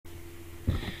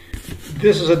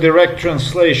This is a direct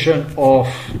translation of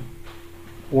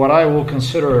what I will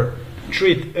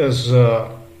treat as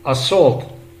assault.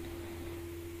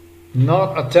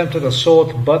 Not attempted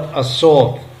assault, but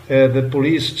assault at the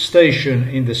police station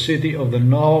in the city of the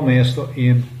Novo Mesto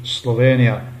in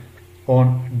Slovenia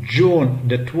on June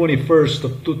the 21st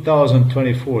of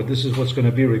 2024. This is what's going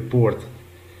to be reported,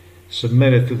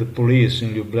 submitted to the police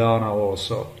in Ljubljana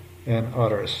also and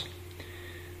others.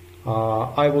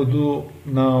 I will do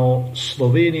now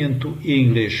Slovenian to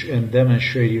English and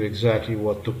demonstrate you exactly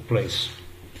what took place.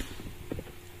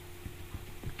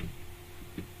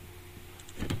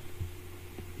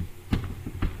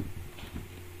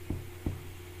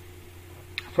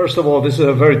 First of all, this is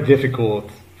a very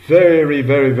difficult, very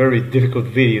difficult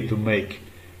video to make,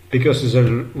 because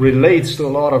it relates to a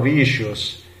lot of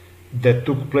issues that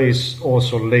took place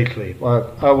also lately,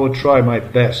 but I will try my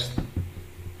best.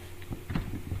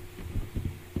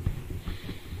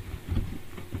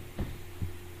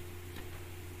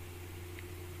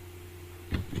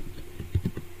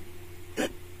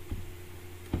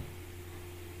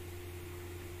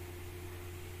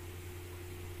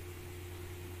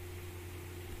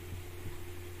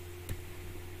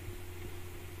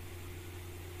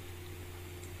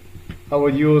 I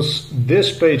will use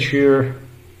this page here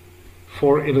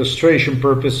for illustration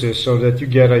purposes so that you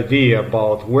get an idea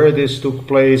about where this took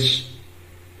place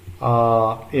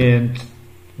and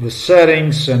the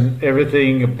settings and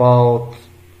everything about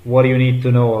what you need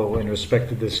to know in respect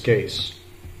to this case.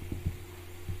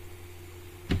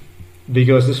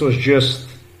 Because this was just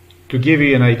to give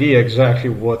you an idea exactly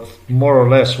what, more or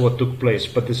less, what took place,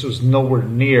 but this was nowhere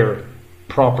near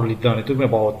properly done. It took me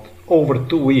about over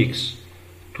 2 weeks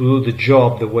to do the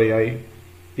job the way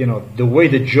the way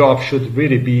the job should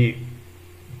really be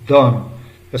done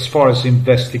as far as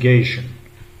investigation.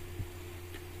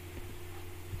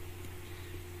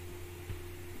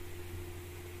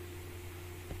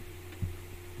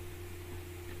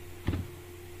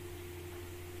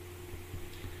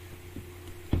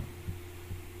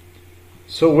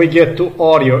 So we get to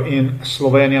audio in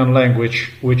Slovenian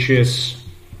language, which is,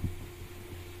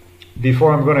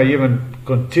 before I'm going to even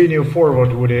continue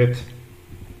forward with it,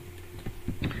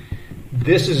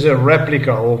 this is a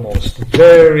replica almost.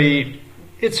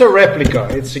 It's a replica.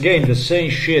 It's again the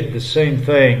same shit, the same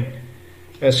thing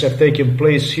as have taken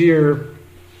place here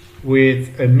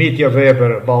with Mitja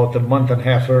Weber about a month and a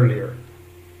half earlier.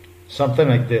 Something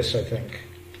like this, I think.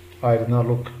 I did not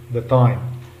look the timing.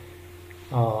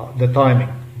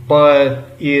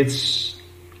 But it's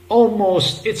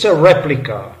a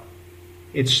replica.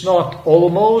 It's not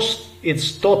almost,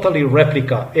 it's totally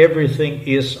replica. Everything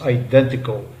is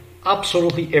identical.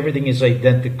 Absolutely everything is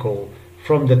identical.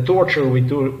 From the torture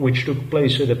which took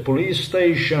place at the police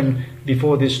station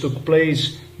before this took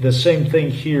place, the same thing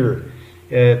here.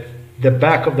 At the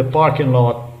back of the parking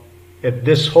lot, at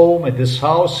this home, at this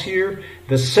house here,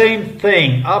 the same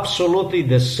thing, absolutely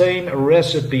the same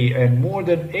recipe, and more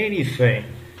than anything,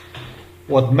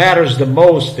 what matters the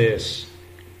most is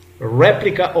a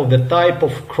replica of the type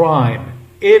of crime.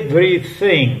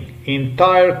 Everything,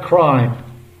 entire crime,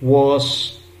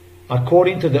 was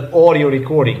according to the audio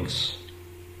recordings.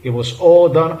 It was all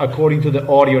done according to the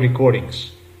audio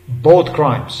recordings. Both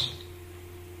crimes.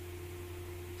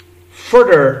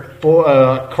 Further,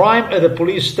 crime at the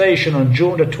police station on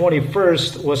June the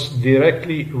 21st was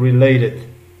directly related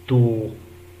to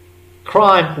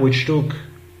crime which took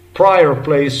prior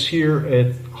place here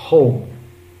at home.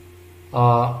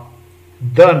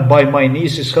 Done by my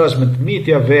niece's husband,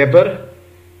 Mitja Weber,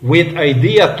 with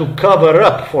idea to cover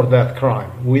up for that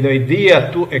crime, with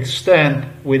idea to expand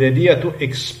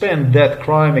that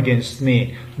crime against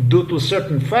me, due to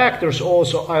certain factors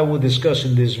also I will discuss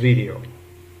in this video.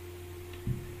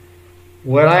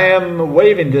 When I am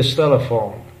waving this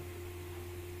telephone,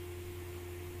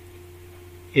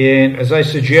 and as I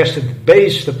suggested,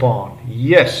 based upon,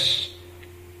 yes,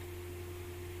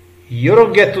 you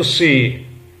don't get to see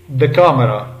the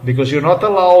camera because you're not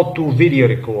allowed to video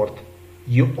record.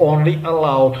 You only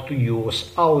allowed to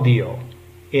use audio,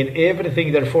 and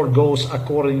everything therefore goes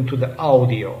according to the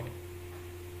audio.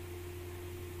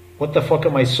 What the fuck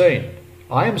am I saying?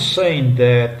 I am saying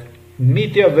that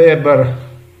Mitja Weber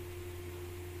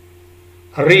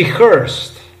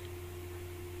rehearsed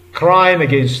crime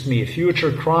against me,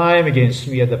 future crime against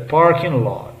me at the parking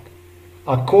lot,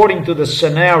 according to the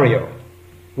scenario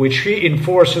which he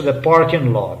enforced at the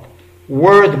parking lot,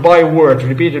 word by word,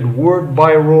 repeated word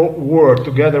by word,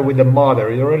 together with the mother.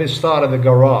 It already started the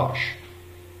garage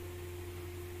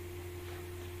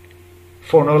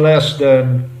for no less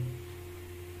than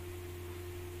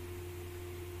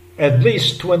at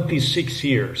least 26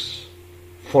 years.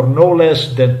 For no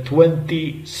less than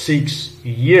 26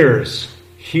 years,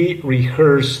 he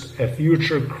rehearsed a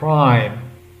future crime.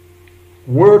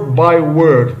 Word by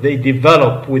word, they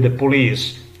develop with the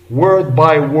police. Word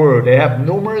by word, they have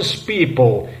numerous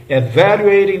people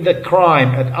evaluating the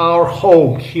crime at our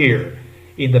home here,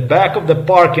 in the back of the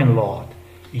parking lot,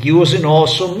 using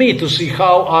also me to see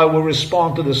how I will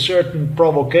respond to the certain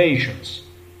provocations.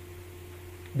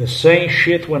 The same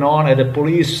shit went on at the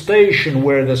police station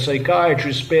where the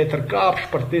psychiatrist Peter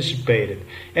Kapsch participated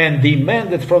and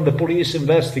demanded from the police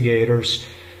investigators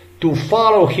to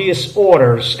follow his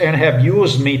orders and have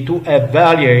used me to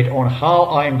evaluate on how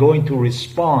I am going to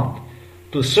respond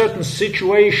to certain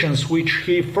situations which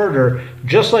he further,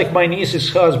 just like my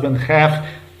niece's husband, have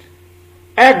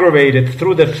aggravated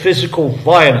through the physical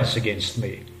violence against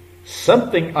me.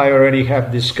 Something I already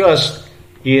have discussed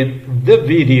in the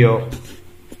video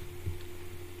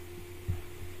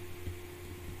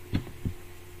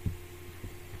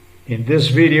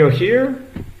here,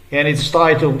 and it's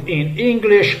titled in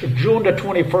English, June the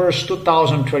 21st,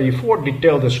 2024,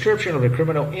 detailed description of the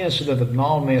criminal incident at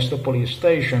Malmö Police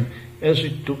Station as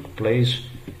it took place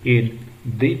in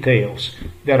details.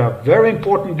 There are very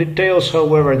important details,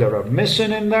 however, that are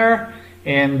missing in there,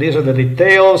 and these are the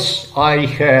details I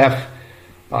have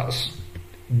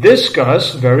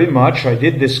discussed very much. I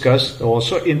did discuss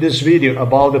also in this video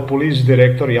about the police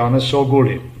director Janez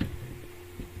Oguli.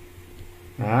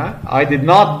 I did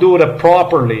not do it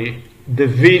properly, the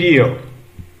video,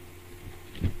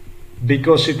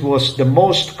 because it was the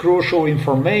most crucial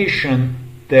information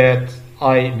that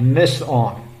I missed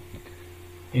on.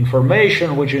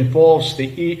 Information which involved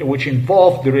the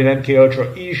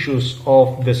MKUltra issues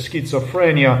of the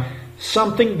schizophrenia,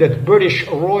 something that British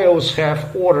royals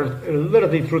have ordered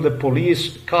literally through the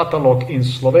police catalog in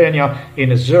Slovenia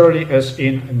in as early as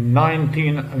in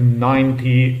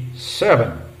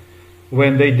 1997.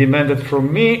 When they demanded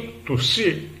from me to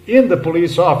see in the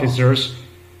police officers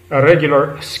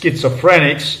regular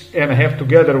schizophrenics and have,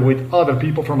 together with other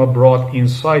people from abroad,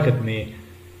 incited me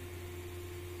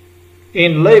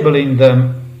in labeling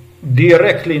them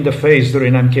directly in the face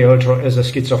during MKUltra as a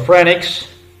schizophrenics,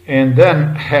 and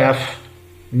then have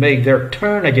made their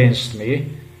turn against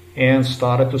me and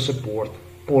started to support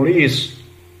police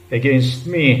against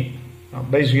me.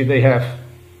 Basically, they have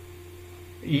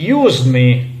used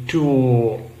me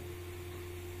to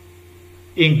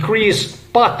increase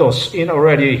pathos in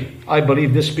already, I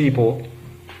believe these people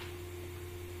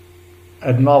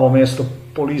at Novo Mesto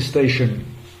police station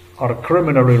are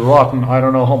criminally rotten. I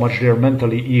don't know how much they're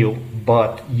mentally ill,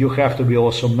 but you have to be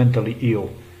also mentally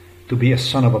ill to be a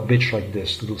son of a bitch like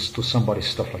this, to do to somebody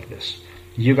stuff like this.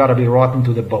 You gotta be rotten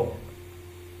to the bone.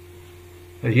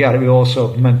 You gotta be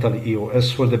also mentally ill.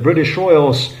 As for the British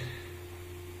royals,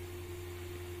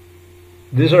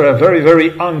 these are a very,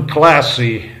 very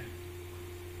unclassy,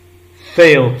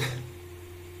 failed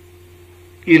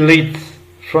elite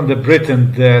from the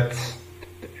Britain that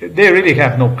they really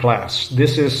have no class.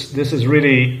 This is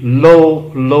really lower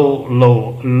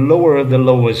the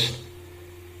lowest,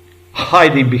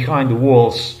 hiding behind the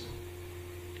walls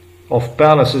of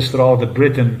palaces throughout the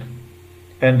Britain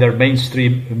and their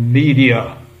mainstream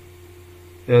media,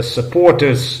 the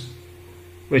supporters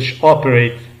which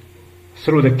operate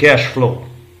through the cash flow.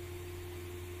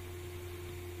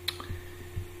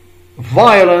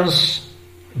 Violence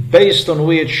based on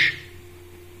which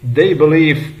they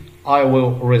believe I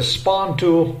will respond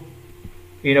to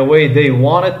in a way they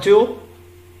want it to.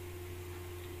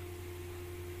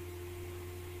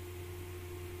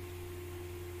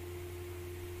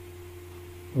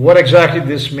 What exactly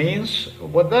this means?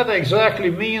 What that exactly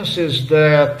means is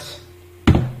that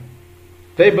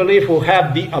they believe we'll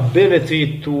have the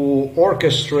ability to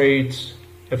orchestrate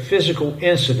a physical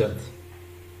incident,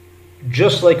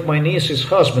 just like my niece's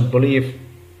husband believed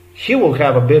he will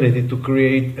have ability to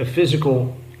create a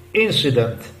physical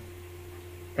incident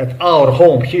at our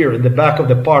home here in the back of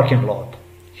the parking lot.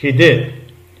 He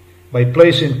did, by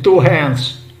placing two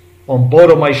hands on both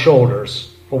of my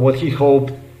shoulders for what he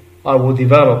hoped I would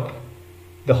develop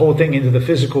the whole thing into the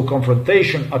physical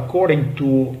confrontation according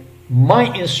to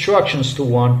my instructions to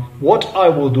one, what I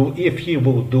will do if he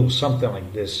will do something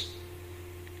like this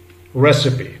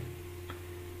recipe.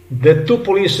 The two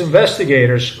police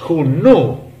investigators who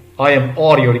knew I am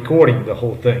audio recording the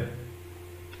whole thing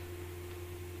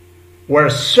were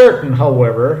certain,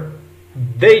 however,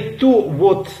 they too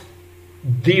would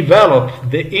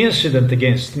develop the incident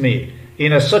against me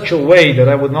in such a way that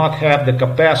I would not have the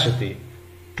capacity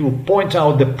to point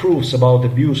out the proofs about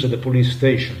abuse at the police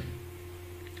station.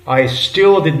 I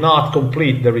still did not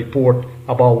complete the report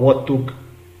about what took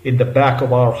in the back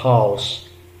of our house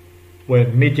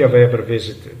when Mitya Weber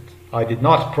visited. I did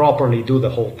not properly do the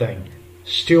whole thing.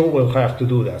 Still will have to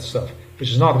do that stuff,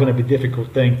 which is not going to be a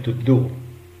difficult thing to do.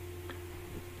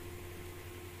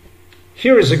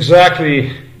 Here is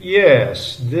exactly,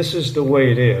 yes, this is the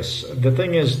way it is. The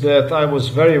thing is that I was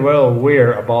very well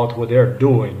aware about what they're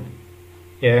doing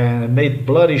and made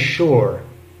bloody sure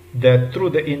that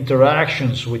through the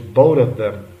interactions with both of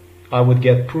them, I would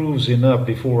get proofs enough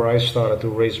before I started to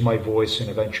raise my voice and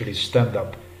eventually stand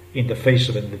up in the face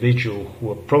of an individual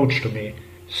who approached me,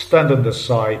 stand on the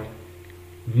side,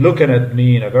 looking at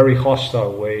me in a very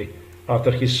hostile way.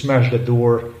 After he smashed the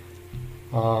door,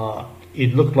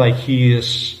 it looked like he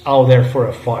is out there for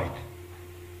a fight.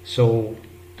 So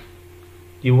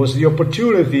it was the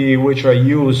opportunity which I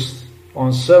used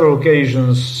on several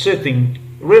occasions, sitting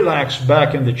relaxed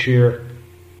back in the chair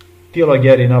till I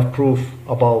get enough proof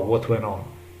about what went on.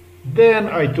 Then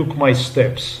I took my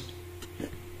steps.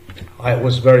 I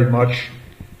was very much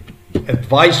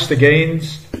advised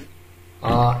against,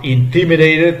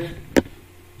 intimidated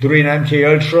during MK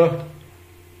Ultra,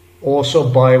 also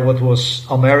by what was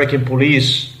American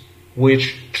police,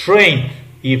 which trained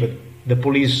even the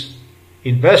police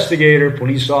investigator,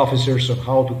 police officers on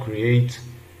how to create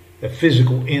a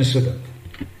physical incident.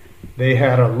 They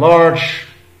had a large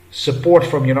support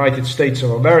from United States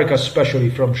of America, especially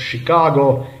from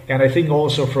Chicago, and I think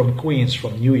also from Queens,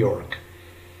 from New York.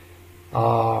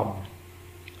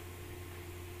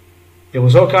 There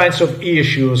was all kinds of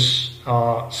issues,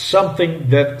 something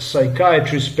that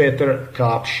psychiatrist Peter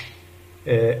Kapsch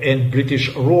and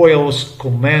British royals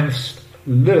commenced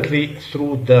literally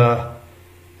through the,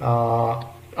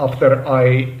 after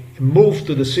I moved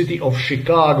to the city of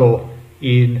Chicago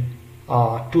in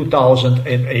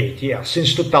 2008. Yeah,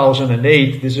 since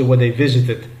 2008, this is when they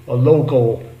visited a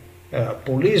local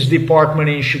police department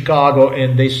in Chicago,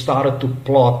 and they started to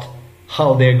plot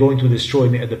how they're going to destroy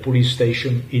me at the police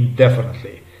station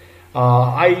indefinitely.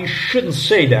 I shouldn't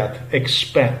say that.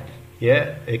 Expand.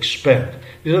 Yeah, expand.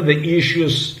 These are the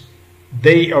issues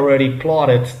they already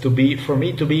plotted to be, for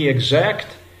me to be exact,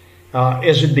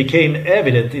 as it became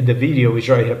evident in the video which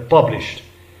I have published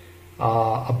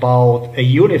about a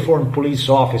uniformed police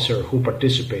officer who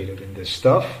participated in this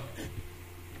stuff.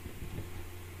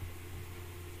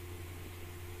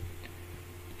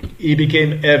 It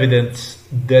became evident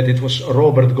that it was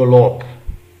Robert Golob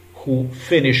who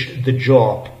finished the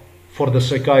job for the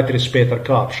psychiatrist Peter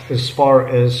Kapsch as far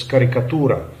as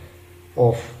caricatura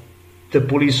of the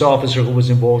police officer who was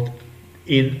involved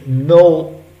in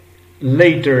no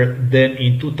later than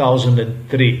in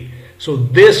 2003. So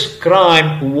this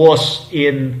crime was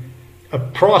in a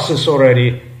process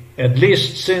already, at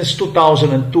least since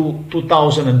 2002,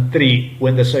 2003,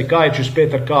 when the psychiatrist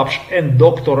Peter Kapsch and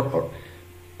Dr.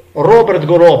 Robert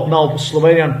Golob, now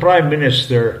Slovenian Prime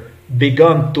Minister,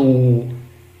 began to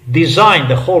design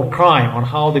the whole crime on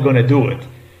how they're going to do it.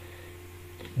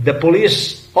 The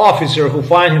police officer who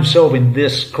found himself in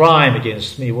this crime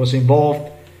against me was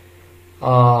involved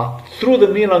through the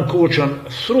Milan Kucan,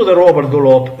 through the Robert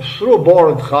Golob, through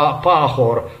Borut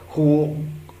Pahor, who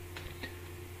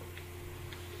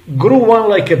grew one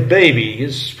like a baby.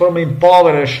 He's from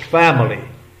impoverished family,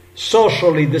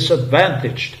 socially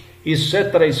disadvantaged,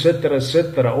 etc., etc.,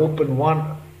 etc. Opened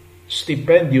one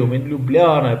stipendium in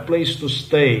Ljubljana, a place to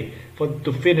stay,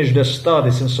 to finish the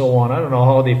studies and so on. I don't know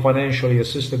how they financially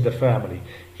assisted the family.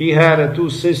 He had two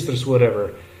sisters,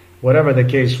 whatever the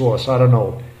case was, I don't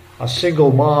know. A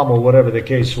single mom or whatever the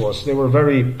case was. They were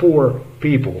very poor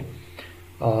people.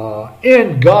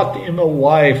 And got him a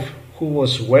wife who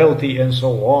was wealthy and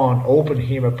so on, opened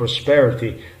him a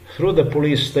prosperity through the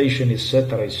police station,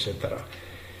 etc., etc.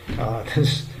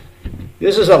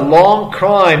 This is a long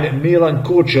crime in Milan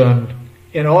Kucan,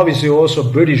 and obviously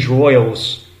also British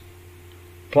royals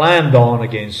planned on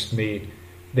against me.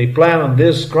 They planned on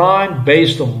this crime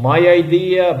based on my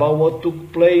idea about what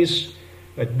took place.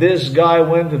 But this guy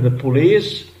went to the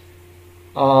police.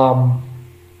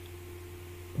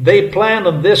 They planned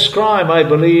on this crime, I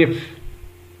believe,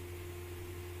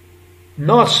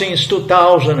 not since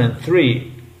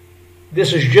 2003.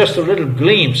 This is just a little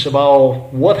glimpse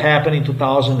about what happened in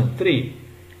 2003.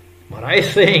 But I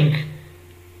think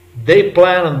they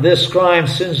planned on this crime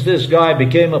since this guy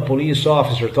became a police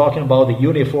officer, talking about the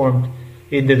uniformed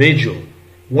individual.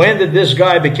 When did this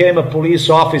guy become a police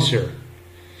officer?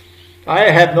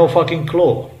 I have no fucking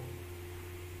clue.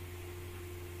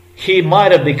 He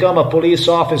might have become a police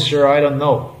officer, I don't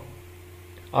know.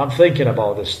 I'm thinking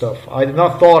about this stuff. I did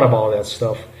not thought about that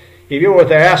stuff. If you were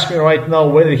to ask me right now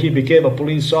whether he became a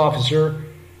police officer,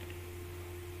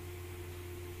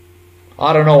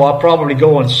 I don't know, I'll probably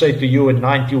go and say to you in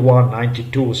 91,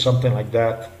 92, something like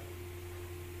that.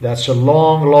 That's a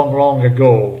long, long, long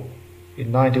ago.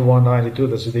 In 91, 92,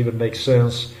 does it even make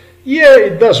sense? Yeah,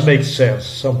 it does make sense,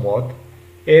 somewhat.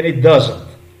 And it doesn't.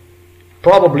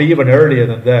 Probably even earlier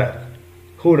than that.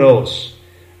 Who knows?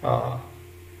 Hard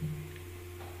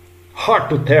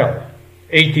to tell.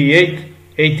 88,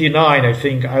 89, I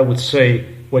think I would say,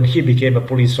 when he became a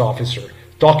police officer.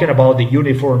 Talking about the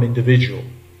uniformed individual.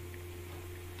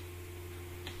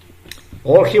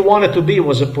 All he wanted to be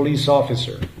was a police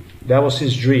officer. That was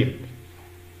his dream.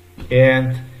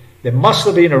 And there must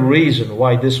have been a reason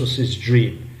why this was his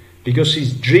dream. Because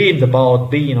he dreamed about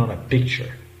being on a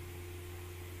picture.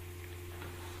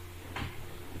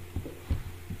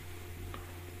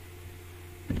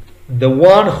 The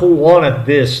one who wanted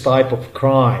this type of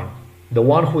crime, the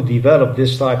one who developed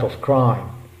this type of crime,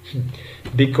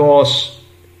 because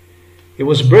it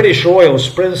was British royals,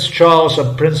 Prince Charles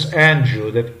and Prince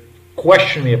Andrew, that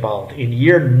questioned me about in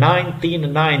year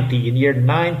 1990, in year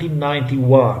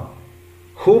 1991.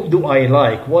 Whom do I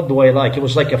like? What do I like? It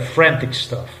was like a frantic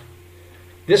stuff.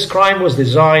 This crime was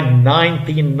designed in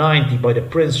 1990 by the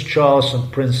Prince Charles and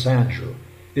Prince Andrew.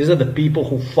 These are the people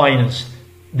who financed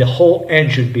the whole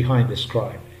engine behind this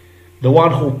crime. The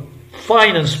one who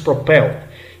financed, propelled.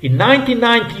 In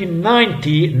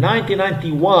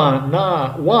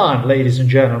 1991, ladies and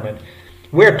gentlemen,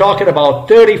 we're talking about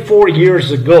 34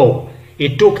 years ago.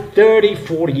 It took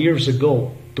 34 years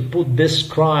ago to put this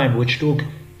crime, which took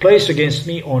place against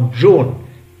me on June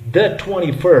the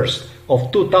 21st of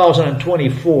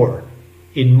 2024,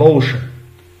 in motion,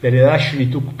 that it actually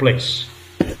took place.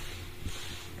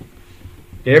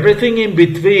 Everything in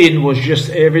between was just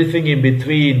everything in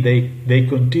between. They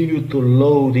continued to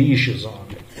load issues on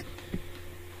it.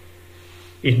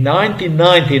 In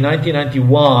 1990,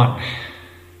 1991,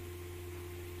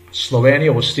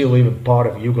 Slovenia was still even part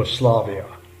of Yugoslavia.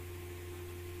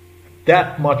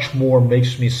 That much more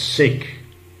makes me sick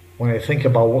when I think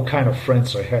about what kind of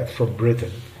friends I had from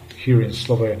Britain here in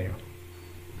Slovenia.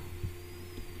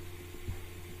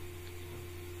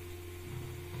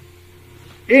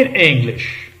 In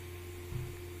English,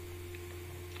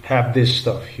 have this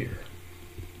stuff here.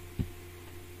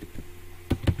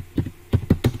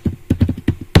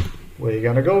 We're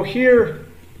gonna go here.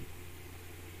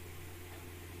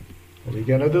 We're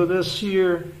gonna do this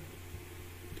here.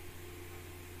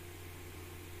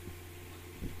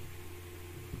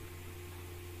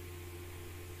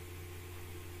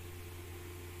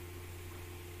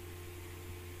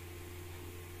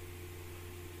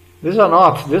 These are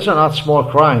not small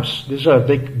crimes. These are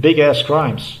big ass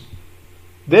crimes.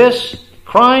 This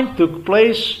crime took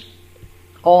place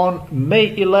on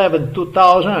May 11,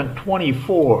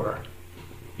 2024.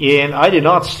 And I did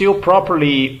not still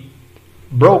properly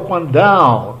broke one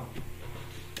down.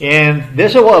 And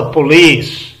this is what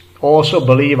police also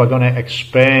believe are going to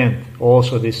expand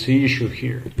also this issue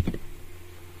here.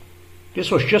 This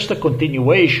was just a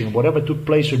continuation. Whatever took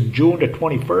place on June the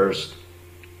 21st,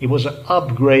 it was an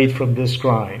upgrade from this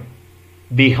crime.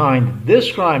 Behind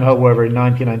this crime, however, in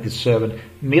 1997,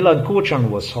 Milan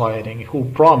Kucan was hiding, who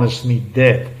promised me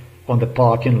death on the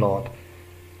parking lot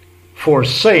for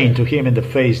saying to him in the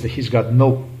face that he's got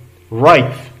no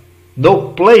right,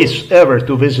 no place ever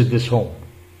to visit this home.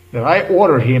 That I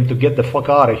ordered him to get the fuck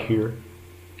out of here,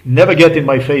 never get in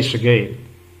my face again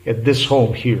at this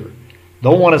home here.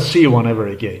 Don't want to see one ever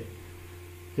again.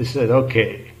 He said,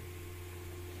 okay.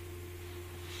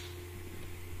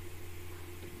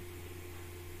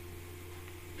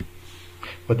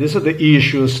 But these are the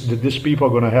issues that these people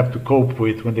are going to have to cope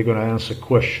with when they're going to answer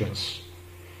questions.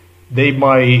 They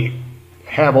might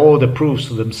have all the proofs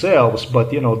to themselves,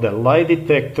 but you know, the lie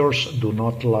detectors do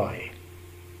not lie.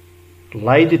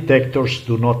 Lie detectors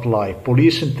do not lie.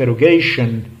 Police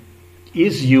interrogation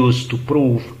is used to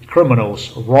prove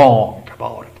criminals wrong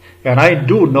about it. And I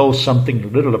do know something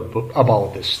little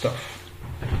about this stuff.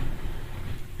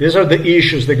 These are the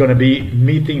issues they're going to be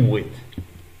meeting with.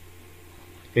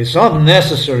 It's not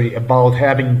necessary about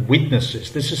having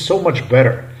witnesses. This is so much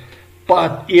better.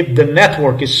 But if the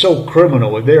network is so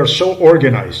criminal, if they are so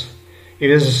organized, it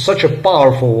is such a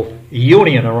powerful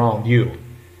union around you,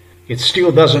 it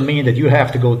still doesn't mean that you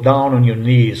have to go down on your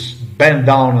knees, bend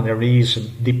down on your knees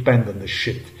and depend on the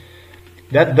shit.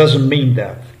 That doesn't mean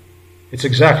that. It's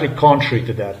exactly contrary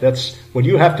to that. That's when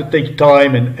you have to take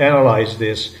time and analyze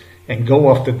this and go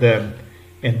after them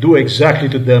and do exactly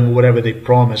to them whatever they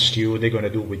promised you they're going to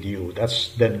do with you.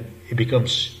 Then it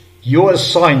becomes your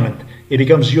assignment. It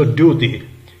becomes your duty.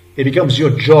 It becomes your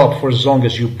job for as long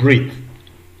as you breathe.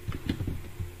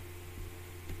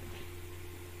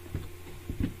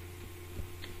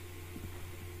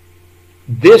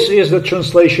 This is the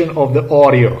translation of the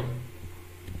audio.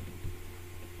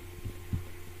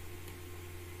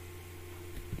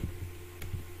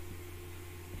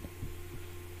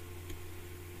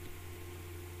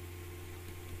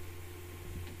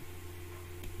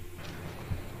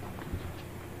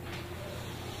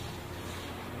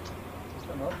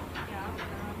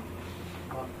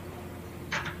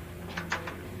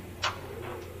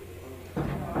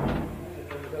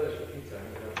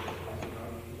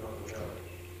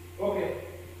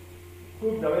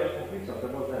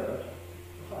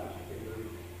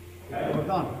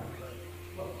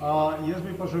 Jaz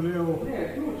bi pa želel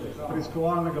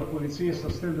preiskovalnega policista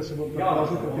s tem, da se bo pripravil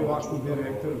proti vašemu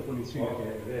direktorju policije.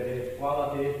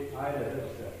 Hvala ti, ajde,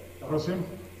 Prosim?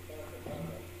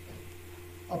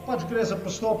 A pač gre za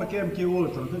postopek MK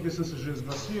Ultra, tukaj sem se že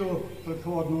zglasil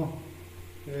predhodno,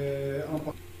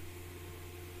 ampak...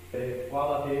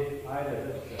 Hvala ti, ajde,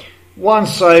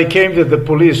 Once I came to the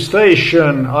police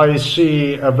station, I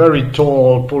see a very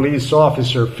tall police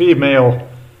officer, female.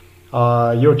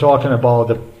 You're talking about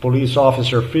the police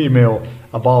officer, female,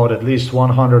 about at least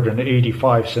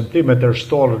 185 centimeters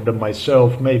taller than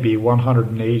myself, maybe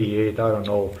 188, I don't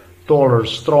know, taller,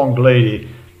 strong lady,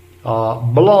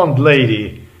 blonde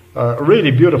lady,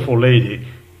 really beautiful lady,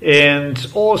 and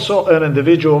also an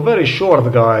individual, very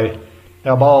short guy,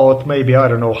 about maybe, I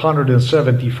don't know,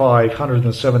 170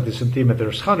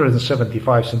 centimeters,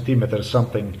 175 centimeters,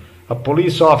 something, a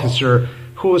police officer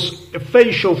whose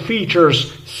facial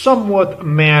features somewhat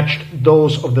matched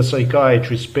those of the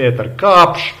psychiatrist Peter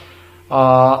Kapsch,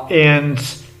 and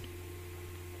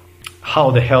how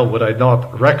the hell would I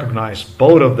not recognize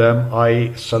both of them?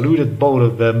 I saluted both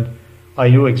of them. I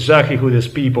knew exactly who these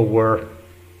people were.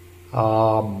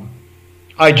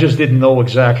 I just didn't know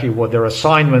exactly what their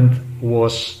assignment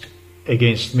was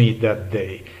against me that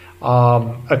day.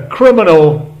 A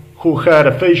criminal who had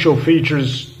a facial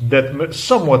features that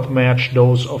somewhat matched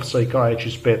those of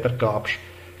psychiatrist Peter Kapsch,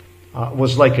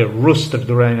 was like a rooster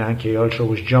during MK Ultra,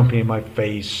 was jumping in my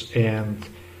face and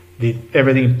did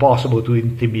everything possible to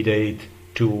intimidate,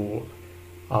 to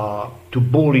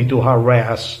bully, to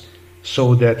harass,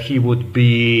 so that he would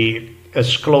be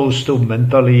as close to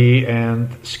mentally and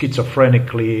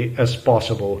schizophrenically as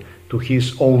possible to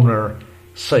his owner,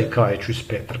 psychiatrist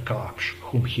Peter Kapsch,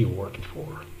 whom he worked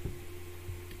for.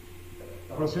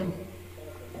 Prosim?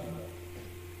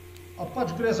 A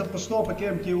pač gre za postopek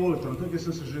MK Ultra, tukaj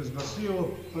sem se že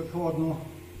zglasil predhodno,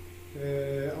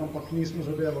 ampak nismo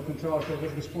zadevo končali, ker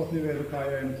več gospod ni vedel, kaj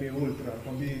je MK Ultra,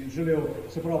 pa bi želel,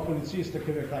 se pravi policista,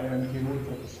 ki ve, kaj je MK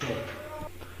Ultra postopek.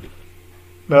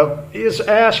 Well, he's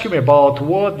asking me about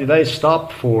what did I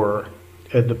stop for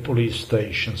at the police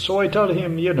station. So I tell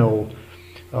him,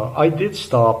 I did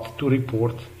stop to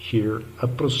report here a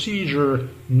procedure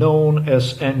known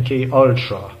as MK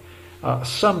Ultra,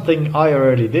 something I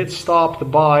already did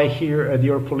stop by here at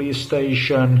your police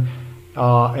station,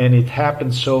 and it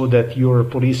happened so that your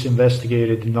police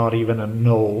investigator did not even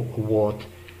know what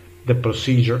the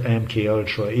procedure MK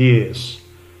Ultra is.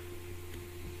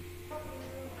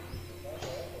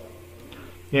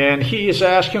 And he is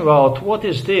asking about, what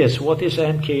is this? What is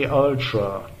MK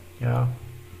Ultra? Yeah.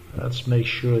 Let's make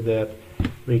sure that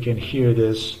we can hear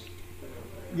this.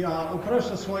 He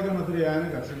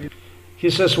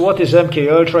says, what is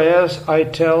MK Ultra? As I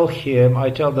tell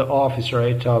the officer,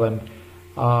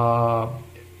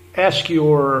 ask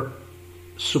your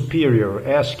superior,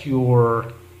 ask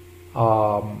your,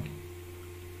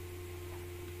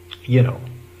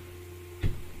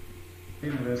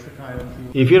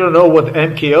 if you don't know what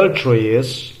MK Ultra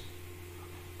is,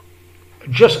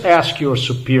 just ask your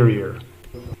superior.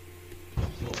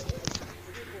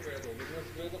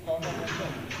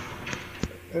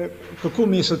 Kako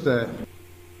mislite?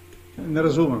 Ne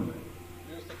razumem.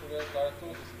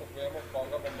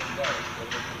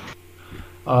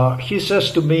 He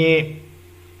says to me,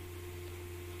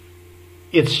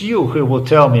 it's you who will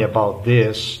tell me about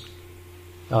this.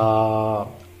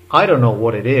 I don't know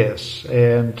what it is.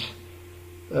 And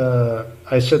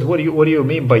I said, what do you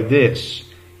mean by this?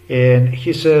 And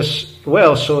he says,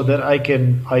 well, so that I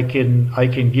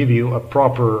can give you a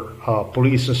proper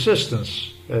police assistance.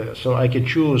 So I can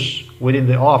choose within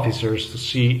the officers to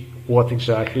see what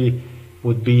exactly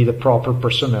would be the proper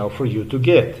personnel for you to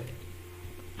get.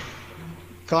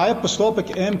 Kaj je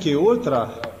postopek MK Ultra?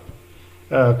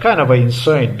 Kind of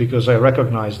insane, because I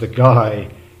recognize the guy,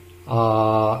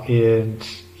 and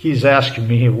he's asking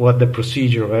me what the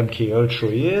procedure of MK Ultra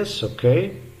is.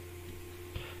 Okay.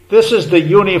 This is the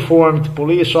uniformed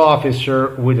police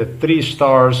officer with the 3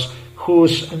 stars,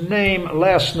 whose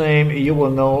last name you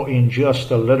will know in just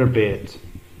a little bit.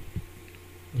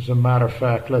 As a matter of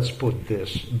fact, let's put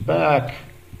this back.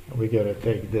 We gotta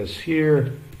take this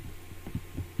here.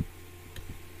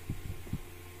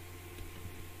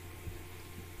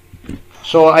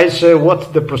 So I say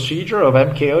what the procedure of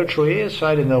MK Ultra is.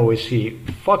 I don't know, is he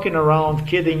fucking around,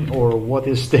 kidding, or what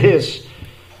is this?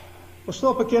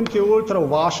 Postopek MK Ultra v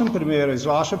vašem primeru, iz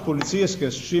vaše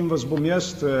policijske, s čim vas bom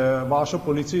jaz vašo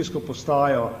policijsko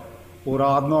postajo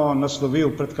uradno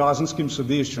naslovil pred kazenskim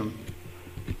sodiščem.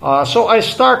 So I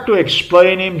start to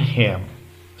explain him.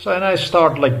 So and I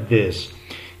start like this.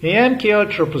 The MK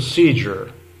Ultra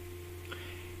procedure,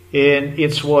 and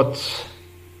it's what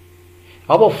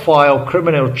I will file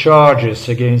criminal charges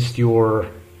against your,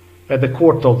 at the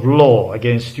court of law,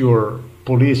 against your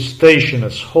police station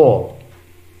as whole.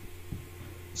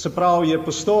 Se pravi, je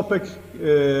postopek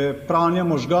pranja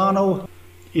možganov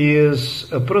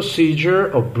is a procedure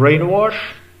of brainwash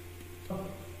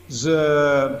z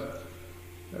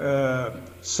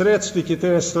sredstvi, ki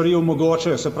te stvari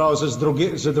omogočajo, se pravi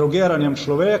z drogiranjem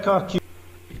človeka, ki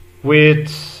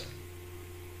with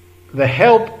the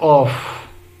help of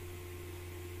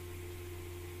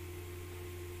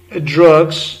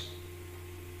drugs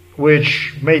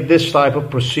which made this type of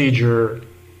procedure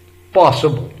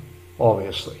possible,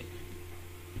 obviously.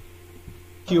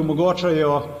 Ki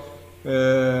omogočajo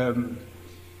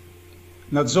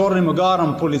nadzornim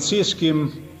organom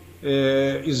policijskim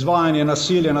izvajanje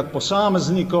nasilja nad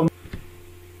posameznikom.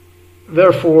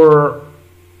 Therefore,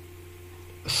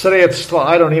 sredstva,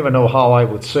 I don't even know how I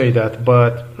would say that,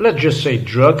 but let's just say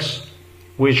drugs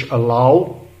which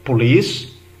allow police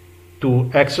to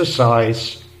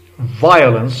exercise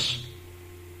violence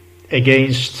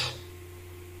against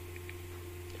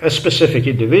a specific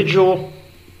individual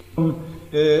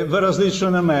v različne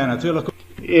namene.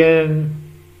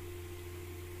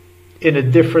 In a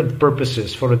different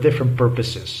purposes, for a different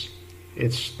purposes.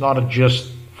 It's not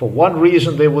just for one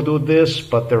reason they would do this,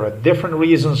 but there are different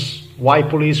reasons why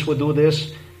police would do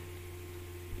this.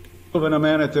 V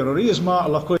namene terorizma,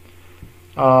 lahko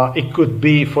it could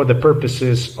be for the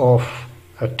purposes of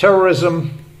terrorism.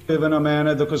 V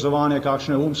namene dokazovanja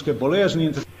kakšne umske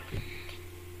bolezni.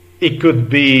 It could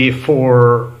be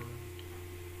for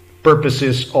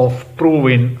purposes of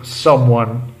proving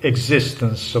someone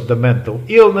existence of the mental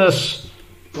illness,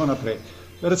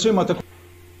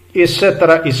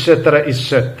 etc., etc.,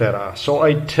 etc. So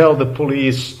I tell the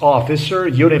police officer,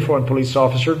 uniformed police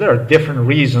officer, there are different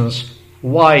reasons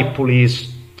why police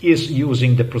is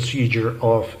using the procedure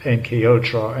of MK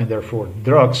Ultra and therefore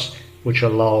drugs which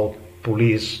allow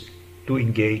police to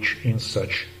engage in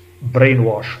such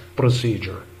brainwash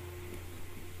procedure.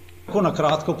 Tako na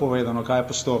kratko povedano, kaj je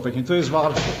postopek. In to je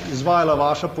izvajala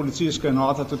vaša policijska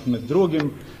enota tudi med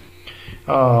drugim.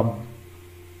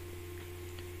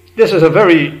 This is a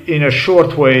very, in a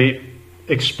short way,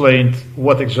 explained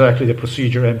what exactly the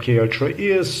procedure MK Ultra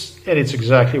is, and it's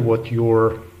exactly what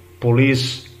your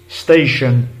police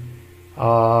station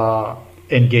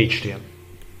engaged in.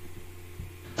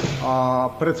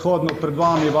 Predhodno pred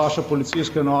vami je vaša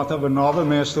policijska enota v Novem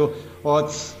mestu od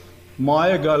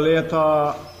mojega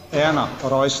leta 1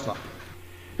 rojstva.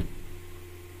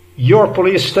 Your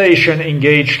police station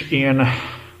engaged in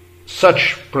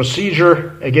such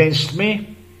procedure against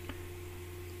me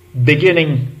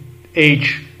beginning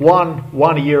age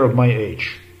 1 year of my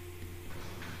age.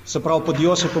 Se pravi, pod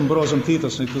Josipom Brozom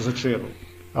Titosom je to začelo.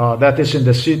 That is in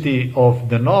the city of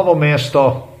the Novo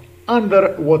Mesto,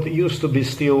 under what used to be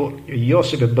still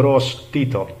Josip Broz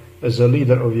Tito, as a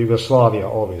leader of Yugoslavia,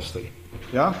 obviously.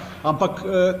 Ja, ampak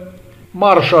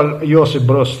Maršal Josip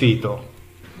Broz Tito.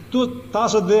 Tudi ta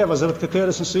zadeva, zaradi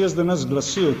katere sem se jaz danes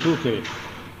zglasil tukaj,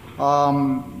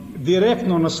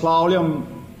 direktno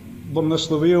bom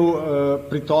naslovil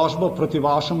pritožbo proti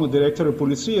vašemu direktorju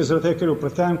policije, zaradi tega, ker je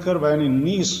vpleten kar v en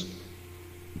niz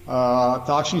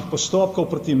takšnih postopkov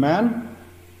proti meni,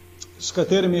 s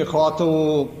katerimi je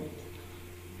hotel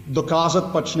dokazati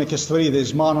pač neke stvari, da je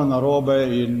z mano narobe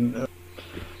in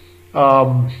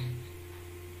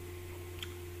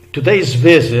Today's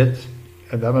visit,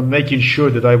 and I'm making sure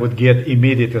that I would get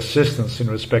immediate assistance in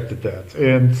respect to that.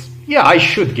 And yeah, I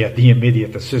should get the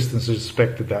immediate assistance in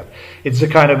respect to that. It's the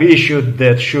kind of issue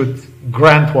that should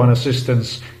grant one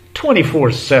assistance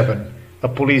 24/7, a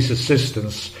police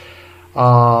assistance.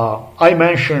 I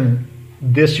mentioned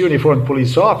this uniformed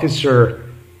police officer.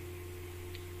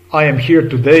 I am here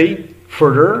today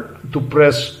further to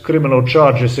press criminal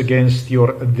charges against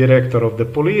your director of the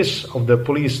police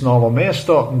Novo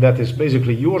Mesto, that is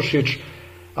basically Juršić,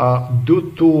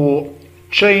 due to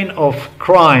chain of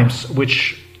crimes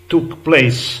which took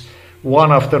place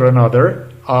one after another,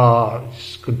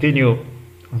 continue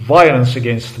violence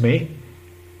against me,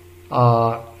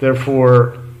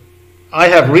 Therefore, I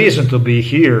have reason to be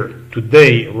here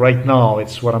today, right now.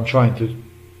 It's what I'm trying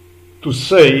to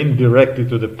say indirectly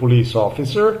to the police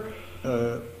officer.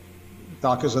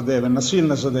 Take zadeve,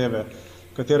 nasilne zadeve,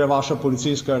 katere vaša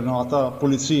policijska enota,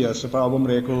 policija, se pravi, bom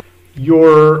rekel.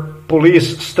 Your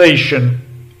police station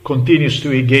continues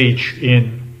to engage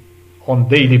on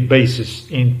daily basis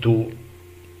into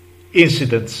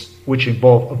incidents which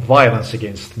involve violence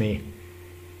against me.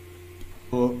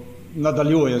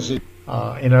 Nadaljuje z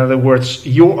In other words,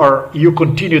 you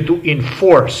continue to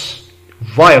enforce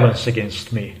violence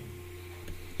against me.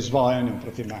 izvajanjem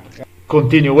proti meni.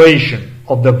 Continuation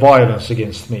of the violence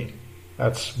against me.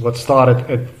 That's what started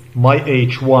at my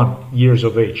age, 1 years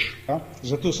of age. Ja?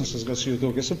 Zato sem se zglasil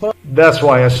tukaj. Se pravi, That's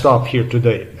why I stopped here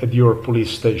today at your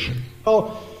police station.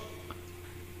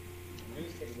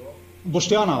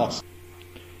 Boštjan Aus.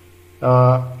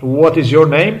 What is your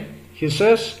name? He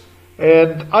says.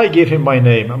 And I give him my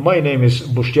name. My name is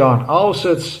Boštjan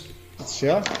Ausec.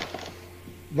 Ja?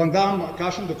 Vam dam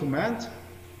kakšen dokument,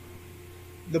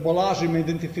 da bo lažje me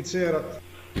identificirati.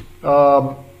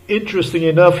 Interesting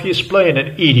enough, he's playing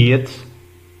an idiot.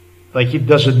 Like he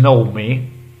doesn't know me.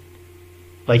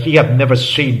 Like he had never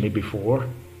seen me before.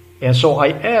 And so I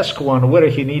ask one whether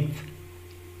he needs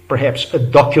perhaps a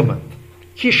document.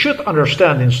 He should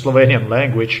understand in Slovenian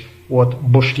language what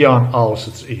Boštjan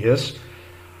Ausec is.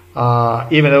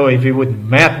 Even though if he wouldn't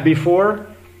met before.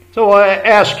 So I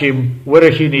ask him whether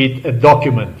he needs a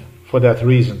document for that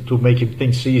reason, to make him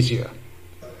things easier.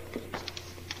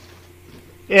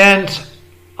 And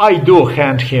I do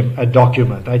hand him a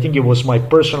document. I think it was my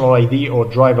personal ID or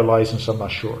driver license, I'm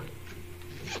not sure.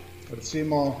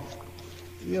 Recimo,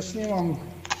 jaz nimam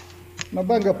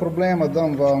nobenega problema,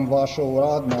 dam vam vašo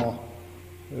uradno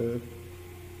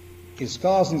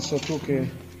izkaznico tukaj.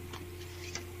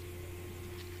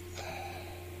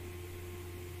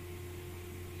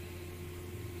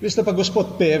 Vi ste pa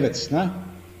gospod Pevec, ne?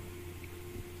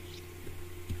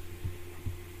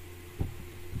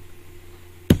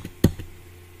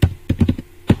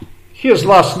 His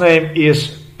last name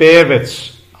is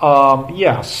Pevec.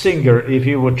 Yeah, singer, if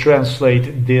you would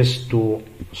translate this to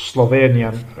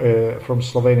Slovenian, from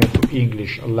Slovenian to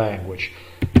English language.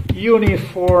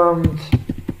 Uniformed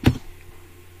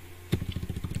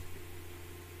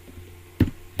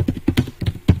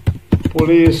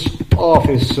police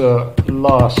officer,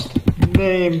 last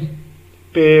name,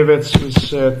 Pevec, we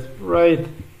said, right?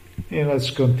 And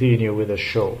let's continue with the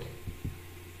show.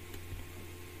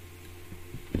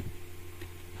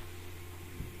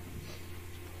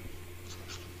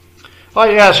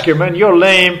 I ask him, and your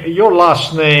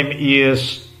last name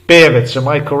is Pevec, am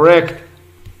I correct?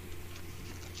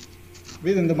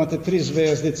 Vidim, da imate 3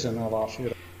 zvezdice na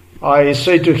vaši. I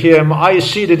say to him, I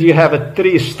see that you have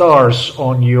 3 stars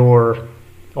on your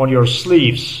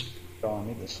sleeves.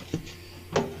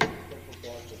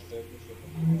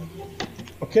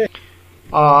 Okay.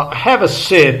 Have a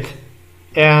seat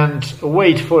and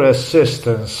wait for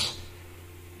assistance.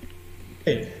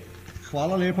 Hey,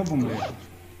 hvala lepa, bom rekel.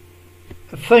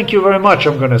 Thank you very much,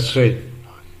 I'm going to say.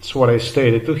 That's what I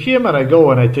stated to him, and I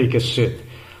go and I take a seat.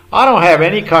 I don't have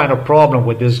any kind of problem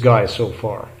with this guy so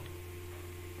far.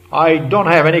 I don't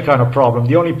have any kind of problem.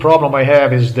 The only problem I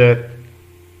have is that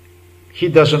he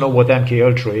doesn't know what MK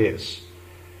Ultra is.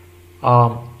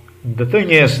 The thing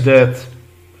is that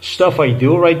stuff I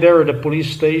do right there at the police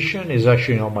station is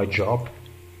actually not my job.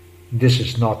 This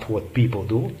is not what people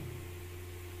do.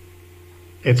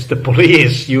 It's the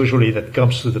police usually that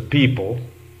comes to the people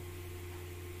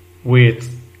with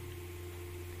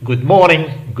good morning,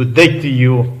 good day to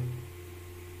you.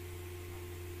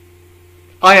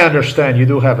 I understand you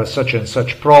do have a such and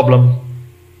such problem.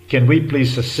 Can we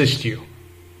please assist you?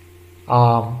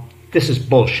 This is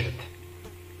bullshit.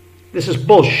 This is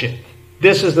bullshit.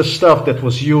 This is the stuff that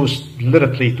was used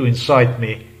literally to incite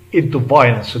me into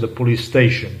violence at the police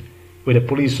station, with the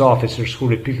police officers who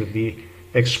repeatedly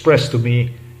expressed to me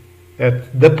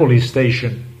at the police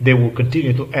station they will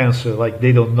continue to answer like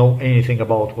they don't know anything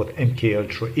about what MK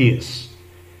Ultra is,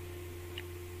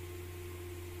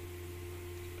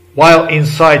 while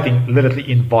inciting literally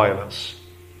in violence.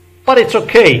 But it's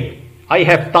okay. I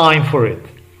have time for it.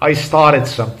 I started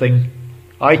something.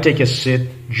 I take a seat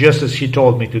just as he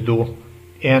told me to do,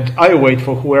 and I wait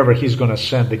for whoever he's going to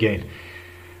send again.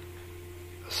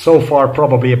 So far,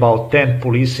 probably about 10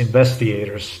 police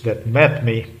investigators that met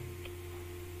me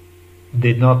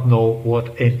did not know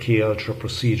what MK Ultra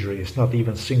procedure is, not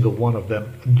even single one of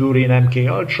them. During MK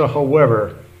Ultra,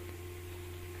 however,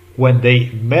 when they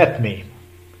met me,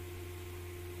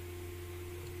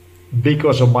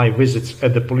 because of my visits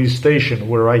at the police station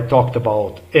where I talked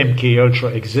about MK Ultra,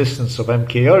 existence of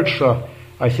MK Ultra,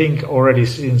 I think already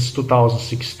since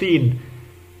 2016.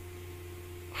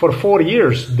 For 4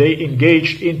 years, they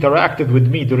interacted with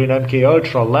me during MK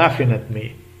Ultra, laughing at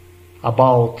me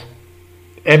about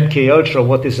MK Ultra,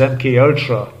 what is MK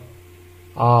Ultra,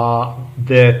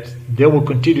 that they will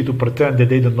continue to pretend that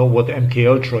they don't know what MK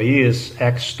Ultra is,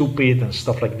 act stupid and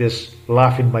stuff like this,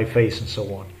 laugh in my face and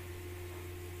so on.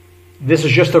 This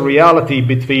is just a reality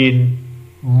between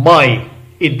my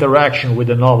interaction with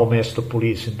the Novo Mesto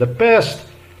police in the past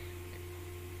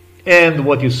and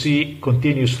what you see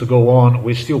continues to go on.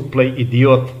 We still play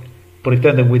idiot,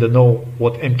 pretending we don't know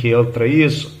what MK Ultra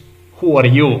is. Who are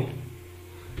you?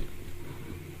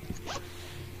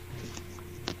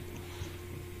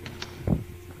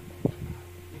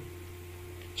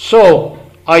 So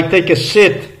I take a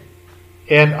seat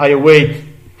and I wait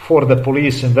for the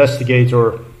police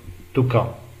investigator to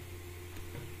come.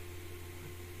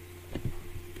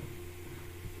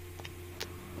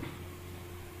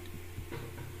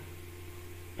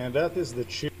 And that is the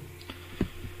chief.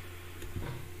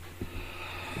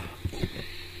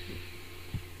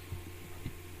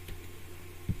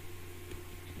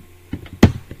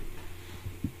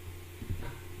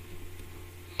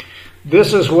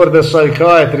 This is where the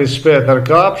psychiatrist Peter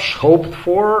Kapsch hoped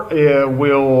for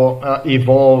will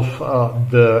evolve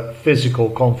the physical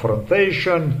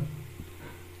confrontation.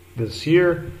 This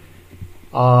here.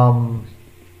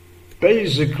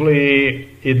 Basically,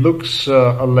 it looks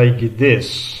like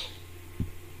this.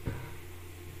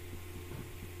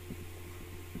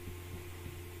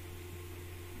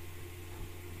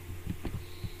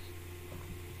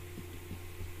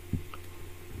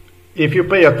 If you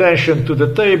pay attention to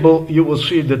the table, you will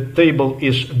see the table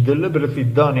is deliberately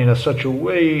done in such a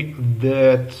way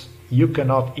that you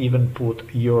cannot even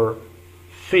put your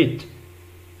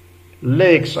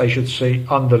legs, I should say,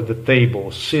 under the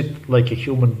table. Sit like a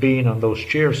human being on those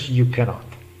chairs, you cannot.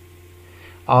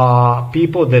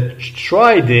 People that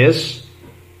try this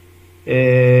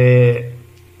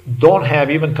don't have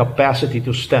even capacity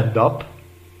to stand up.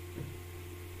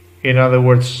 In other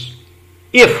words,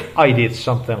 if I did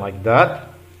something like that,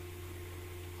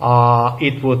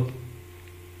 it would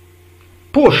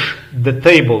push the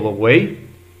table away.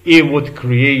 It would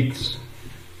create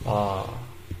a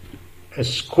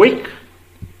squeak.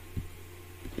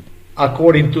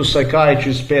 According to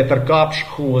psychiatrist Peter Kapsch,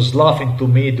 who was laughing to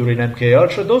me during MK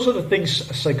Ultra, those are the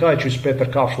things psychiatrist Peter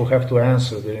Kapsch will have to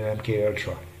answer during MK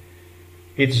Ultra.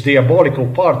 It's the diabolical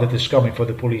part that is coming for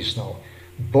the police now.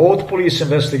 Both police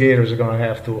investigators are going to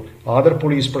have to, other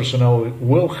police personnel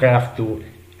will have to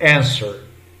answer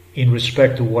in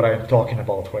respect to what I am talking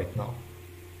about right now.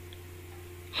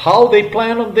 How they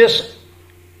plan on this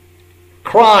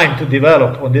crime to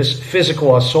develop, on this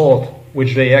physical assault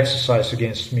which they exercise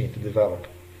against me to develop.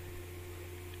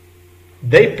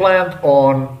 They planned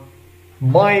on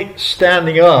my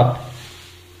standing up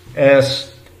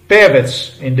as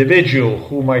Pevets, individual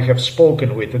whom I have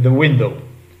spoken with at the window,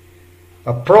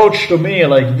 approached to me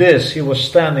like this. He was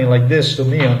standing like this to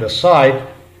me on the side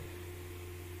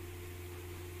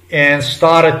and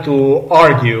started to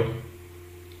argue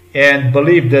and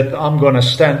believed that I'm going to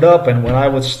stand up, and when I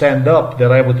would stand up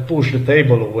that I would push the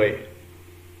table away.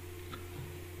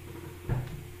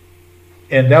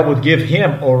 And that would give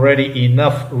him already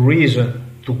enough reason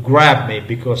to grab me,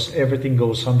 because everything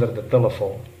goes under the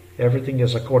telephone. Everything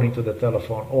is according to the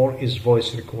telephone, or is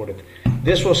voice recorded.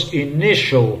 This was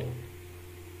initial,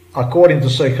 according to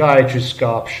psychiatrist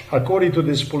Kapsch, according to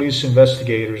these police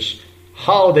investigators,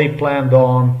 how they planned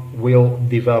on will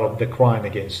develop the crime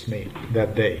against me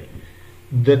that day.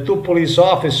 The two police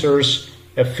officers,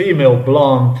 a female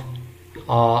blonde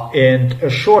and a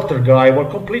shorter guy, were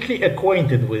completely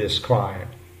acquainted with this crime.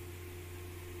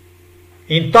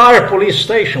 Entire police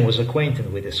station was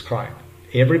acquainted with this crime.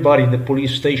 Everybody in the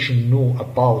police station knew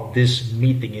about this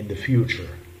meeting in the future.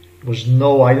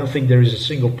 I don't think there is a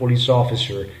single police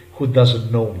officer who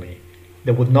doesn't know me,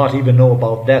 that would not even know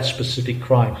about that specific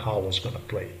crime, how I was going to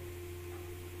play.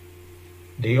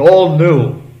 They all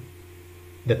knew.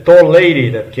 The tall lady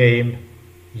that came,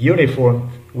 uniformed,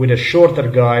 with a shorter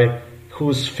guy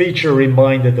whose feature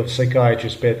reminded of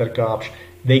psychiatrist Peter Kapsch,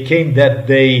 they came that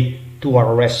day to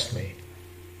arrest me.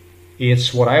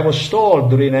 It's what I was told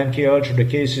during MK Ultra the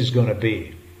case is going to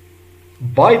be.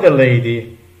 By the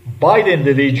lady, by the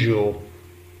individual,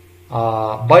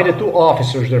 by the two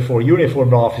officers, therefore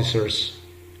uniformed officers.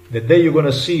 The day you're going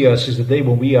to see us is the day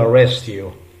when we arrest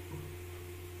you.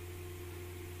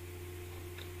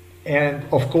 And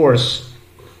of course,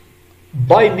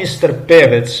 by Mr.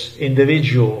 Pevets,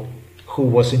 individual who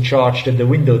was in charge at the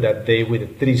window that day with the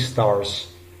 3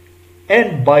 stars,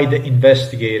 and by the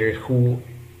investigator who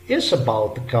is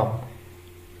about to come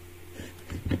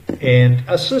and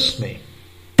assist me.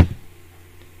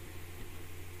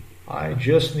 I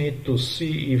just need to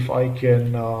see if I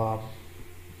can...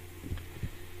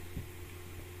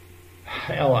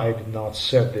 hell, I did not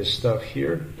set this stuff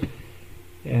here.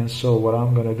 And so what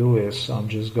I'm gonna do is I'm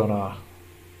just gonna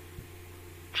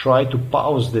try to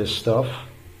pause this stuff,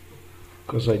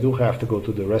 because I do have to go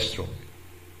to the restroom.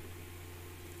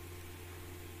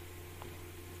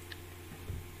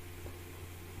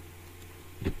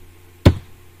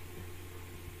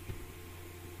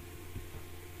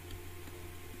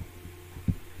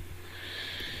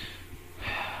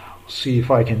 See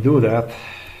if I can do that.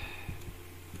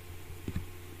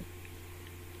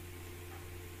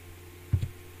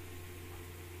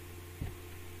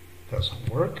 Doesn't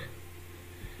work.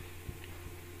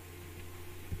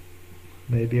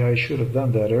 Maybe I should have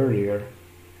done that earlier.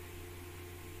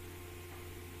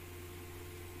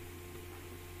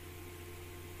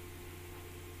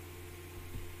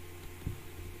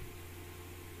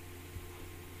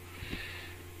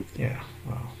 Yeah,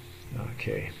 well,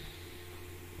 okay.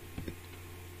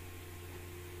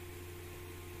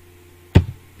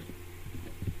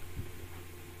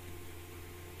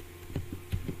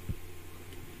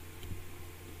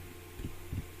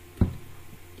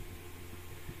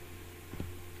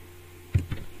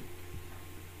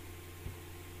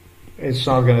 It's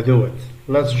not going to do it.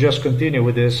 Let's just continue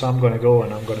with this. I'm going to go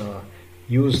and I'm going to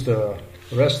use the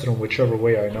restroom whichever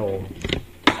way I know.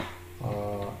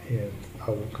 And I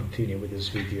will continue with this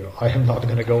video. I am not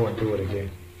going to go and do it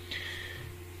again.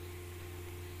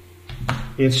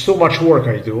 It's too much work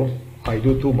I do. I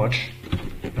do too much.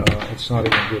 It's not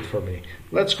even good for me.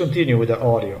 Let's continue with the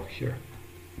audio here.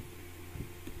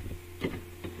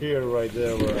 Here, right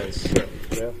there where I sit,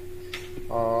 yeah.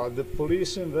 The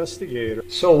police investigator.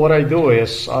 So what I do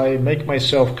is I make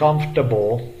myself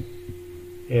comfortable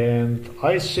and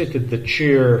I sit at the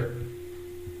chair,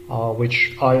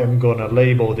 which I am gonna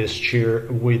label this chair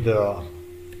with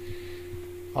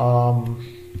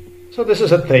so this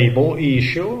is a table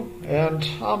issue, and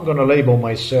I'm gonna label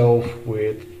myself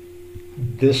with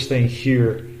this thing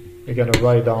here. We're gonna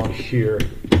write down here.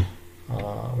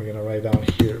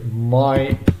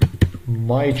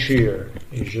 My chair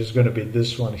is just going to be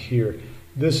this one here.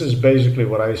 This is basically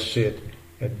what I sit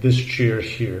at, this chair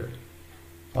here.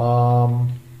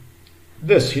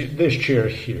 This chair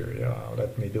here. Yeah,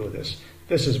 let me do this.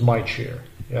 This is my chair.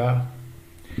 Yeah.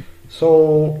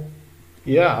 So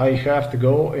yeah, I have to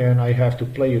go and I have to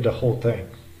play you the whole thing.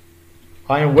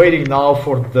 I am waiting now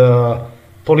for the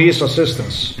police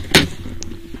assistance.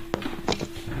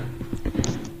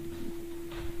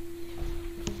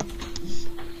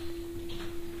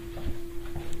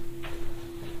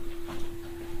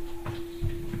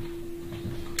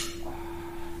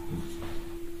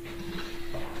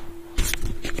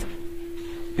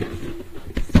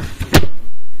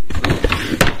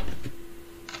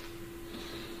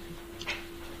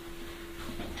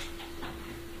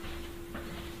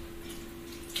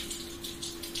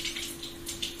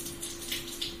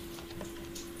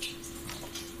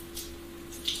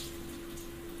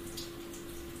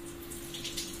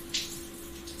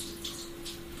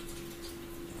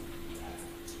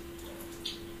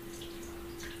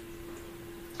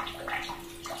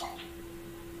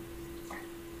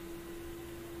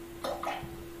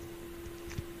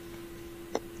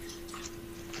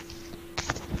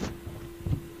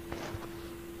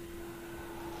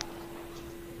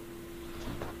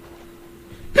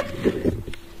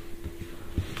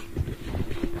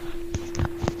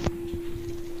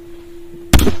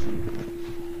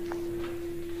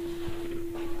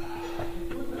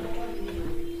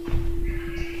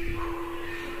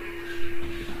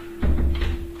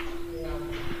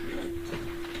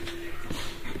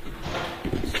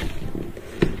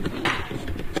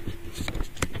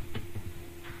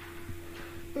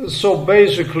 So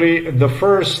basically, the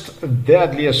first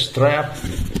deadliest trap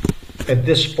at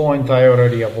this point I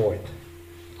already avoid.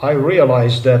 I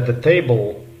realized that the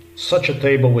table, such a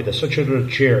table with such a little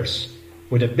chairs,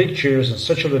 with the big chairs and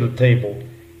such a little table,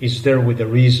 is there with a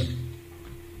reason.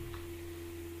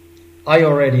 I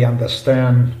already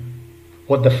understand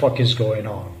what the fuck is going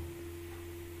on.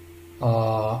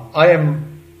 I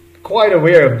am quite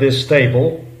aware of this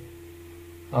table.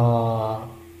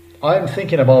 I'm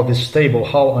thinking about this table,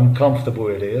 how uncomfortable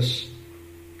it is,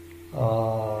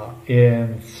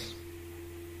 and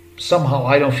somehow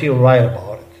I don't feel right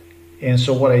about it. And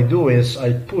so what I do is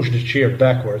I push the chair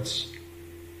backwards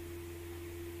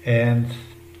and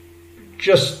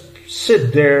just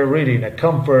sit there really in a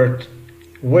comfort,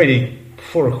 waiting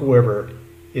for whoever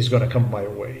is going to come my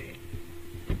way.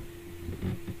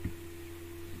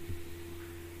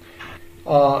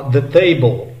 The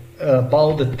table,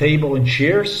 about the table and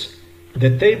chairs.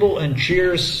 The table and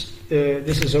chairs,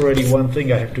 this is already one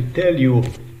thing I have to tell you,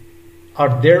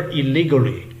 are there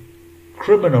illegally,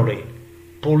 criminally.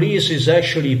 Police is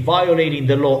actually violating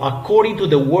the law according to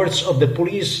the words of the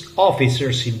police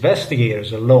officers,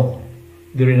 investigators alone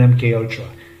during MK Ultra.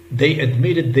 They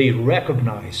admitted they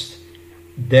recognized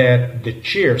that the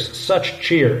chairs, such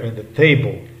chair and the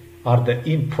table, are the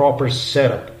improper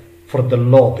setup for the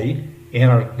lobby and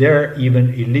are there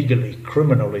even illegally,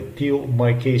 criminally, till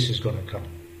my case is going to come,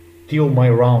 till my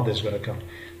round is going to come.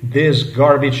 This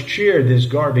garbage chair, this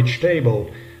garbage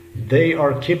table, they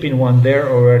are keeping one there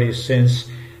already since,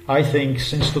 I think,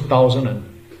 since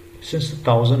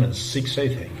 2006, I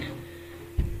think.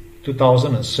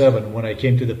 2007, when I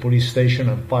came to the police station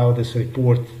and filed this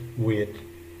report with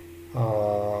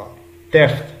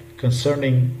theft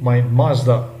concerning my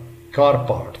Mazda car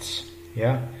parts.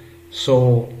 Yeah,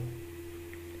 so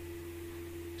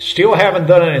still haven't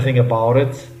done anything about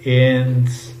it, and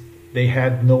they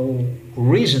had no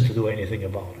reason to do anything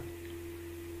about it.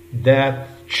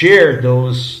 That chair,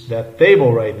 that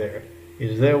table right there,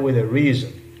 is there with a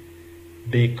reason,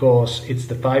 because it's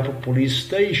the type of police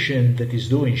station that is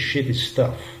doing shitty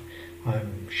stuff.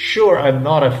 I'm sure I'm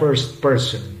not a first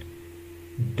person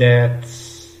that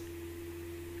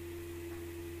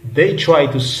they try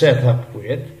to set up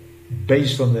with,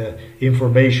 based on the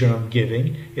information I'm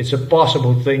giving. It's a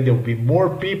possible thing there will be more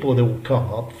people that will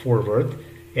come up forward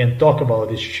and talk about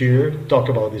this chair, talk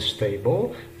about this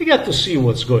table. We got to see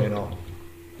what's going on.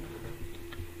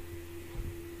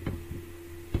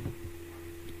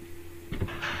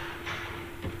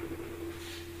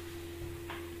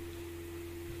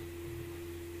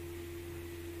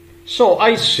 So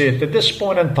I sit, at this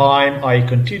point in time, I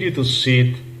continue to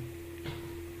sit,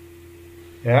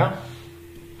 yeah,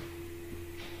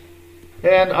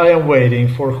 and I am waiting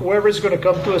for whoever is going to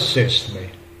come to assist me.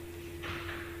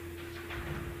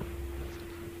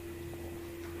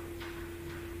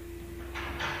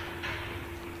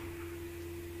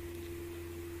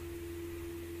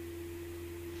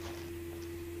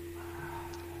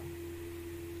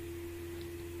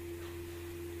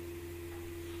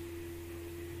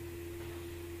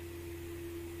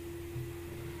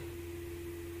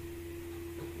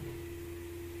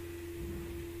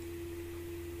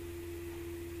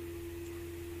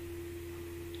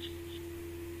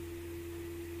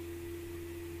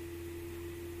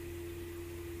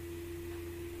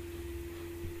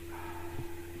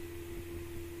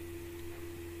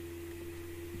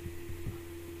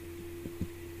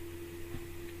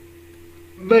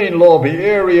 Main lobby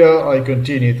area, I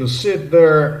continue to sit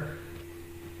there.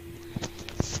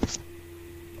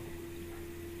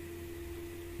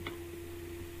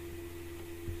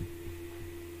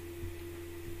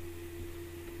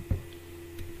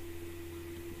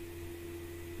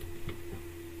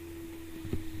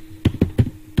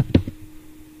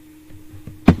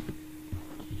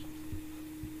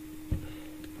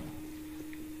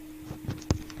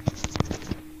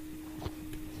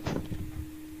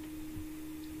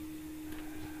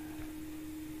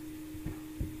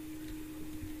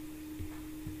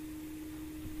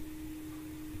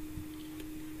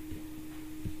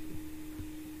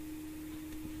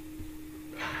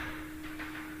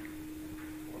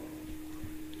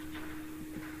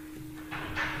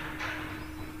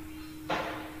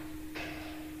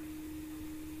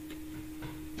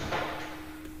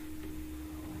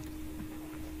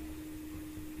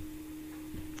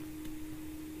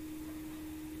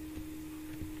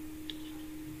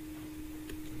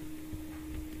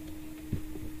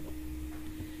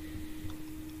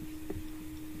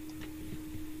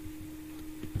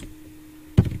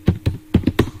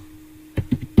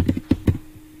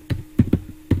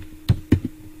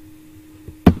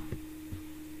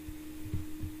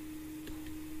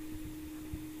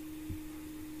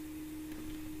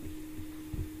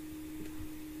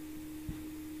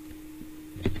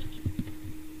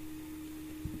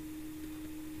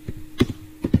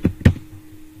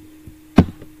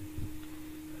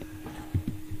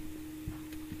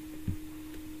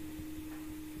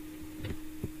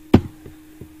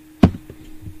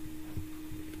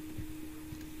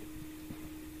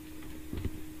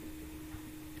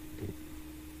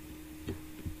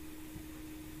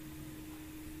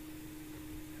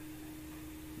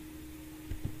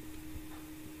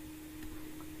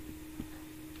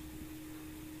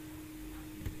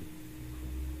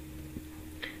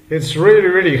 It's really,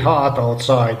 really hot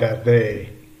outside that day.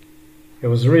 It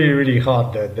was really, really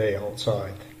hot that day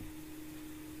outside.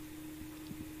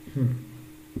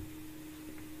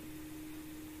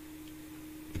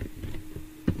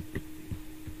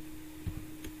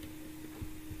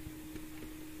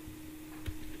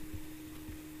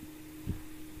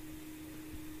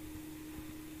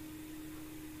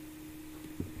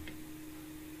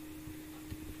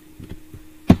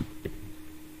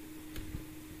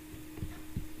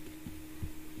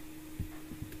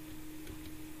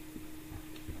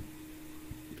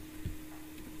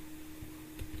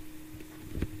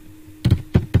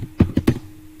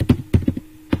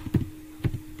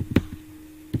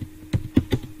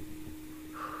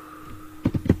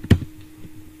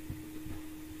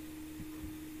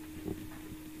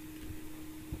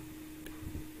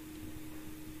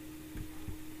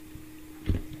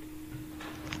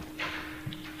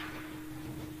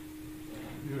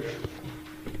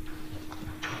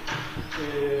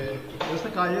 Veste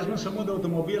kaj, jaz sem samo do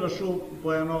avtomobila šel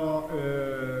po eno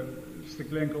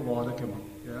steklenko vode, ki imam.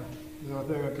 Ja?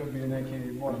 Zaradi tega, ker bi nekaj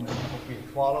moram nekaj popiti.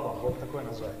 Hvala vam, bom takoj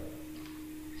nazaj.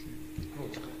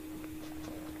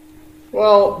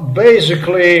 Well,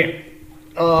 basically,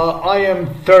 I am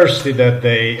thirsty that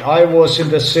day. I was in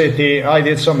the city, I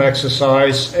did some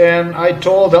exercise, and I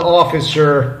told the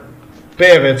officer,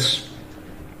 Pevets.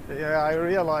 Yeah, I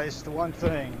realized one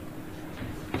thing.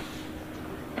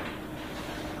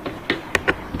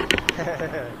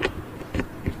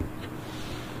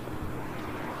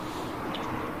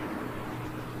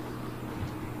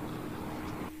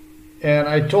 And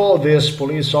I told this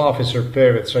police officer,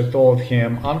 Pevets, I told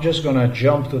him, I'm just going to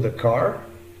jump to the car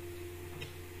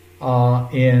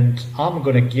and I'm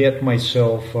going to get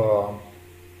myself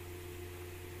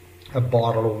a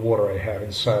bottle of water I have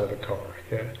inside of the car.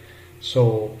 Yeah?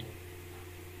 So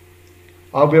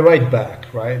I'll be right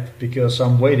back, right? Because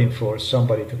I'm waiting for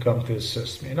somebody to come to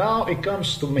assist me. Now it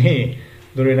comes to me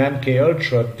during MK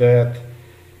Ultra that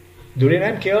during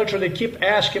MK Ultra they keep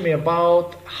asking me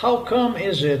about how come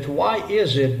is it, why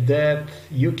is it that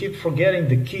you keep forgetting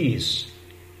the keys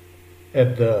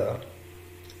at the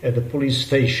police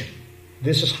station?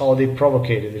 This is how they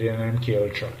provocated it in MK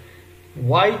Ultra.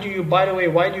 Why do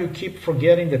you keep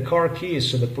forgetting the car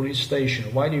keys at the police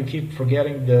station? Why do you keep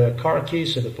forgetting the car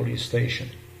keys at the police station?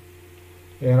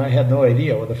 And I had no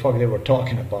idea what the fuck they were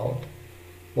talking about.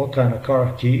 What kind of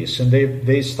car keys? And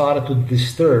they started to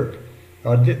disturb.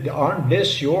 Aren't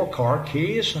this your car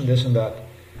keys? And this and that.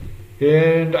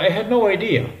 And I had no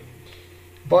idea.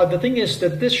 But the thing is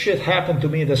that this shit happened to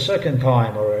me the second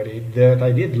time already, that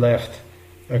I did left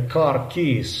a car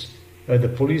keys at the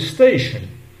police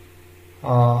station.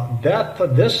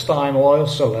 This time I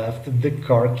also left the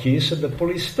car keys at the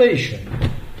police station.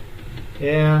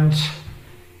 And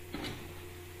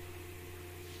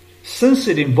since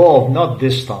it involved, not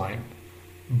this time,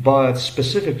 but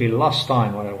specifically last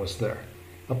time when I was there,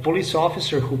 a police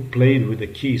officer who played with the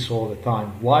keys all the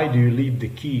time, why do you leave the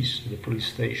keys at the police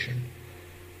station?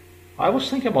 I was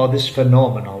thinking about this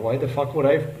phenomenon. Why the fuck would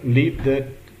I leave the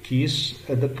keys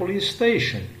at the police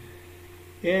station?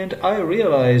 And I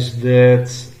realized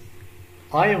that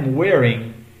I am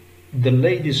wearing the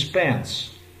ladies'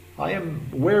 pants. I am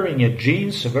wearing a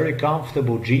jeans, a very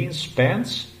comfortable jeans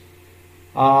pants,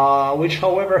 which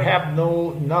however have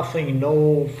nothing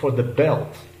for the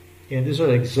belt. And these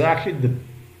are exactly the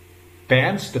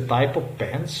pants, the type of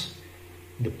pants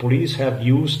the police have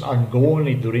used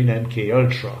ongoingly during MK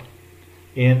Ultra.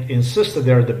 And insisted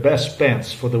they're the best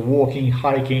pants for the walking,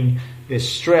 hiking. They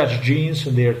stretch jeans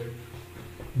and they're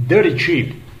dirty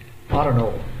cheap. I don't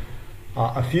know,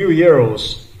 a few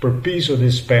euros per piece of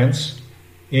these pants.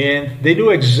 And they do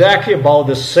exactly about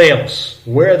the sales,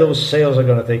 where those sales are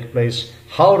going to take place,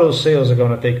 how those sales are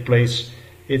going to take place.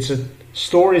 It's a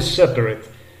story separate.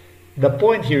 The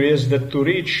point here is that to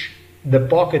reach the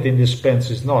pocket in these pants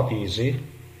is not easy.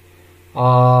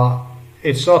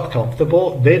 It's not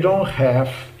comfortable. They don't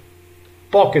have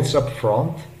pockets up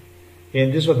front.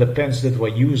 And these were the pants that were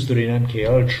used during MK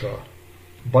Ultra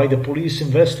by the police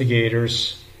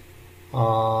investigators,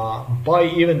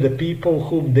 by even the people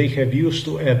whom they have used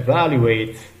to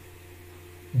evaluate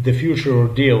the future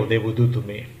ordeal they would do to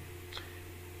me.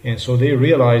 And so they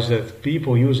realized that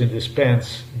people using these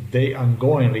pants, they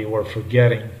ongoingly were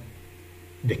forgetting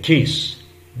the keys.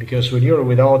 Because when you're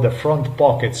without the front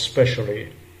pockets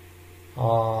especially,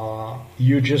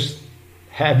 you just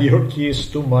have your keys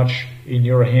too much in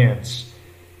your hands.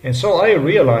 And so I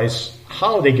realized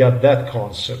how they got that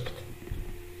concept.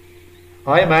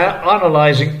 I'm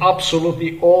analyzing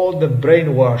absolutely all the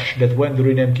brainwash that went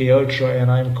during MK Ultra, and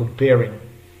I'm comparing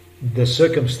the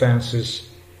circumstances,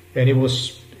 and it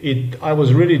I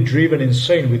was really driven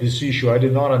insane with this issue. I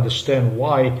did not understand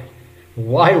why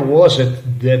was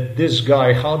it that this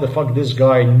guy, how the fuck this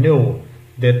guy knew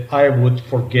that I would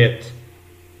forget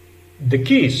the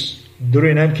keys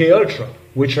during MK Ultra,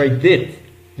 which I did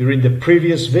during the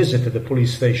previous visit to the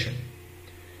police station.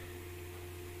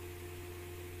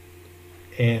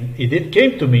 And it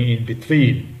came to me in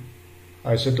between.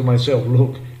 I said to myself,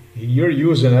 look, you're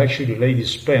using actually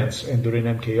ladies' pants, and during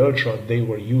MK Ultra they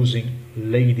were using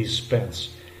ladies'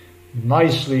 pants.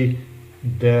 Nicely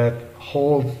that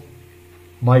hold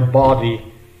my body,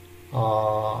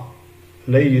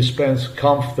 ladies' pants,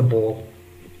 comfortable.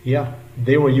 Yeah,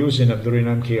 they were using them during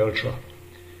MK Ultra.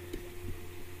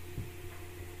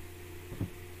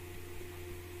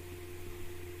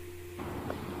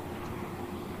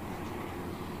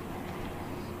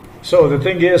 So the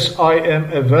thing is, I am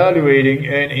evaluating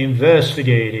and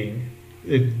investigating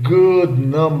a good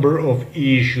number of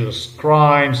issues,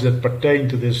 crimes that pertain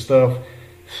to this stuff.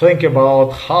 Think about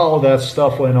how that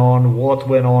stuff went on, what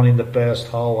went on in the past,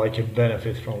 how I can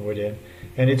benefit from within.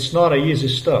 And it's not easy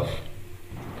stuff.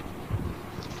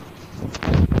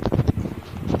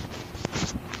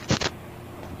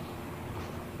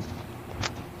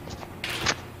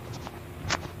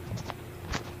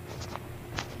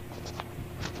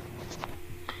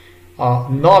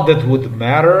 Not that would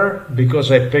matter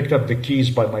because I picked up the keys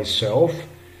by myself.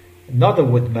 Not that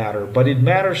would matter, but it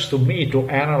matters to me to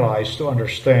analyze, to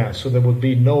understand, so there would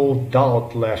be no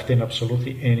doubt left in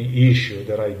absolutely any issue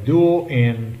that I do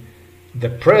in the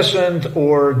present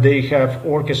or they have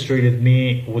orchestrated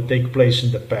me would take place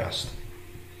in the past.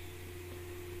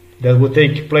 That would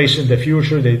take place in the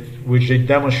future, which they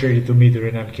demonstrated to me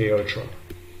during MK Ultra.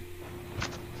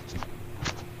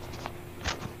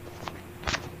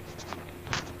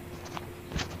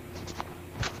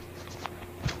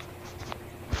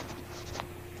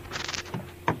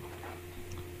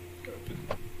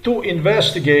 To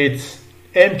investigate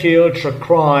MK Ultra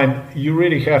crime, you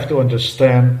really have to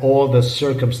understand all the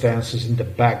circumstances in the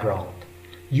background.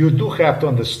 You do have to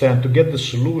understand to get the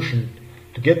solution,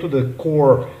 to get to the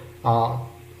core,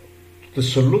 the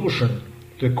solution,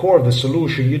 the core of the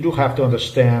solution. You do have to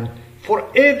understand for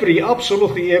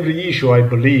absolutely every issue, I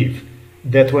believe,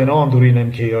 that went on during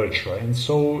MK Ultra. And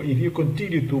so, if you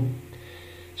continue to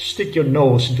stick your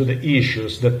nose into the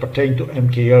issues that pertain to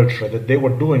MK Ultra, that they were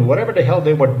doing, whatever the hell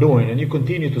they were doing, and you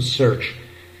continue to search,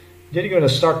 then you're going to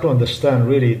start to understand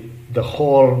really the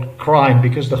whole crime,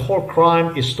 because the whole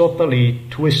crime is totally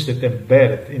twisted,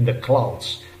 embedded in the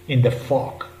clouds, in the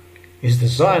fog. It's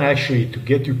designed actually to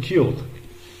get you killed.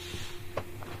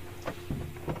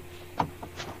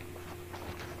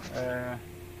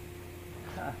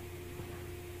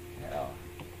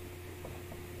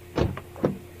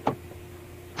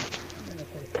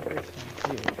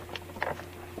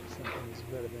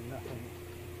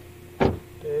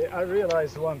 I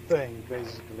realized one thing,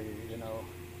 basically,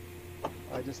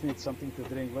 I just need something to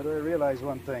drink, but I realized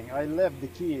one thing. I left the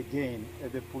key again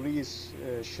at the police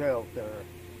shelter,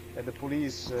 at the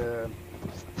police,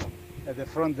 at the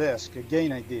front desk.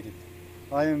 Again, I did it.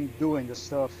 I am doing the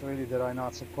stuff really that I'm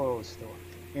not supposed to.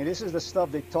 And this is the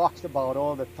stuff they talked about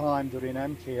all the time during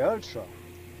MK Ultra.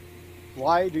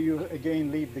 Why do you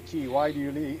again leave the key? Why do you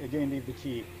again leave the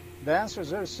key? The answer is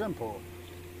very simple.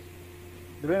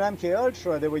 During MK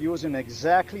Ultra, they were using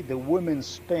exactly the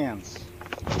women's pants.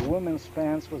 The women's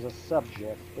pants was a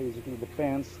subject, basically the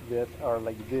pants that are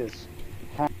like this.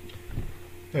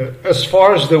 As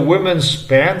far as the women's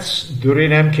pants during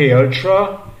MK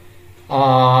Ultra,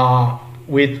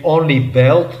 with only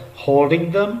belt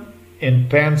holding them and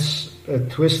pants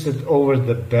twisted over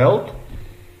the belt,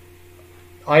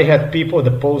 I had people at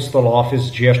the postal office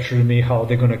gesturing me how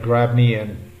they're gonna grab me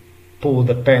and pull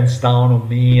the pants down on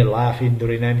me, laughing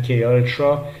during MK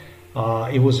Ultra.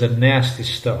 It was a nasty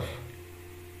stuff.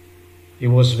 It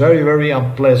was very, very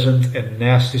unpleasant and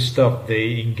nasty stuff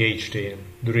they engaged in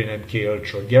during MK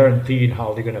Ultra, guaranteeing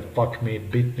how they're gonna fuck me,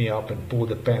 beat me up, and pull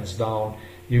the pants down.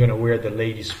 You're gonna wear the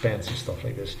ladies' pants and stuff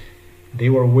like this. They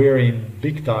were wearing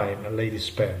big time ladies'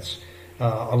 pants.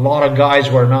 A lot of guys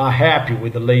were not happy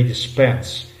with the ladies'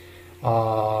 pants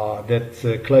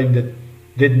that claimed that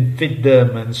didn't fit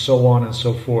them and so on and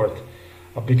so forth,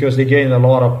 because they gained a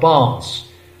lot of pounds.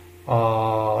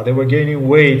 They were gaining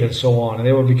weight and so on, and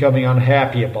they were becoming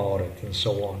unhappy about it and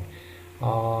so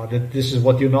on. That this is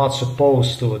what you're not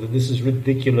supposed to, that this is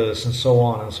ridiculous and so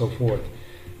on and so forth.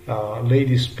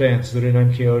 Ladies' pants during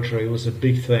MK Ultra, it was a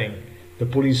big thing. The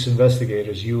police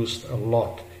investigators used a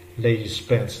lot ladies'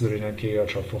 pants during MK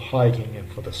Ultra for hiking and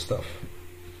for the stuff.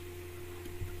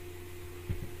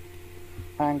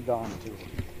 Hanged on to.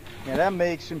 And that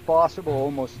makes impossible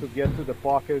almost to get to the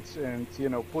pockets and, you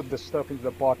know, put the stuff into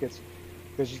the pockets.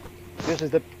 Because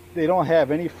they don't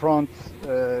have any front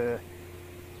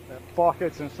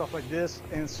pockets and stuff like this.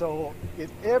 And so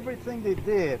everything they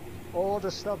did, all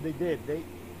the stuff they did,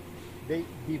 they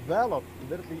developed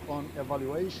literally on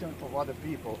evaluation of other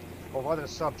people, of other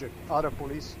subjects, other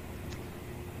police,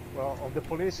 well, of the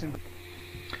police.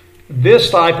 This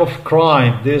type of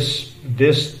crime, this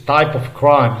type of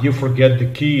crime, you forget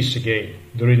the keys again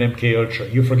during MK Ultra.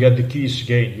 You forget the keys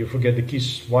again. You forget the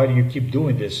keys. Why do you keep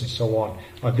doing this and so on?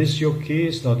 Are these your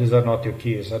keys? No, these are not your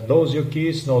keys. Are those your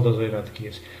keys? No, those are not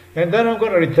keys. And then I'm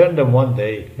going to return them one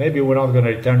day. Maybe we're not going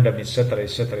to return them, etc.,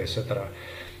 etc., etc.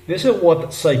 This is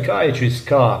what psychiatrists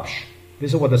catch.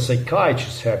 This is what the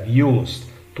psychiatrists have used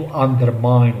to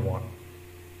undermine one,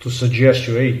 to suggest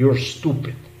you, hey, you're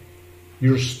stupid.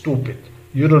 You're stupid.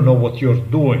 You don't know what you're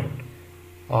doing.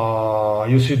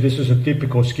 You see, this is a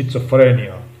typical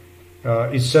schizophrenia,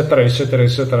 etc., etc.,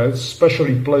 etc. It's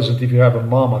especially pleasant if you have a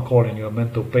mama calling you a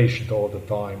mental patient all the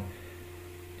time,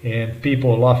 and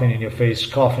people laughing in your face,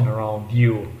 coughing around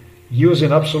you,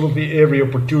 using absolutely every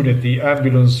opportunity,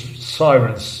 ambulance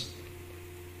sirens,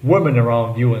 women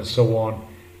around you, and so on,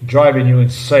 driving you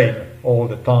insane all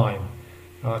the time.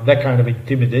 That kind of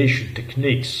intimidation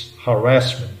techniques,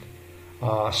 harassment,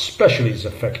 especially is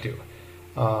effective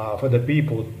for the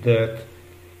people that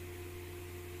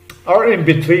are in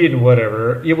between,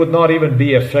 whatever. It would not even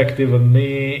be effective on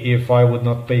me if I would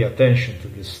not pay attention to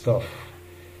this stuff,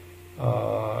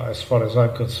 as far as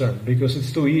I'm concerned, because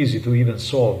it's too easy to even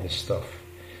solve this stuff.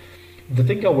 The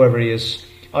thing, however, is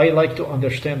I like to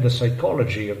understand the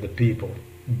psychology of the people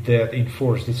that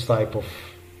enforce this type of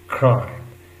crime,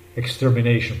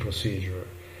 extermination procedure.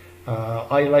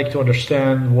 I like to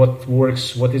understand what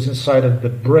works, what is inside of the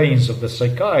brains of the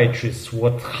psychiatrists,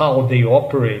 how they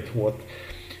operate,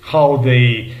 how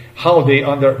they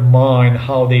undermine,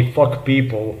 how they fuck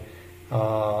people,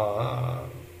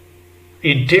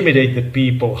 intimidate the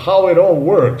people, how it all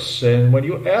works. And when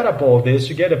you add up all this,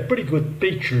 you get a pretty good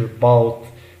picture about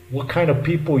what kind of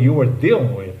people you are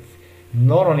dealing with.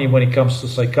 Not only when it comes to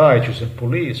psychiatrists and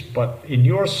police, but in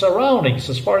your surroundings,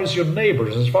 as far as your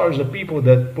neighbors, as far as the people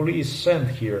that police send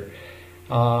here.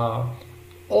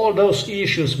 All those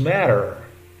issues matter.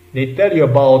 They tell you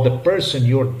about the person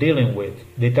you're dealing with.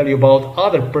 They tell you about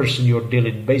other person you're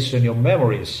dealing based on your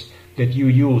memories that you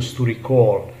use to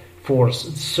recall for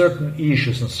certain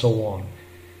issues and so on.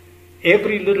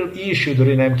 Every little issue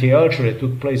during MK Ultra that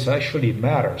took place actually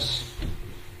matters,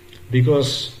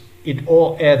 because it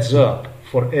all adds up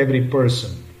for every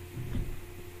person.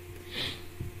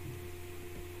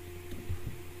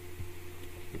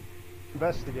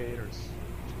 Investigators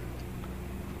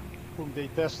whom they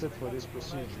tested for this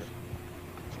procedure.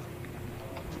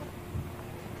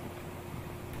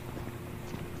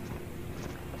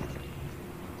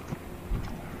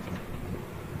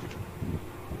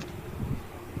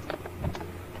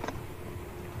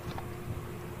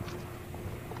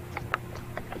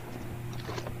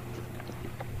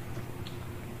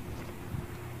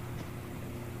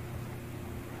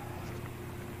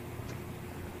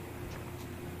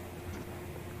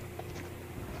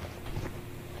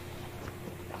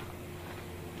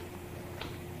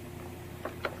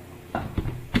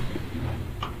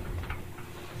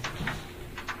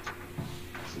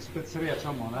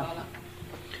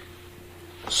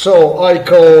 So I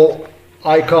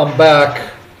come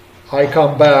back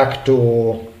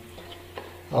to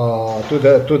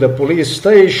the police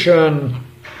station,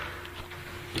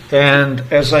 and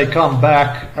as I come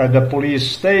back at the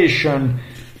police station,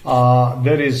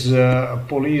 there is a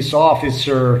police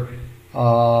officer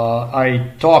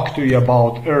I talked to you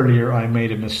about earlier. I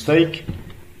made a mistake.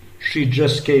 She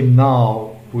just came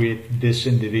now with this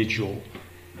individual.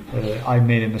 I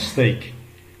made a mistake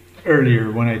earlier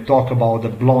when I talked about the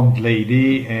blonde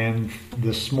lady and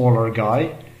the smaller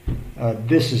guy.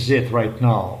 This is it right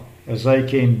now. As I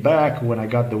came back, when I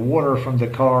got the water from the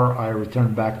car, I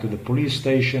returned back to the police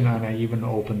station, and I even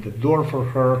opened the door for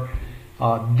her.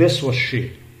 This was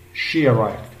she. She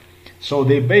arrived. So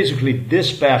they basically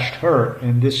dispatched her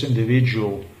and this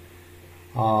individual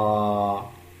from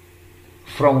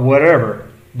wherever.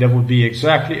 That would be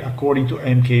exactly according to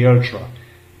MK Ultra.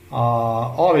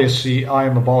 Obviously, I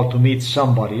am about to meet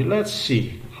somebody. Let's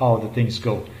see how the things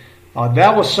go.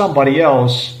 That was somebody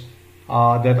else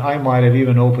that I might have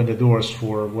even opened the doors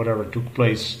for, whatever took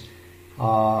place,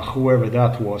 whoever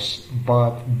that was.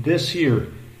 But this here,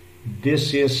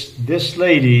 this is this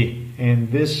lady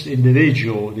and this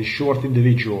individual, this short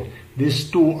individual. These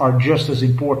two are just as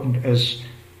important as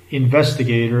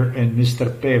investigator and Mr.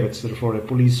 Pevec, therefore a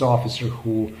police officer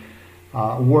who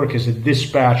work as a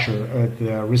dispatcher at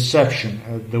the reception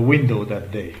at the window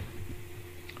that day.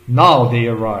 Now they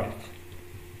arrived.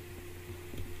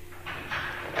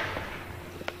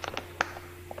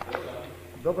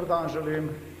 Dobar dan želim.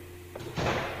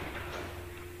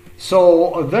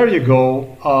 So there you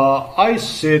go. I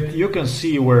sit, you can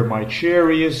see where my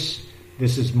chair is.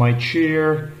 This is my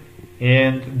chair.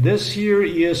 And this here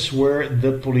is where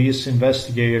the police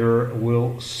investigator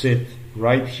will sit,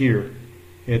 right here,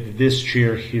 at this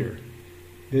chair here.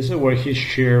 This is where his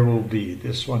chair will be,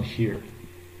 this one here.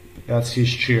 That's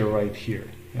his chair right here.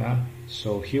 Yeah?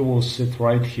 So he will sit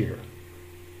right here.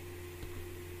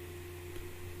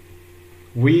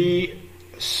 We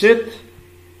sit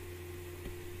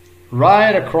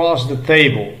right across the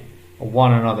table of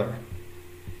one another.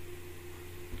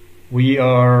 We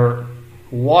are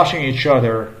watching each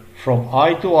other from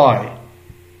eye to eye.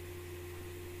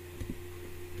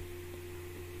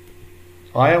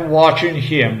 I am watching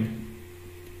him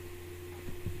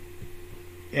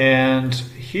and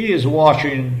he is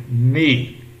watching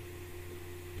me.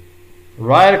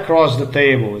 Right across the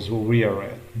table is where we are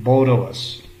at, both of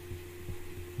us.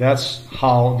 That's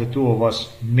how the two of us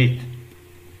meet.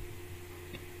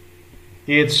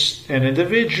 It's an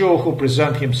individual who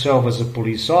presents himself as a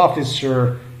police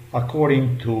officer,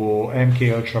 according to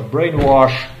MK Ultra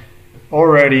Brainwash,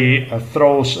 already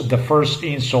throws the first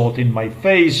insult in my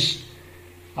face,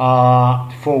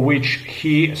 for which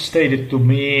he stated to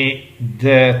me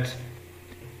that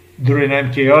during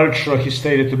MK Ultra, he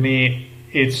stated to me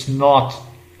it's not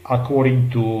according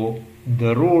to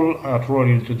the rule,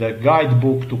 according to the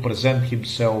guidebook, to present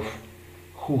himself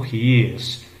who he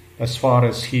is as far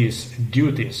as his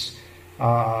duties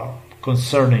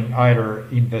concerning either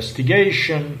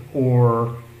investigation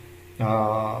or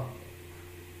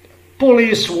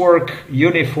police work,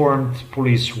 uniformed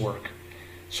police work.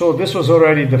 So this was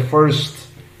already the first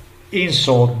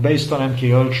insult based on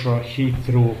MK Ultra he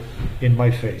threw in my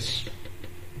face.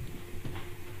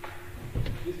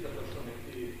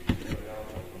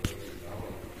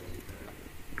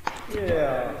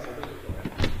 Yeah.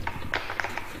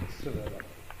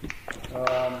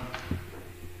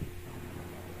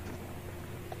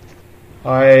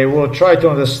 I will try to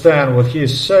understand what he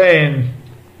is saying.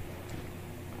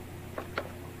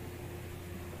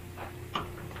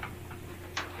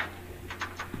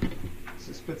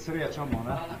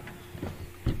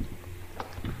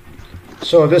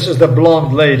 So this is the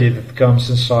blonde lady that comes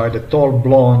inside, the tall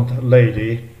blonde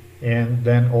lady, and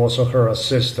then also her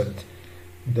assistant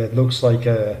that looks like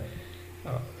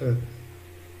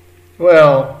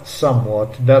well,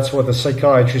 somewhat. That's what the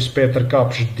psychiatrist Peter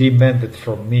Kapsch demanded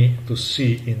from me to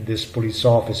see in this police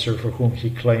officer for whom he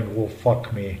claimed will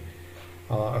fuck me.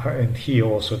 And he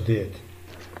also did.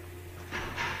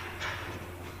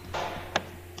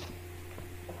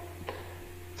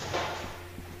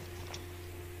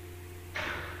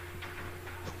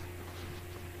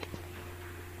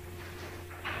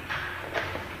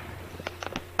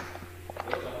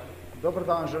 Dobar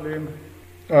dan želim.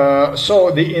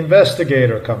 So the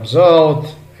investigator comes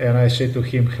out and I say to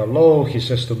him hello, he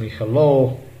says to me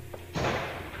hello.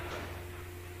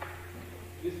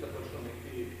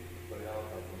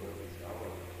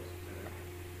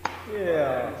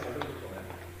 Yeah.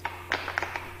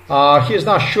 He's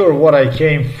not sure what I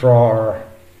came for.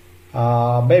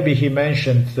 Maybe he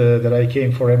mentioned that I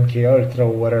came for MK Ultra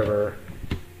or whatever.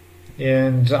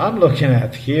 And I'm looking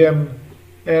at him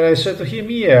and I said to him,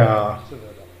 yeah,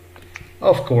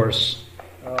 of course.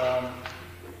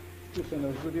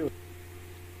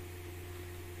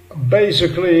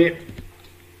 Basically,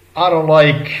 I don't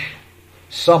like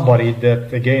somebody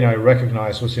that, again, I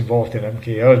recognize was involved in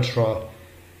MK Ultra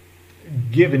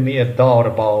giving me a doubt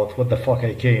about what the fuck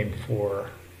I came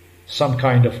for. Some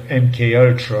kind of MK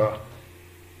Ultra.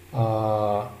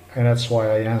 And that's why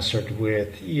I answered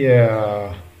with,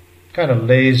 yeah, kind of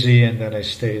lazy, and then I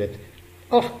stated,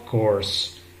 of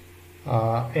course.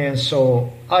 And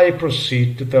so I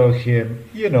proceed to tell him,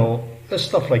 you know,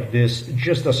 stuff like this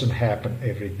just doesn't happen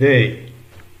every day.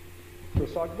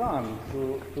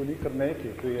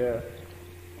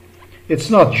 It's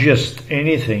not just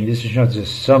anything, this is not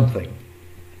just something.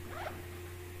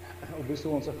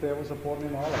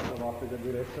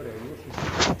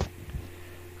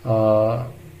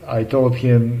 I told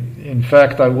him, in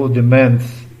fact, I will demand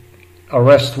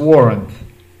arrest warrant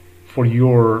for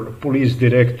your police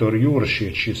director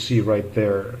Juršić, you see right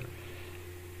there.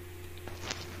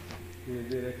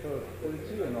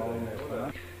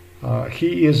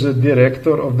 He is a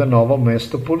director of the Novo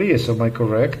Mesto Police, am I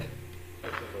correct?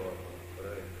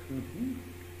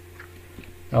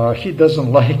 He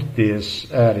doesn't like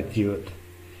this attitude.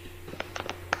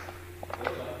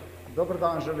 Dober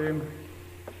dan želim.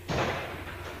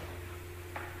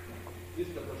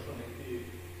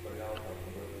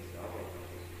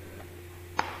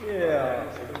 Ja,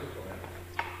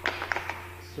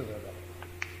 seveda.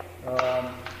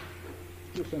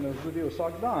 Tu se ne zgodi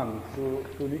vsak dan,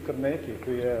 tu ni kar nekaj,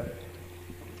 tu je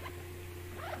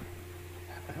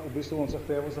v bistvu on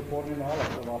zahteval zaporni nalog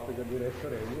za novega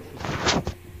direktorja,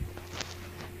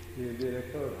 ki je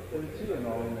direktor policije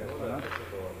Novo mesto, ne?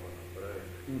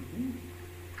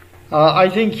 I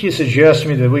think he suggests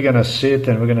me that we're going to sit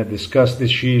and we're going to discuss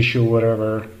this issue,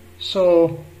 whatever.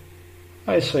 So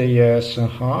I say yes,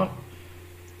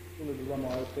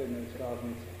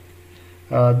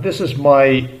 this is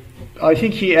I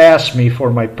think he asked me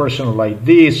for my personal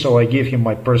ID, so I give him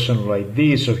my personal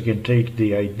ID so he can take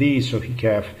the ID, so he can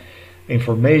have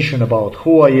information about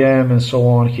who I am and so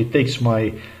on. He takes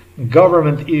my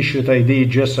government issued ID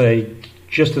just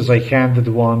as I handed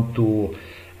one to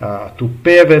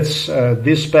Pevets,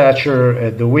 dispatcher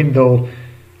at the window,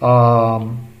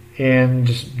 and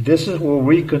this is where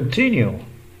we continue.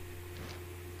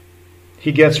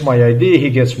 He gets my ID, he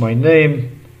gets my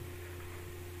name,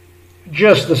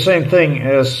 just the same thing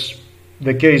as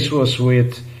the case was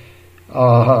with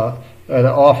the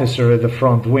officer at the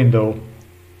front window.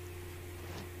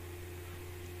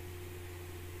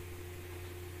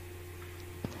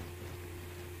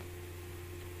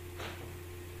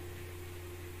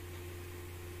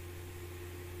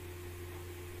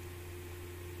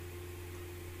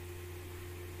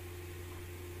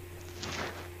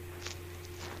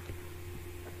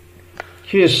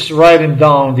 He's writing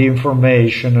down the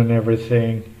information and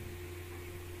everything.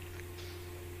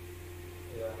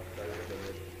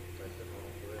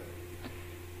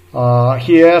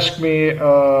 He asked me,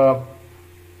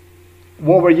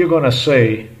 what were you going to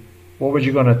say? What were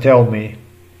you going to tell me?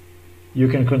 You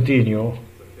can continue.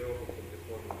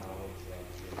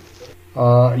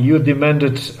 You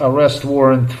demanded arrest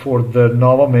warrant for the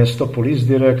Novo Mesto police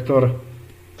director.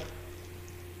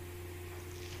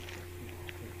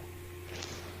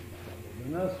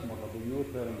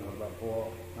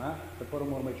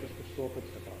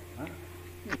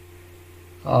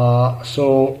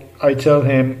 So I tell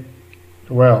him,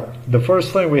 well, the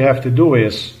first thing we have to do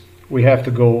is we have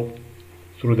to go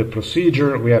through the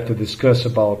procedure. We have to discuss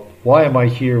about why am I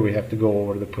here. We have to go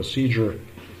over the procedure.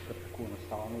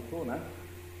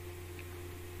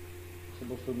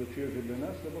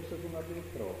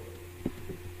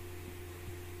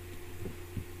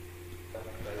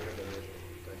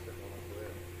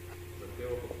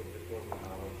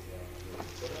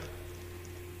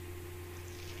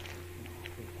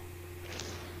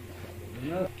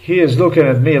 He is looking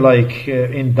at me like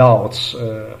in doubts.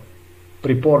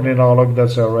 Priporni nalog,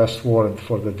 that's an arrest warrant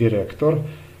for the director.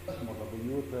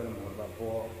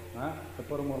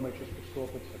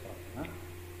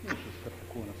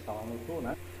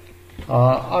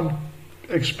 I'm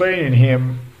explaining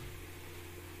him,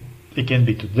 it can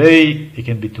be today, it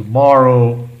can be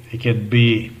tomorrow, it can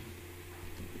be...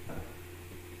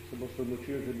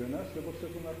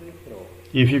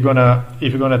 If you're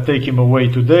gonna take him away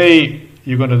today,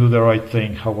 you're gonna do the right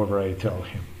thing, however I tell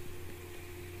him.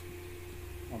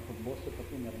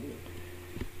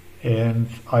 And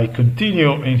I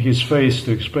continue in his face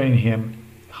to explain him,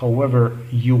 however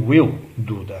you will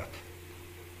do that.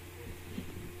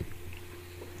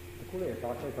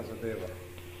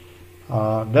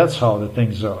 That's how the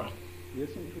things are.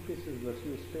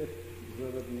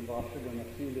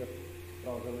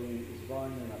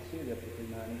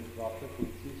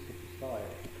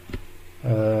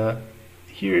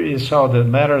 Here is how the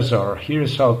matters are. Here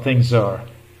is how things are.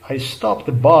 I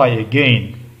stopped by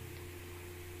again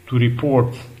to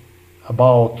report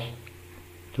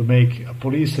to make a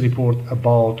police report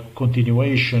about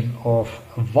continuation of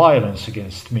violence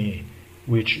against me,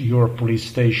 which your police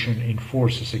station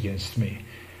enforces against me.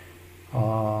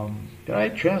 Did I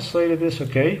translate this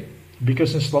okay?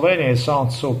 Because in Slovenia it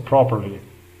sounds so properly.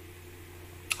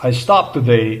 I stopped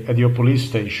today at your police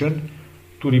station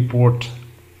to report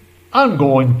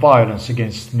ongoing violence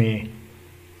against me,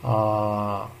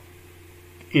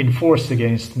 enforced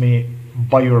against me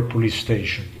by your police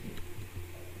station.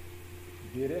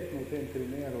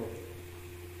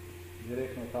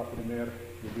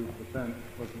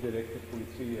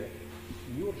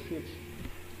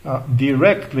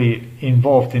 Directly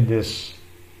involved in this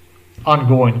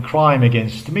ongoing crime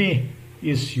against me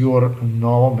is your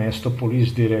Novo Mesto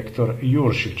police director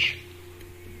Juršič.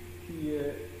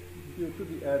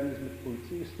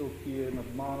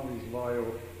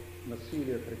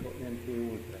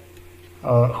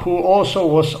 who also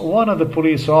was one of the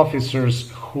police officers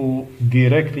who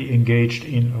directly engaged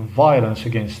in violence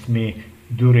against me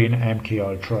during MK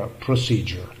Ultra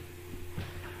procedure.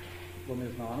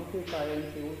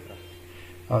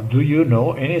 Do you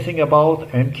know anything about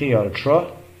MK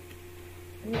Ultra?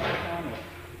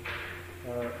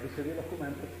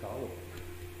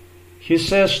 He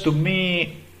says to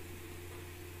me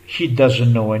he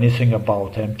doesn't know anything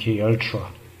about MK Ultra.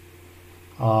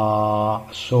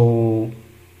 So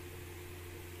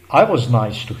I was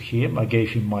nice to him. I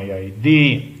gave him my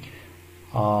ID.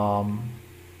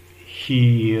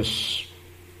 He is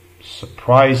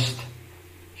surprised.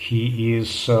 He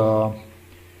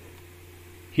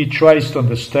tries to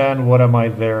understand what am I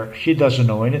there. He doesn't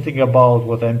know anything about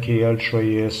what MK Ultra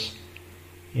is.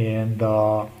 And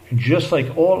just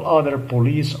like all other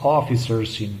police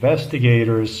officers,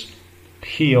 investigators,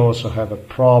 he also had a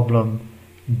problem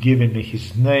giving me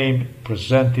his name,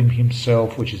 presenting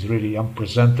himself, which is really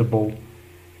unpresentable.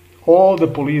 All the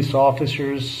police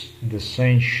officers, the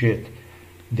same shit.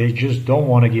 They just don't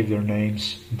want to give their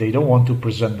names. They don't want to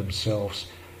present themselves.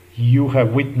 You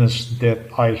have witnessed that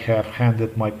I have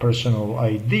handed my personal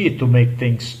ID to make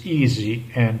things easy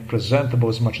and presentable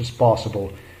as much as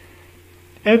possible.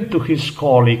 And to his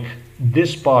colleague,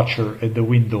 dispatcher at the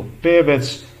window,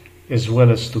 Pevec, as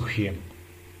well as to him.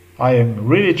 I am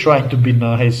really trying to be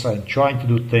nice. I'm trying to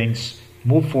do things,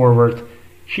 move forward.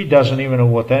 He doesn't even know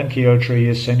what MK Ultra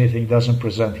is, anything, doesn't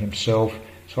present himself.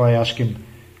 So I ask him,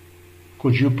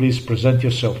 could you please present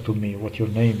yourself to me, what your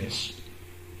name is?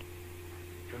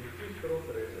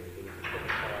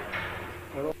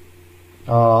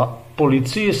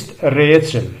 Policist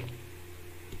Rätsel.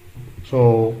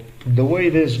 So the way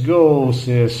this goes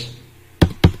is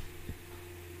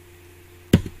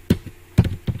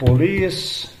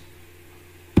police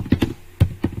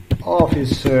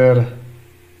officer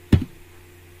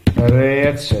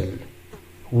Rätsel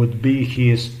would be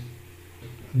his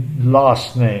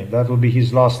last name. That would be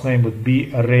his last name, would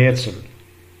be Rätsel.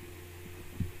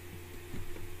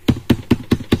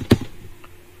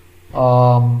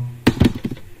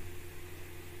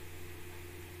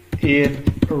 In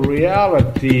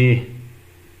reality,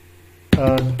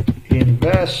 an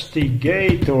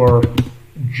investigator,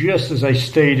 just as I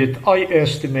stated, I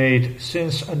estimate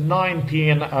since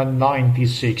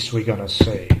 1996, we're gonna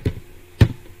say,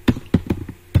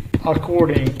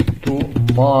 according to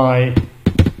my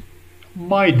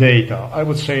data, I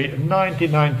would say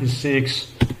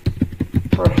 1996,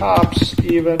 perhaps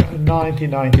even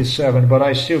 1997, but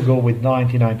I still go with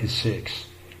 1996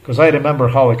 because I remember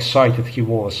how excited he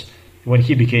was when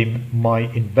he became my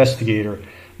investigator.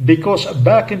 Because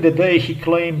back in the day he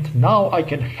claimed, now I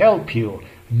can help you,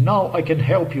 now I can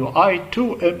help you, I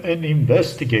too am an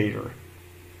investigator.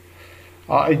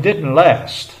 It didn't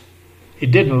last. It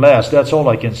didn't last, that's all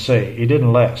I can say. It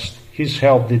didn't last. His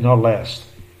help did not last.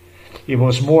 It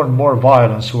was more and more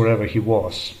violence wherever he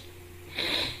was.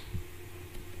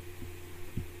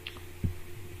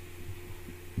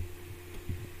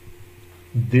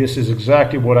 This is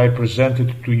exactly what I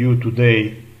presented to you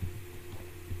today.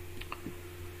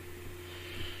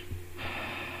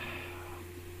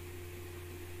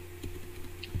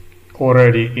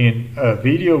 Already in a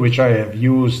video which I have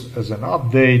used as an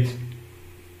update.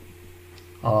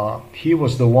 He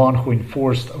was the one who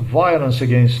enforced violence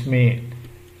against me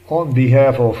on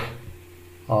behalf of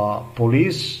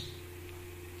police.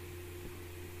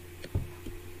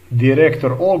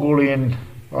 Director Ogulin,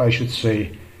 I should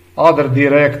say, other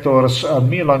directors,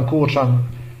 Milan Kuchan,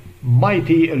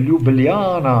 Mighty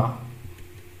Ljubljana,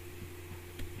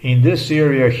 in this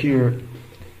area here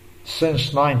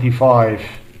since 95,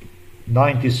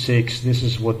 96, this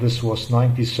is what this was,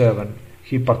 97,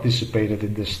 he participated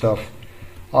in this stuff.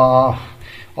 I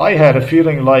had a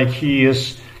feeling like he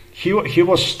was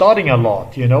studying a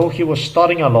lot, you know, he was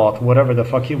studying a lot, whatever the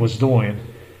fuck he was doing.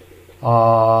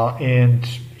 And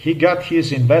he got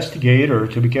his investigator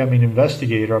to become an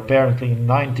investigator apparently in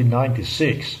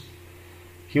 1996.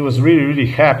 He was really, really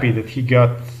happy that he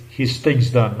got his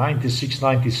things done, 96,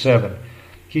 97.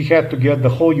 He had to get the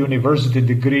whole university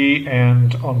degree,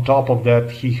 and on top of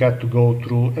that he had to go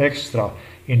through extra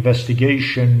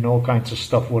investigation, all kinds of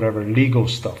stuff, whatever, legal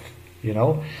stuff, you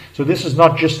know. So this is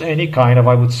not just any kind of,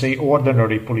 I would say,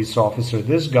 ordinary police officer.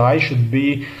 This guy should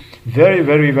be very,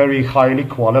 very, very highly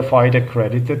qualified,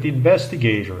 accredited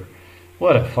investigator.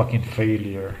 What a fucking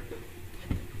failure.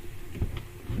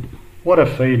 What a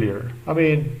failure. I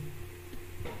mean,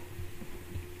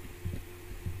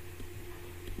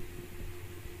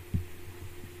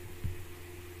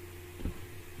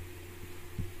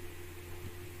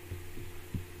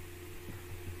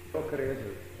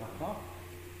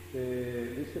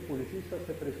 Vi ste policist, ali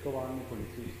ste preiskovalni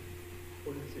policist?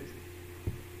 Policist.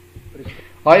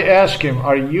 I ask him,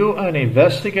 are you an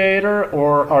investigator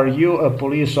or are you a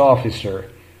police officer?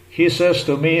 He says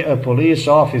to me, a police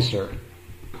officer.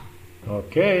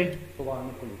 Okay.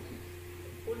 Preiskovalni policist.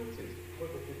 Policist.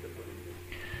 Kako pite policist?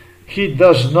 He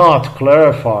does not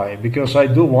clarify, because I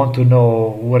do want to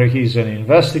know whether he's an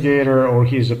investigator or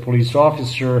he's a police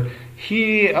officer.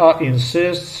 He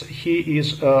insists he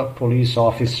is a police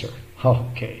officer.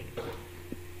 Okay.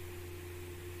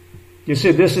 You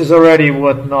see, this is already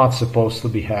what not supposed to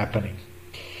be happening.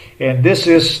 And this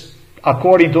is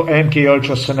according to MK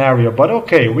Ultra scenario. But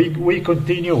okay, we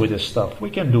continue with this stuff. We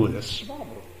can do this.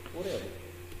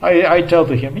 I tell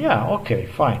to him, yeah, okay,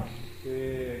 fine.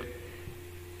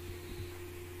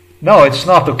 No, it's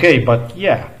not okay, but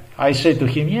yeah. I say to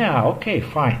him, yeah, okay,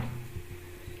 fine.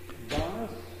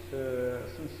 Danes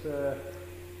sem se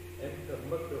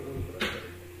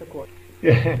tako.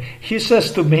 He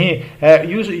says to me,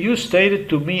 you stated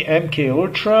to me MK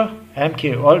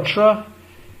Ultra.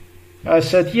 I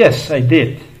said, yes, I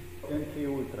did. MK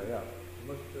Ultra, ja.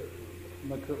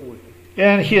 MK Ultra.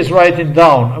 And he is writing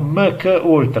down, MK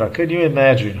Ultra. Can you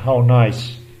imagine? How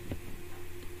nice.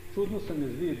 Čudno se mi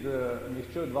zdi, da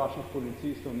nihče od vaših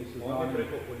policistov ni Oni seznanjen.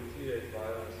 preko policije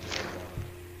izvajajo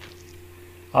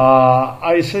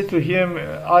I said to him,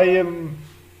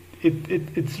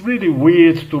 it's really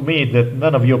weird to me that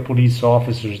none of your police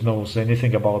officers knows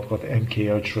anything about what MK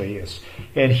Ultra is.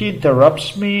 And he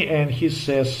interrupts me and he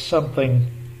says something.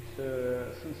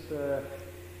 Sem se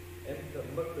MK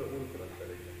Ultra, ste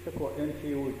rekli. tako, MK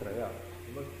Ultra, ja.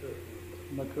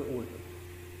 MK Ultra.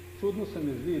 Čudno se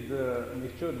mi zdi, da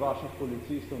nihče od vaših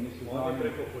policistov ni Oni seznanjen.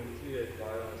 preko policije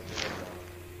izvajajo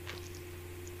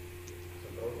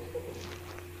Sem prav to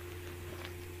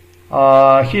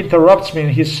He interrupts me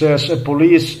and he says,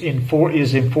 police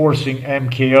is enforcing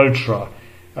MK Ultra.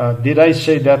 Did I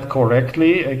say that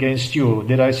correctly against you?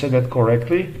 Did I say that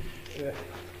correctly?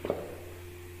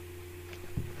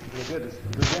 Glede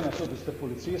na to, da ste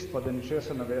policist, pa da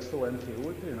ničesar ne veste o MK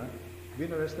Ultri, ne? Vi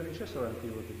ne veste ničesar o MK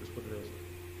Ultri, gospod Rezko.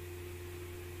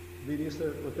 Vi niste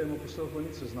o tem postopku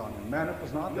nič seznanjen. Mene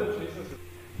poznate?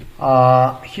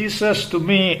 He says to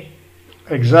me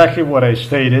exactly what I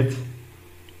stated.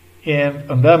 And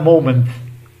in that moment,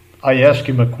 I ask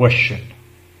him a question.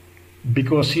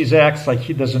 Because he acts like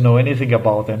he doesn't know anything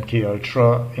about MK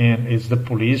Ultra, and it's the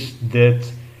police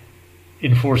that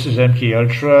enforces MK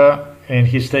Ultra, and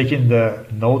he's taking the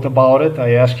note about it.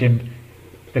 I ask him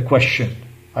the question.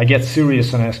 I get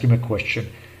serious and ask him a question.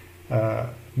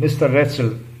 Mr.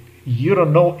 Retzel, you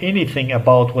don't know anything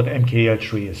about what MK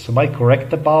Ultra is. Am I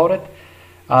correct about it?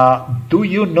 Do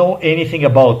you know anything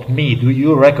about me? Do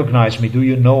you recognize me? Do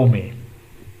you know me?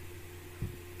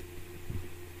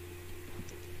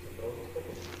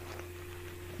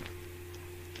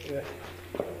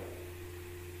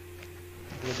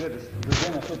 Glede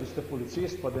na to, da ste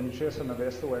policist, pa da ničesar ne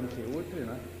veste o MK Ultri,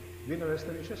 ne? Vi ne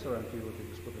veste ničesar o MK Ultri,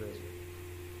 gospod Rezko.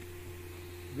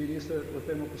 Vi niste o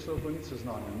tem postopku nič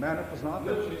seznanjen. Mene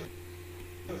poznate?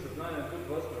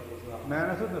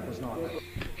 Mene tudi ne poznate.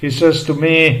 He says to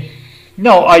me,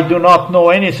 no, I do not know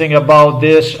anything about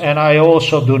this, and I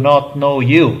also do not know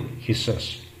you, he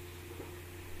says.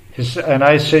 And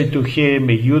I say to him,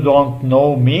 you don't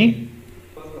know me?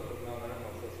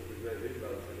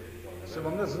 Se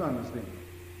vam ne znam, zdi.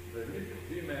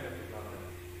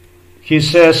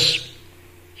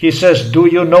 He says, do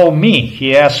you know me?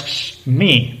 He asks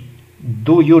me,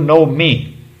 do you know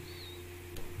me?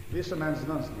 Vi se meni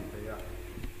znam zdite, ja.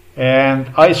 And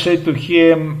I say to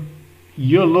him,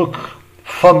 you look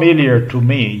familiar to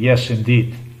me. Yes,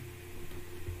 indeed.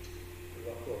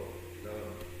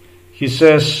 He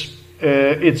says,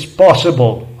 it's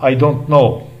possible, I don't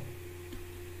know.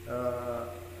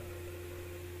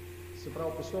 Se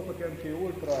pravi, postopek MK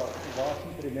Ultra v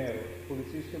vašem primeru,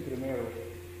 policijskem primeru,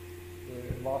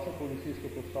 vaše policijske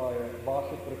postaje,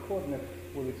 vaše prehodne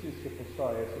policijske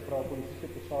postaje, se pravi policijske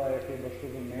postaje, ki je bila še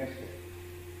v mestu,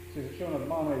 se je začel nad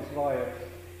mano izvajati.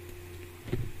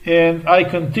 And I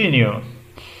continue.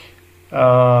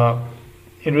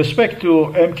 In respect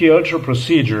to MK Ultra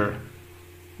procedure,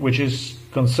 which is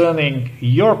concerning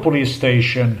your police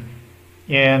station,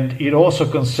 and it also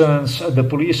concerns the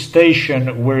police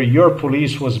station where your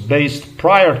police was based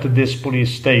prior to this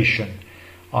police station,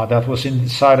 that was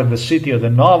inside of the city of the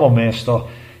Novo Mesto.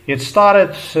 It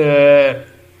started,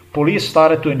 police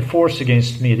started to enforce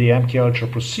against me the MK Ultra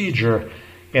procedure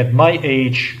at my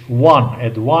age 1,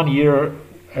 at 1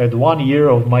 year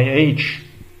of my age.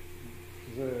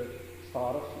 Z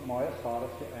starost, moja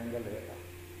starost je enega leta.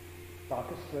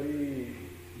 Take stvari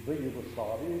v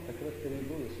Jugoslaviji, takrat, ker je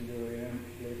bil, jaz sem bil rojen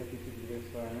leta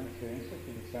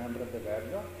 1971, decembra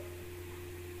 9.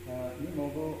 Ni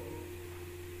mogel,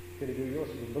 ker je bil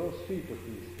Josip Broz Tito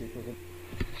tisti,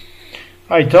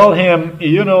 I tell him,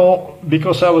 you know,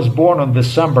 because I was born on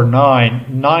December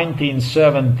 9,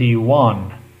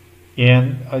 1971,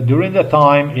 and during that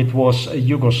time it was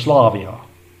Yugoslavia.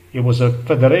 It was a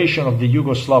federation of the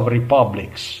Yugoslav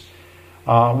republics,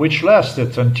 which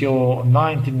lasted until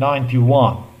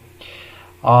 1991.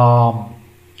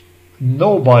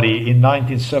 Nobody in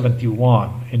 1971,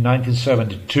 in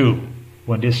 1972,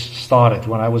 when this started,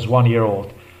 when I was 1 year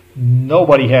old,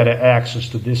 nobody had access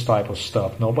to this type of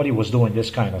stuff. Nobody was doing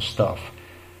this kind of stuff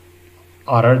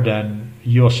other than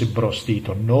Josip Broz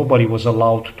Tito. Nobody was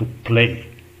allowed to play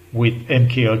with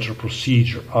MK Ultra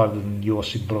procedure other than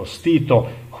Josip Broz Tito,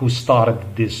 who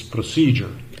started this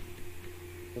procedure.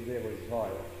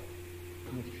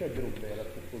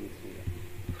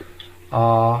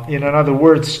 In other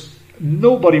words,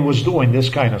 nobody was doing this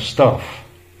kind of stuff.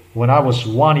 When I was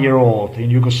 1 year old in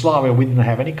Yugoslavia, we didn't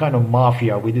have any kind of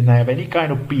mafia, we didn't have any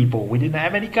kind of people, we didn't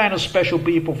have any kind of special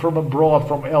people from abroad,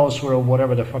 from elsewhere, or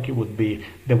whatever the fuck it would be,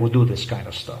 that would do this kind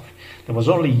of stuff. There was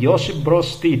only Josip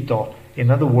Broz Tito.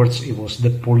 In other words, it was the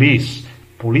police.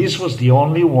 Police was the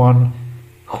only one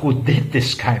who did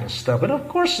this kind of stuff. And of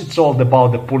course it's all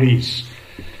about the police.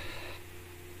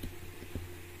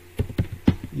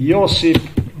 Josip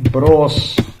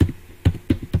Broz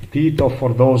Tito,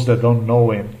 for those that don't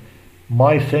know him,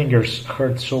 my fingers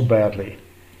hurt so badly.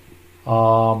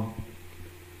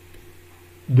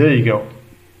 There you go.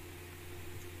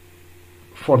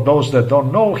 For those that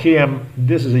don't know him,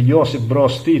 this is a Josip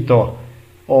Broz Tito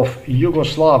of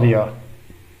Yugoslavia.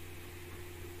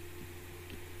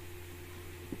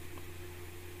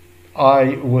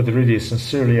 I would really,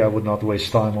 sincerely, I would not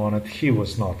waste time on it. He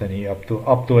was not any up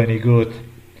to any good.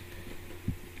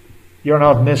 You're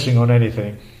not missing on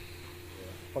anything.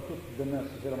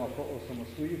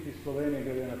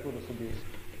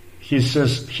 He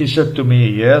said to me,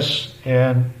 yes,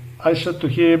 and I said to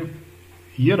him,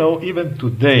 you know, even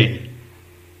today,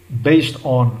 based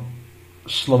on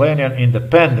Slovenian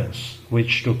independence,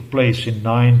 which took place in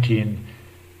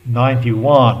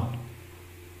 1991,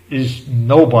 is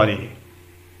nobody,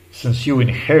 since you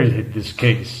inherited this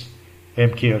case,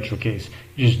 MK Ultra case,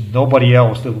 just nobody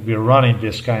else that would be running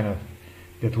this kind of,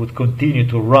 that would continue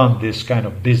to run this kind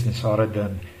of business other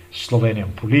than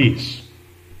Slovenian police.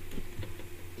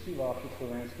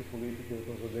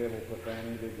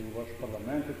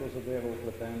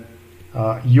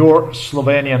 Your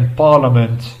Slovenian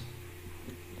parliament,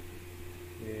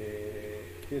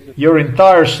 your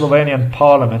entire Slovenian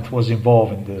parliament was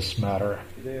involved in this matter.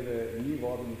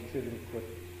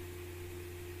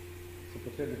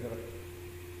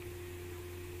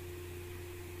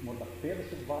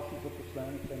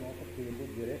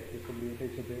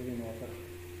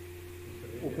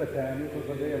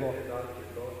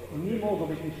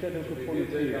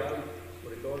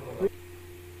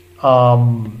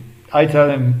 I tell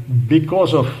him,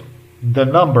 because of the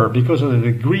number, because of the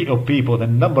degree of people, the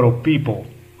number of people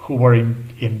who were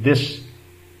in this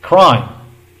crime,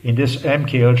 in this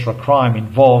MK Ultra crime,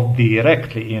 involved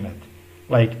directly in it,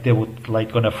 like they would,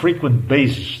 like on a frequent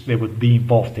basis, they would be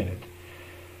involved in it.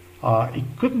 It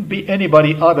couldn't be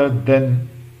anybody other than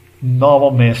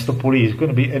Novo Mesto police. It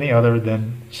couldn't be any other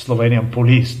than Slovenian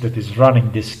police that is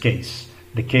running this case,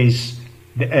 the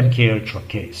MK Ultra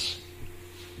case.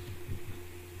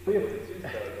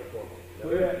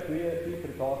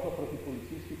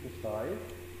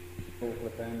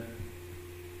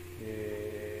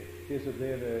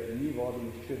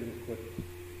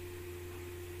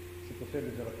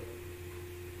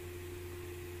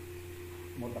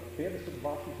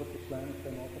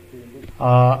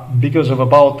 Because of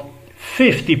about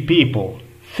 50 people,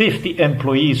 50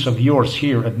 employees of yours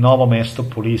here at Novo Mesto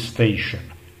police station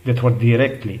that were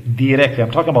directly,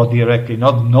 I'm talking about directly,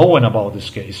 not knowing about this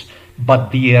case,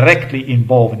 but directly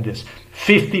involved in this.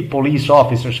 50 police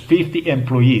officers, 50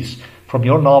 employees from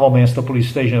your Novo Mesto police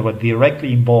station were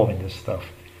directly involved in this stuff.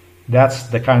 That's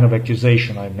the kind of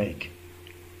accusation I make.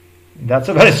 That's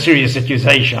a very serious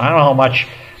accusation. I don't know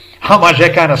how much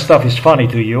that kind of stuff is funny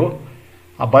to you,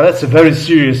 but that's a very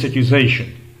serious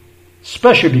accusation,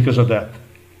 especially because of that.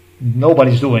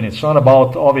 Nobody's doing it. It's not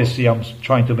about, obviously I'm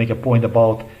trying to make a point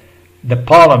about the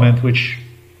parliament which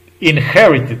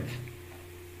inherited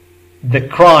the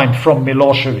crime from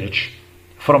Milosevic,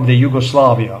 from the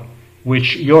Yugoslavia,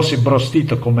 which Josip Broz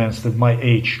Tito commenced at my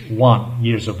age, 1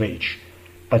 year of age.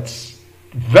 But it's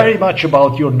very much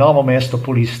about your Novo Mesto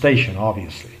police station,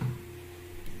 obviously.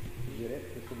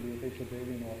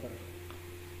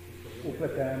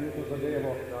 upleteni v to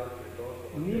zadevo.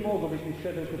 Ni mogel biti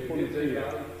nišče del kot policija.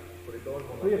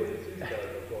 Tu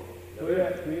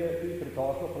je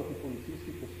pritožba proti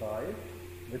policijski postaji,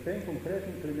 v tem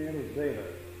konkretnem primeru zdaj,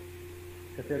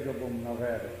 katerega bom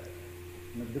navedel,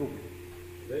 med drugim.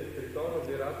 Zdaj, pritožbo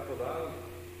bi rad podal,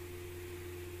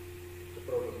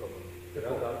 čeprav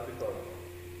da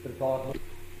pritožbo.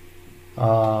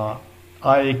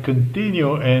 I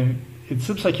continue, and it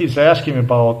seems like he's asking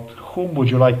about whom would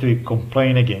you like to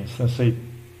complain against, and say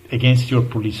against your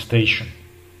police station.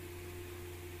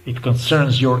 It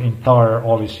concerns your entire,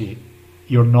 obviously,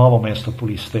 your novo mesto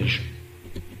police station.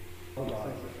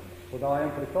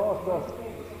 Podajam pritožbo.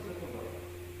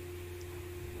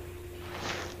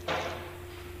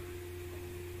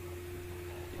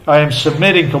 I am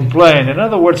submitting complaint. In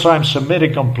other words, I am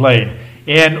submitting complaint.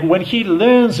 And when he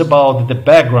learns about the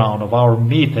background of our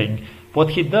meeting, what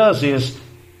he does is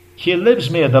he leaves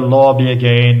me at the lobby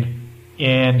again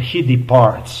and he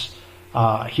departs.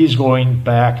 He's going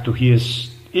back to his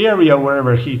area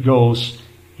wherever he goes,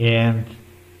 and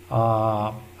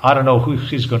I don't know who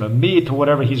he's going to meet,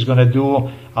 whatever he's going to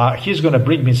do. He's going to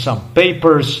bring me some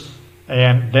papers,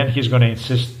 and then he's going to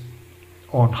insist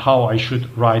on how I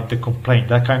should write the complaint,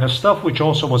 that kind of stuff, which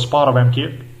also was part of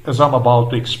MK, as I'm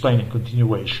about to explain in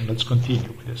continuation. Let's continue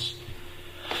with this.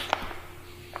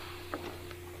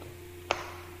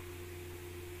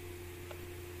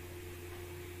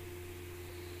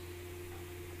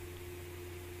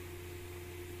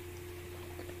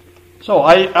 So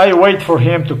I wait for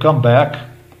him to come back.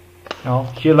 You know,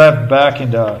 he left back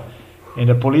in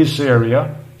the police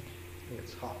area.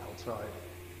 It's hot outside.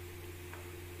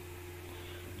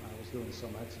 I was doing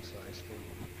some exercise.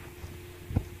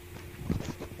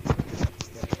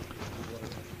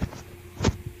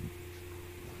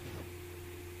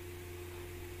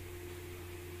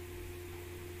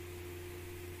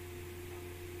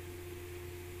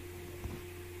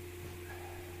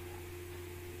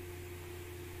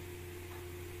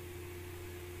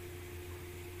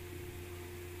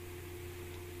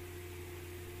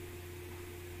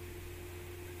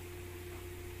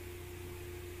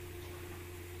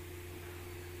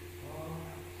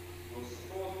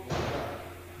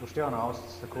 Boštjan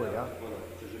Avstec, tako je, ja.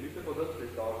 Če želite podati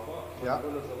pritožbo, Ja.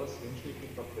 imam za vas svinčnik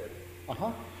in papir. Aha.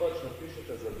 Pač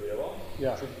napišete zadevo,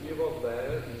 Ja. čitljivo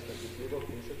berete in čitljivo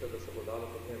pišete, da se bo dalo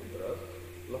potem brati.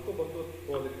 Lahko pa tudi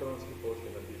po elektronski pošti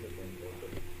napišete in pošti.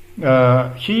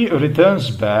 He returns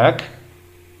back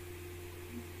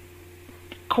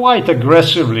quite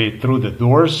aggressively through the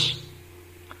doors,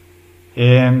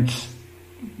 and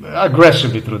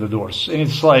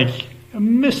it's like,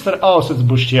 Mr. Aussitz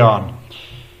Boštjan.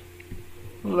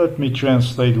 Let me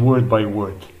translate word by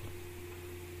word.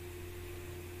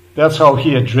 That's how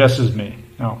he addresses me.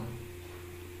 Now,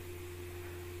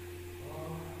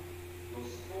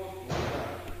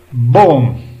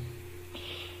 boom.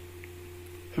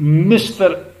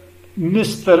 Mr.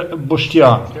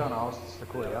 Boštjan. Boštjan Avstec,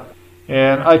 tako je, ja.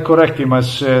 And I correct him, I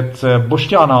said,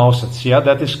 Boštjan Aussitz, yeah,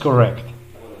 that is correct.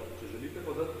 Če želite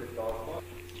podati pritožbo,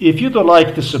 If you'd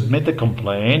like to submit a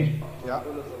complaint, Ja.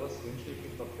 za vas svinčnik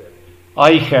in papir.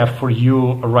 I have for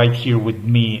you right here with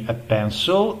me a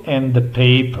pencil and the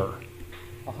paper.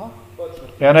 Aha.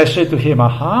 And I say to him,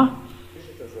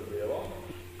 Pišete zadevo,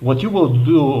 what you will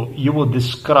do, you will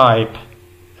describe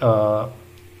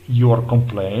your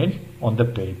complaint on the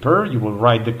paper. You will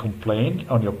write the complaint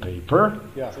on your paper.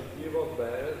 Ja. čitljivo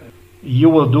berete You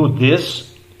will do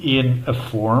this in a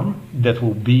form that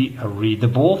will be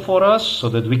readable for us so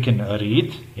that we can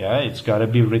read. Yeah, it's got to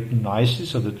be written nicely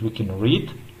so that we can read.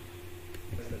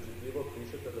 čitljivo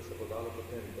pišete, da se bo dalo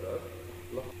potem brati.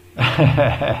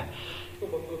 Lahko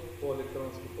pa tudi po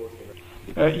elektronski pošti.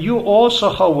 You also,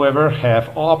 however, have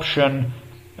option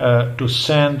to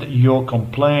send your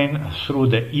complaint through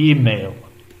the email.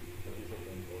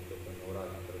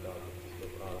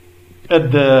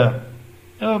 At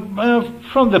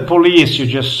from the police, you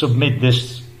just submit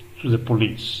this to the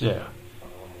police. Yeah.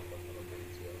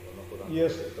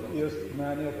 Jaz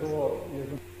meni je to,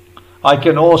 I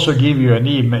can also give you an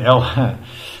email.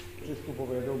 čisto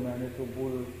povedal, meni je to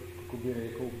bolj, kako bi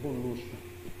rekel, bolj luštno.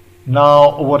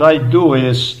 Now, what I do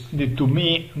is, to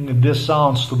me, this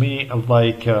sounds to me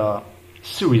like a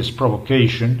serious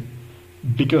provocation,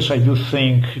 because I do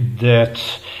think that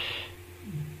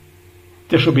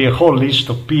there should be a whole list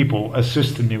of people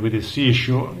assisting me with this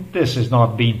issue. This is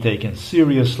not being taken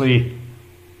seriously.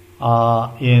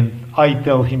 And I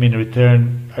tell him in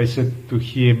return, I said to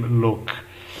him, look,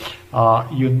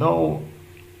 you know,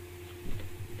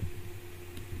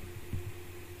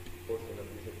 Pošti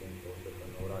napišete in pošljete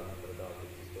na uradni predati,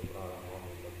 tisto pravi,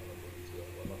 tako na policijo,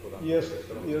 lahko da He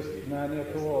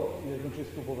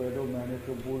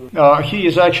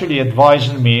is actually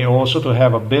advising me also to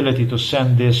have ability to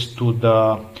send this to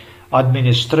the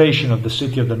administration of the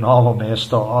city of the Novo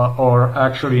Mesto, or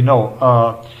actually no,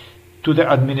 to the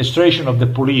administration of the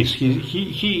police.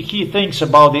 He thinks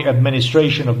about the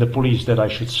administration of the police that I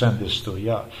should send this to,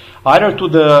 yeah. Either to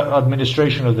the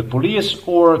administration of the police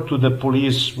or to the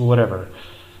police, whatever.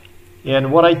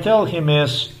 And what I tell him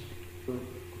is,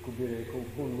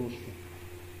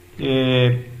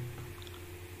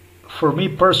 for me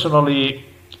personally,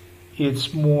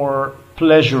 it's more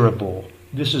pleasurable.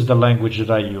 This is the language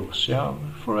that I use, yeah.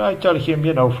 I tell him,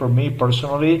 for me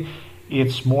personally,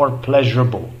 it's more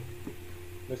pleasurable.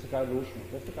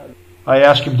 I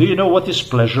ask him, do you know what is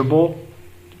pleasurable?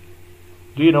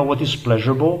 Do you know what is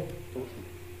pleasurable?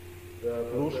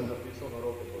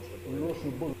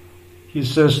 He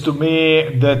says to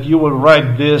me that you will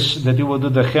write this, that you will do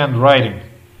the handwriting.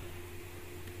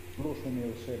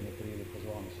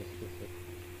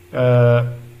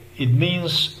 It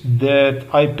means that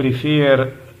I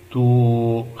prefer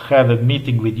to have a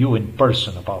meeting with you in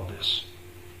person about this.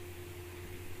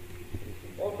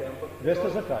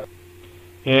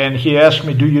 And he asked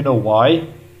me, do you know why?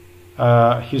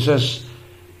 He says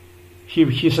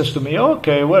to me,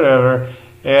 okay, whatever.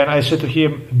 And I said to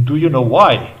him, do you know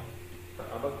why?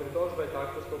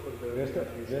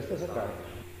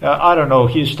 I don't know,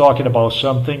 he's talking about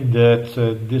something that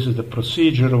this is the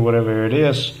procedure or whatever it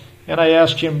is. And I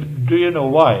asked him, do you know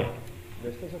why?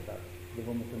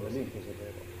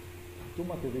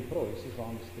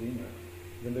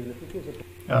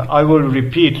 I will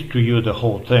repeat to you the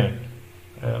whole thing.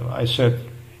 I said,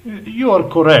 you are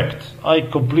correct. I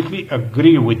completely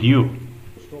agree with you.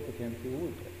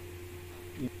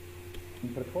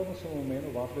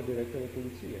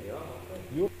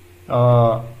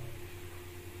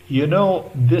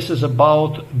 This is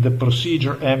about the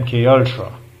procedure MK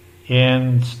Ultra.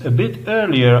 And a bit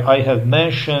earlier I have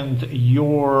mentioned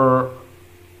your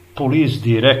police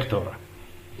director.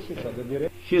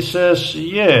 He says,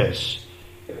 yes.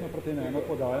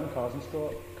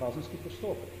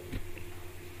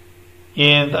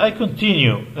 And I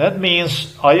continue. That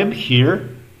means I am here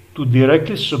to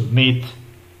directly submit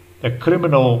a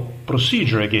criminal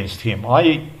procedure against him.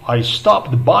 I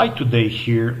stopped by today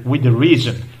here with a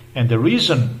reason. And the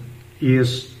reason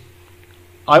is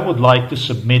I would like to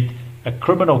submit a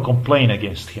criminal complaint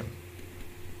against him.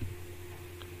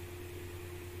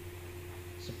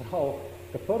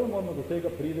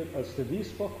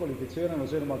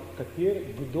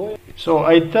 So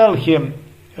I tell him,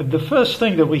 the first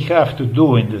thing that we have to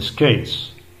do in this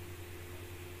case,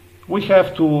 we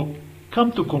have to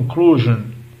come to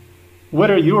conclusion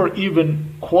whether you're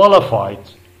even qualified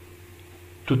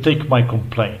to take my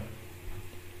complaint.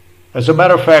 As a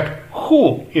matter of fact,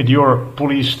 who in your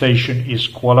police station is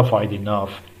qualified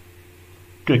enough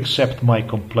to accept my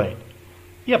complaint?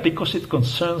 Yeah, because it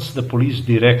concerns the police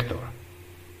director.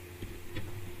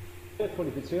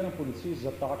 Kvalificiran policist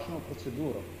za takšno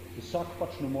proceduro. Vsak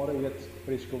pač ne more iti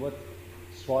preiskovati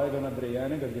svojega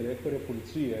nadrejenega direktorja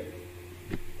policije.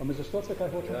 A me zastočite, kaj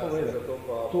hočem povedati?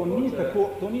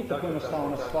 To ni tako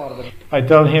enostavna stvar. I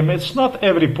tell him it's not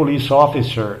every police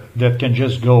officer that can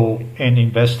just go and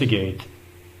investigate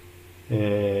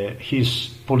his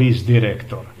police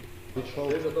director.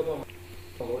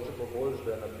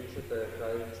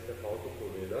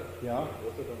 Ja.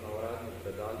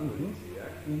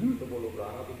 To bo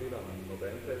Ljubljana dobila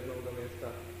noben predlog na mesta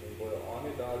in bojo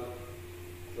oni dali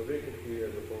človeku, ki je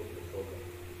za to usposobljen.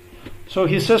 So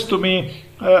he says to me,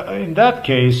 in that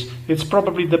case, it's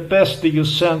probably the best that you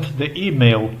send the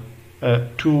email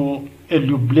to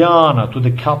Ljubljana, to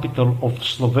the capital of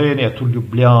Slovenia, to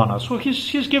Ljubljana. So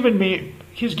he's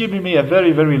giving me a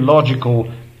very, very logical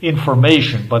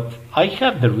information, but I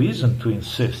have the reason to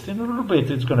insist. In a little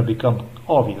bit, it's going to become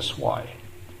obvious why.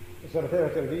 Zaradi tega,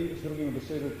 ker vi z drugimi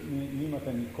besedami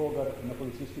nimate nikogar na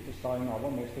policijski postaji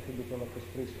Novo Mesto, ki bi to lahko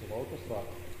preiskoval to stvar.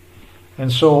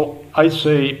 And so I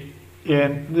say,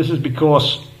 and this is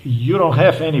because you don't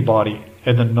have anybody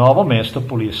at the Novo Mesto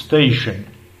police station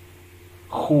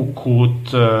who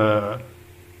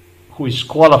is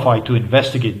qualified to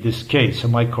investigate this case.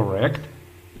 Am I correct?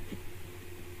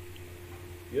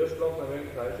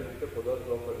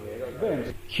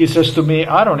 He says to me,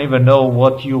 I don't even know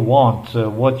what you want,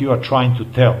 what you are trying to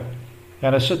tell.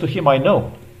 And I said to him, I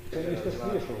know.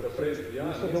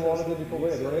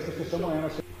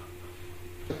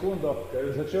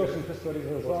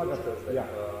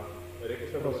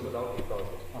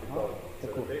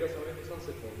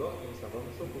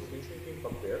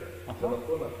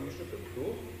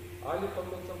 Ali pa,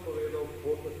 kot sem povedal,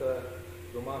 pošljete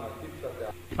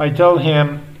I tell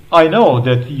him, I know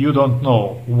that you don't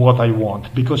know what I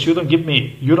want because you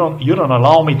don't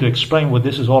allow me to explain what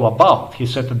this is all about. He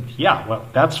said, yeah, well,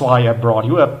 that's why I brought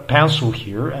you a pencil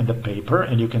here and a paper,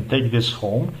 and you can take this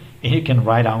home and you can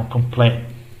write down complaint.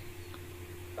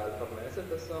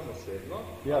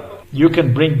 Ja, You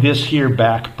can bring this here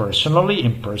back personally,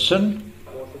 in person,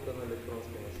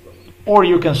 or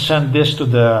you can send this to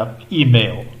the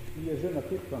email. je že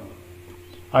natipkano.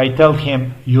 I tell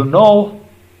him, you know,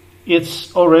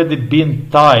 it's already been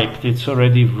typed, it's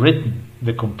already written,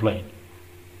 the complaint.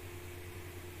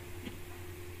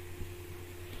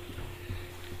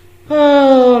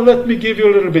 Let me give you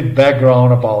a little bit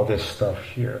background about this stuff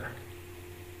here.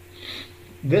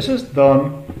 This is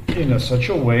done in such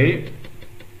a way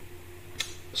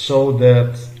so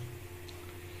that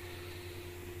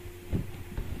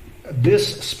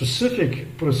this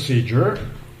specific procedure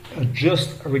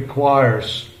just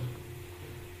requires,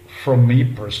 from me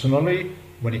personally,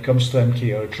 when it comes to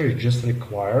MK Ultra, it just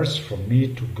requires from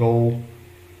me to go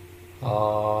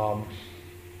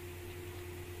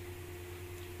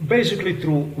basically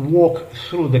to walk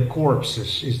through the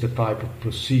corpses is the type of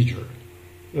procedure.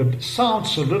 It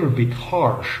sounds a little bit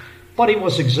harsh, but it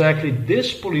was exactly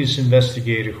this police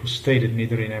investigator who stated me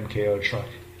during MK Ultra,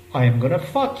 I am gonna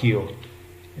fuck you.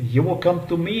 You will come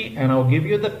to me and I'll give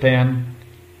you the pen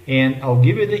and I'll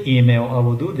give you the email, I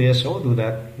will do this, I will do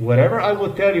that. Whatever I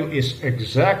will tell you is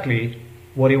exactly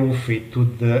what it will fit to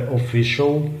the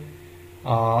official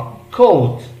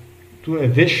code, to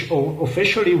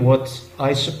officially what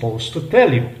I'm supposed to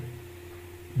tell you.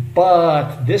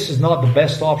 But this is not the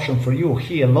best option for you.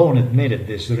 He alone admitted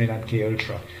this during MK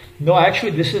Ultra. No,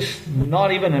 actually, this is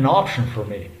not even an option for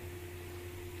me.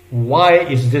 Why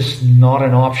is this not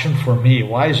an option for me?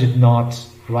 Why is it not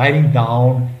writing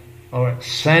down or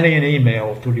sending an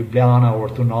email to Ljubljana or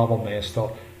to Novo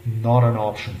Mesto? Not an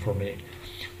option for me.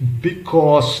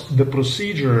 Because the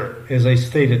procedure, as I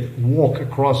stated, walk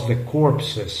across the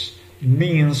corpses,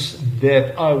 means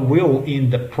that I will,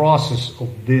 in the process of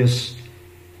this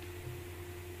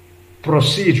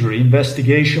procedure,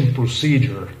 investigation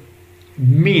procedure,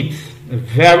 meet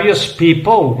various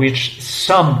people, which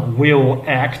some will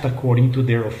act according to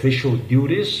their official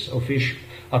duties,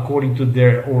 according to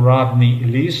their Uradni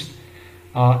list,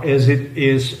 as it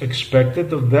is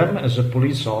expected of them as a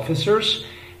police officers,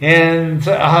 and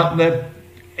that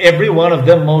every one of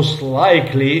them most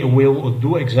likely will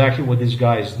do exactly what this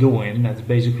guy is doing. That's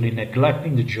basically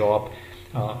neglecting the job,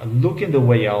 looking the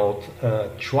way out,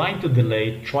 trying to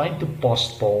delay, trying to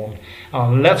postpone.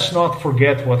 Let's not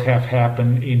forget what have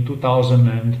happened in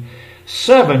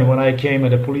 2007 when I came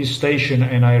at a police station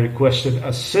and I requested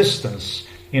assistance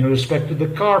in respect to the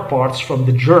car parts from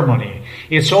the Germany.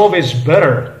 It's always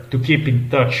better to keep in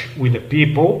touch with the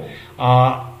people,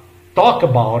 talk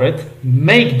about it,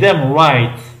 make them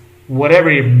right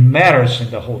whatever matters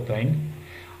in the whole thing,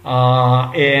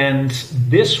 and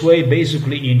this way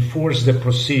basically enforce the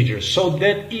procedure so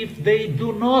that if they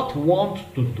do not want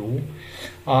to do,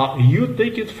 you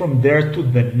take it from there to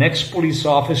the next police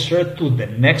officer, to the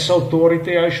next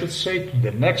authority, I should say, to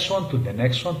the next one, to the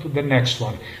next one, to the next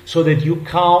one, so that you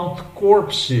count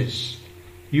corpses.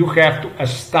 You have to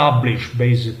establish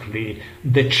basically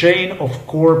the chain of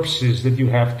corpses that you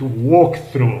have to walk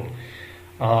through.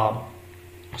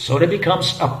 So it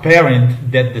becomes apparent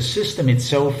that the system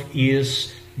itself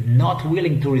is not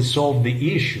willing to resolve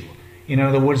the issue. In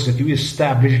other words, that you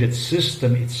establish that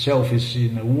system itself is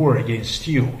in a war against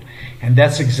you. And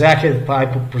that's exactly the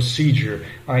type of procedure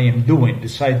I am doing.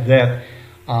 Besides that,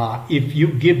 if you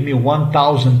give me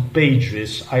 1,000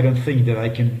 pages, I don't think that I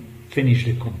can finish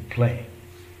the complaint.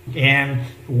 And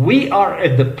we are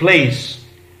at the place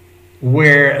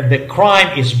where the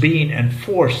crime is being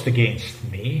enforced against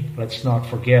me. Let's not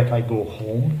forget, I go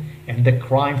home and the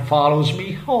crime follows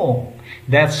me home.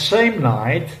 That same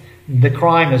night, the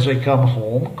crime as I come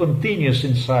home continues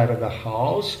inside of the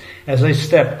house. As I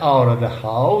step out of the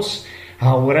house,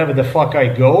 wherever the fuck I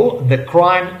go, the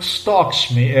crime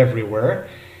stalks me everywhere.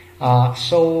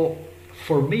 So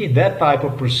for me, that type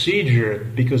of procedure,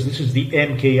 because this is the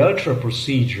MK Ultra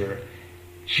procedure,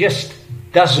 just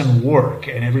doesn't work.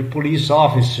 And every police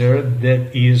officer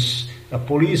that is a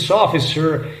police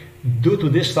officer, due to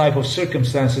this type of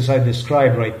circumstances I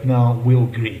described right now, will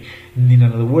agree. In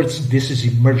other words, this is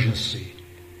emergency.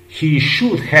 He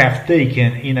should have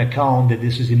taken in account that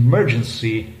this is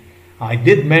emergency. I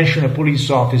did mention a police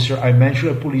officer, I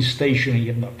mentioned a police station, and he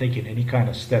had not taken any kind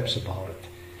of steps about it.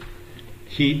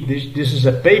 This is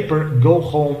a paper, go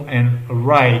home and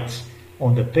write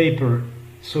on the paper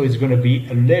so it's going to be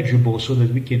legible so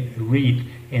that we can read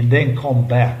and then come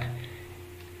back.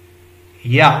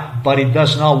 Yeah, but it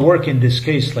does not work in this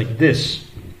case like this.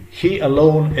 He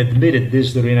alone admitted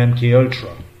this during MK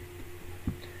Ultra.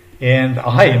 And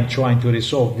I am trying to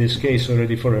resolve this case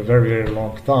already for a very, very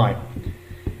long time.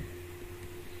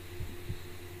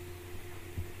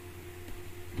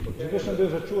 Zato sem bil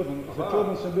začuden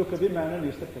sem bil, kad vi mene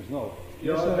niste poznal.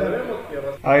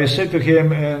 I said to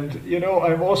him, and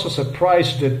I'm also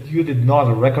surprised that you did not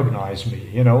recognize me,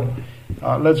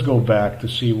 Let's go back to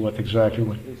see what exactly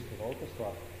went.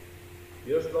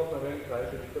 Jaz sploh ne vem, kaj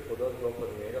želite podati zoper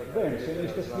njega. Vem, se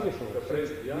niste slišali,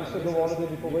 niste dovolili, da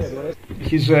bi povedali.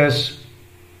 He says,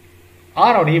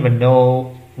 I don't even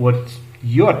know what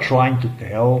you're trying to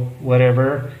tell,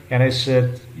 whatever. And I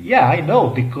said, yeah, I know,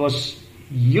 because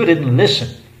you didn't listen.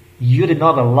 You did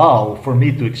not allow for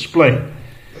me to explain.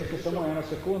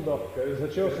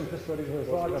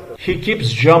 He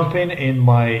keeps jumping in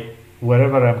my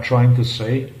whatever I'm trying to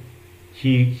say.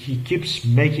 He keeps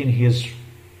making his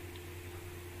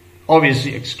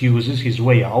obviously excuses, his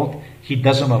way out. He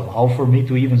doesn't allow for me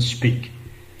to even speak.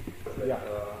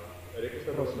 Rekel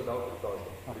ste, da ste dal pritožbo.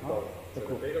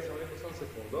 Zaradi tega sem rekel samo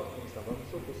sekundo in sem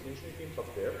napisal posličnik in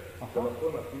papir, da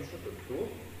lahko napišete tu,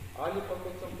 ali pa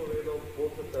kot sem povedal,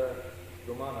 pošljete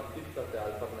doma natipkate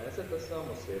ali pa nesete sam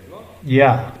osebno.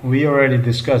 Yeah, we already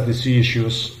discussed these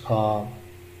issues.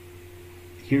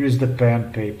 Here is the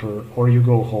pen, paper, or you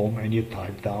go home and you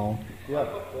type down. Ali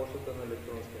pa pošljete na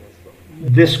elektronsko mesto.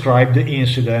 Describe the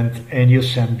incident and you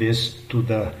send this to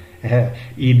the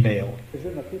email.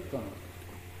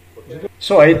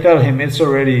 So I tell him it's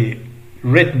already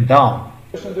written down.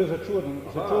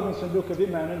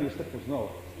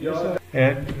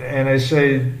 And I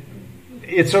say,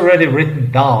 it's already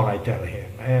written down, I tell him.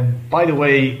 And by the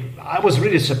way, I was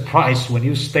really surprised when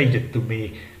you stated to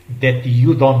me that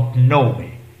you don't know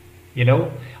me.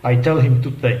 I tell him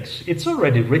two things. It's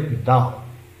already written down.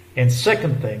 And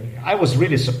second thing, I was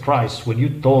really surprised when you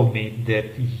told me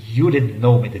that you didn't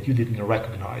know me, that you didn't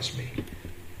recognize me.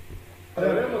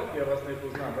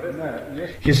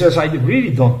 He says, I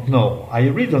really don't know. I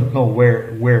really don't know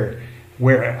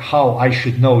where, how I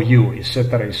should know you,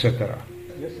 etc., etc.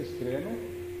 Jaz se skrenil,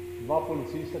 dva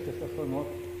policista, ki sta šla not,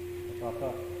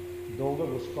 taka dolga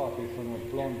gospa, ki je šla not,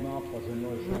 blondna, pa za njo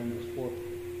je še en gospod,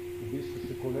 v bistvu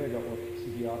se kolega od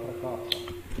psihiatra Kapsa.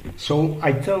 So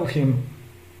I tell him,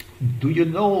 do you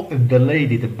know the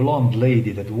lady, the blonde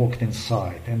lady that walked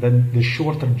inside, and then the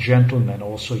shorter gentleman,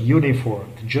 also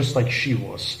uniformed, just like she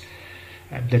was,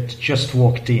 that just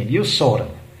walked in? You saw them.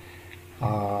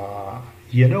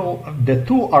 The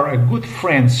two are a good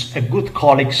friends, a good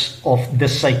colleagues of the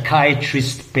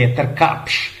psychiatrist Peter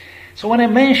Kapsch. So when I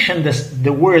mentioned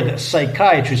the word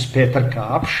psychiatrist Peter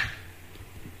Kapsch,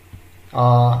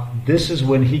 this is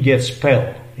when he gets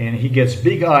pale. And he gets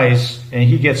big eyes, and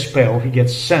he gets pale, he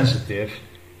gets sensitive.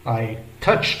 I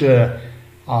touched the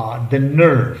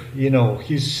nerve,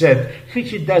 he said,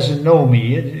 he doesn't know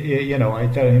me, I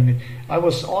tell him, I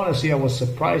was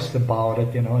surprised about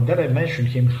it, and then I mentioned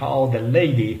him how the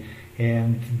lady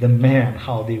and the man,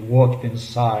 how they walked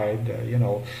inside,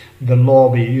 the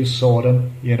lobby, you saw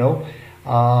them,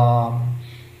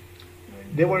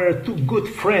 they were two good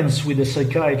friends with the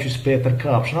psychiatrist Peter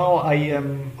Kapsch. Now I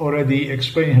am already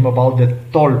explaining him about the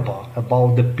tolpa,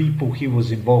 about the people he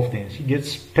was involved in. He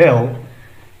gets pale.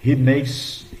 He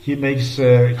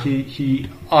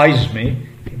eyes me,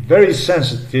 very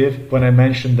sensitive when I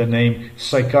mention the name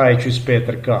psychiatrist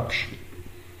Peter Kapsch.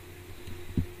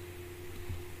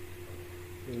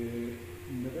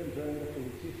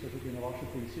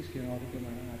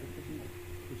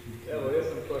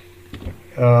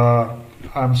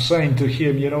 I'm saying to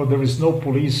him, there is no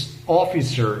police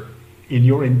officer in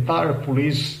your entire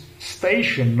police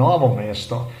station, Novo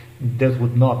Mesto, that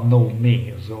would not know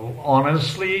me. So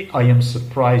honestly, I am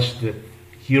surprised that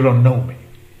you don't know me.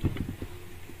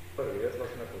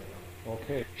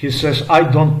 Okay. He says, I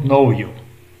don't know you.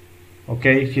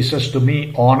 Okay, he says to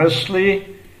me, honestly,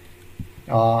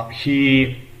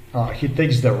 he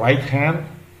takes the right hand.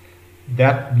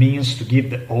 That means to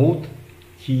give the oath.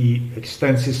 He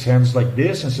extends his hands like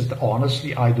this and says,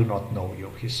 honestly, I do not know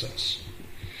you, he says.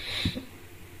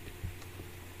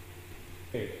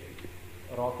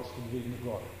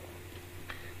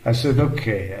 I said,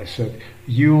 okay. I said,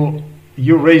 you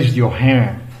raised your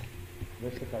hand.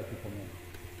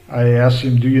 I asked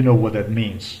him, do you know what that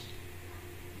means?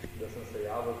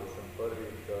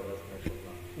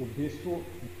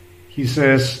 He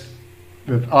says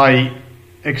that I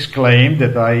exclaimed,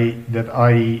 that I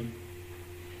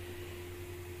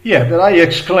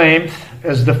exclaimed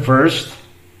as the first,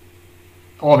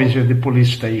 obviously the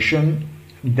police station,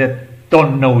 that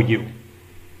don't know you.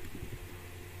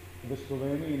 V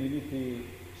Sloveniji ni niti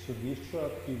sodišča,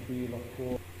 ki bi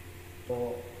lahko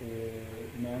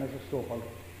mene zastopali.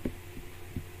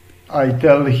 I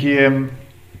tell him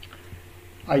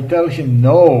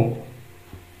no.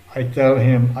 I tell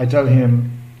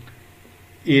him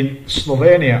in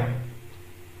Slovenia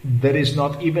there is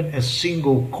not even a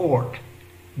single court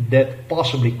that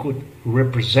possibly could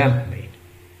represent me.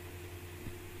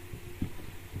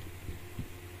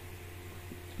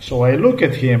 So I look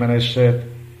at him and I said,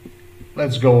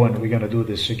 let's go and we're going to do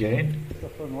this again.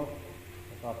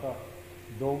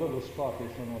 Dolga gospa, ki je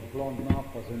šla na blondna,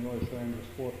 pa za njo je še en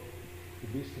gospod, v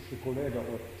bistvu še kolega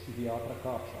od psihiatra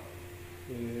Kapša.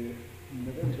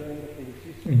 Ne vem, da je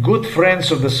policist. Good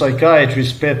friends of the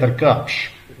psychiatrist Peter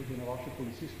Kapš. Tudi na vaši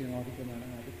policisti imate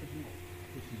mene poznal.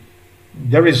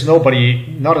 There is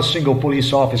nobody, not a single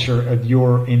police officer at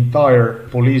your entire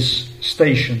police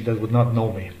station that would not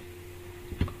know me.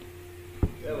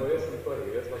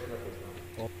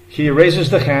 He raises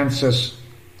the hand, says,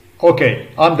 okay,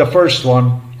 I'm the first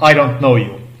one, I don't know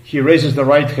you. He raises the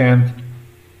right hand.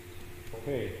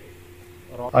 Okay.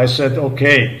 I said,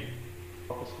 okay.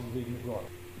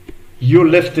 You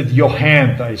lifted your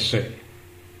hand, I say.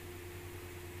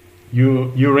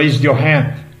 You raised your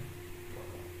hand.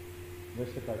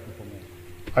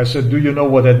 I said, do you know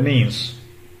what that means?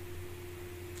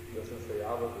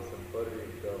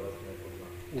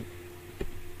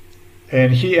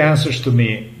 And he answers to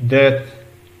me that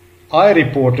I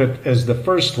reported as the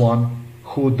first one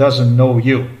who doesn't know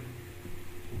you.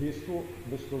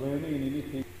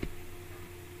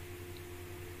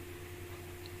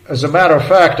 As a matter of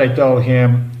fact, I tell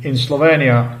him, in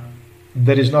Slovenia,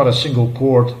 there is not a single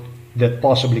court that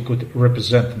possibly could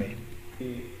represent me.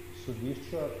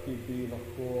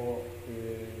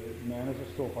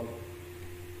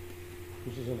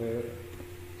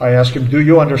 I ask him, do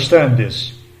you understand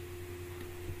this?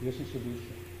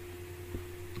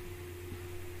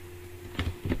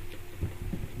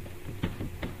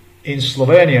 In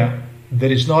Slovenia,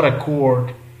 there is not a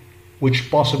court which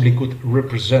possibly could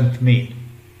represent me.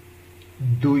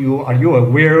 Are you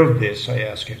aware of this? I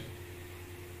ask him.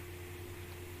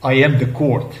 I am the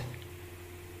court.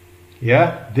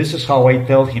 Yeah, this is how I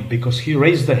tell him, because he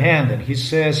raised the hand and he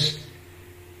says,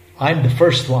 I'm the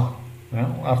first one.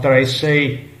 Well, after I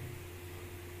say,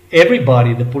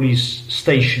 everybody at the police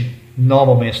station,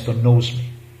 Novo Mesto, knows me.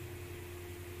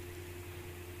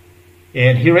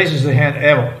 And he raises the hand,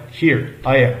 Evo, here,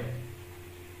 I am.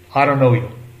 I don't know you.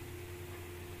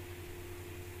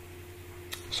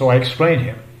 So I explained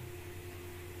him.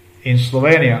 In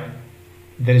Slovenia,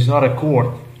 there is not a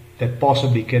court that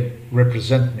possibly can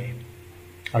represent me.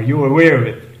 Are you aware of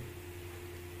it?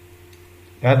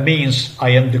 That means I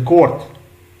am the court.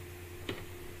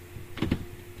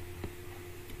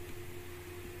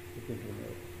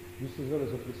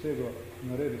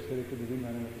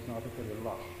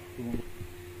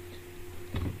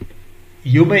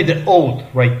 You made an oath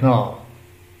right now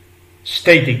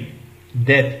stating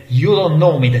that you don't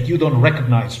know me, that you don't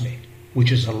recognize me,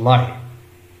 which is a lie.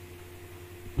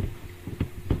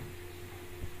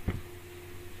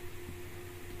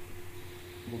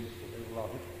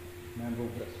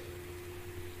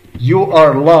 You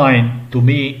are lying to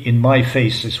me in my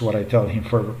face, is what I tell him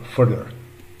further.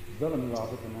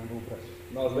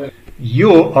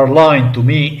 You are lying to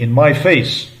me in my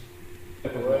face.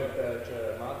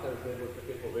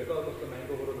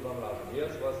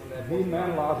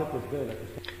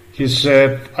 He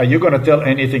said, are you going to tell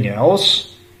anything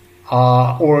else?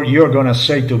 Or you're going to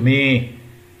say to me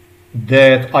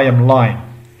that I am lying?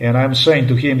 And I'm saying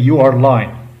to him, you are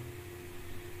lying.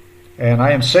 And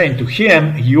I am saying to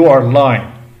him, you are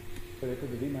lying.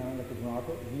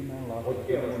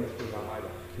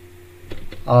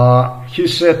 He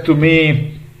said to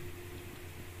me,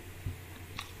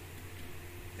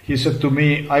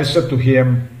 I said to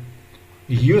him,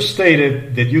 you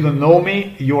stated that you don't know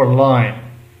me, you are lying,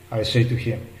 I say to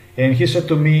him. And he said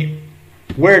to me,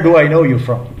 where do I know you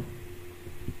from?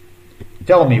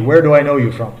 Tell me, where do I know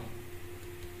you from?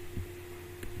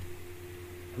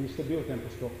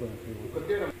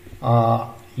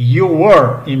 You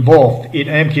were involved in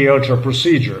MK Ultra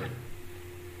procedure.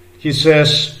 He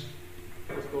says,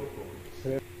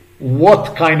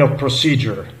 what kind of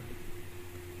procedure?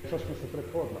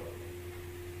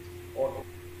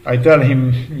 I tell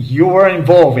him, you were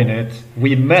involved in it.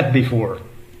 We met before.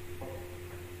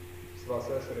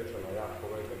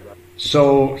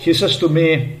 So he says to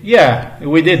me, yeah,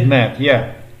 we did met,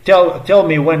 yeah. Tell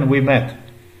me when we met.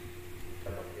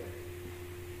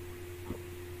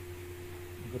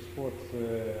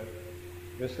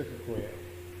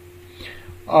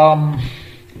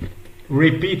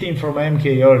 repeating from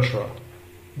MK Ultra,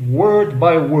 word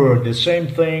by word, the same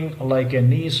thing like a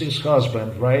niece's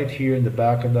husband right here in the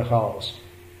back of the house,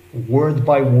 word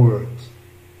by word.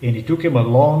 And it took him a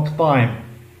long time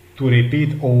to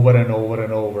repeat over and over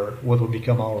and over what would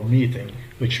become our meeting,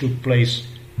 which took place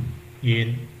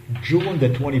in June the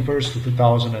 21st of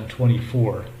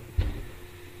 2024.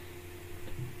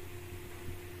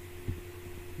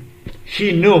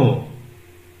 He knew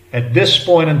at this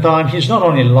point in time he's not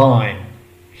only lying,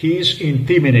 he's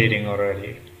intimidating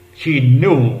already. He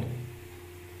knew.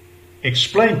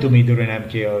 Explain to me during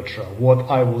MK Ultra. What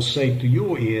I will say to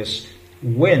you is,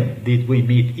 when did we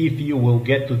meet? If you will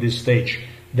get to this stage.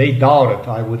 They doubted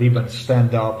I would even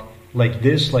stand up like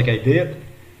this, like I did.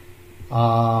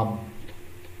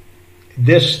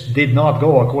 This did not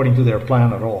go according to their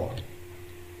plan at all.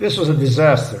 This was a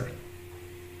disaster.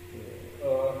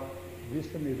 Vi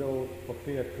ste mi dal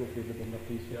papir tukaj, da bom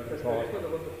napisal. Ja, kaj ste rekel, da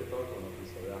boste pritožbo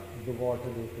napisal, ja. Dovolj, da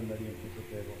boste narediti za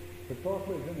tega.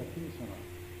 Pritožba je že napisana.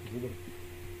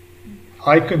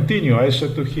 I continue. I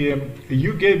said to him,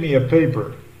 you gave me a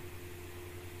paper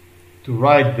to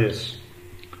write this.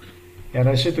 And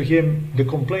I said to him, the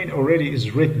complaint already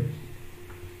is written.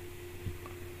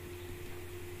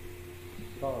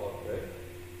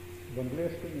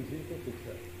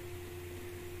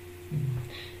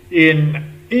 In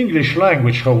English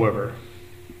language, however,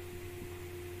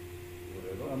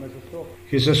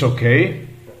 he says, okay.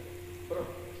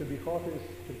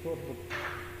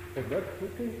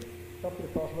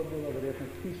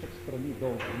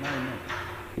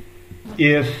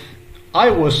 If I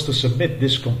was to submit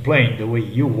this complaint the way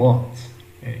you want,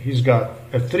 and he's got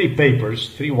 3 papers,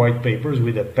 3 white papers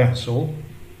with a pencil,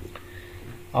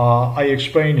 I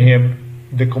explained him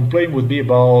the complaint would be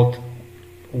about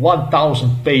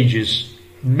 1,000 pages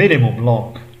minimum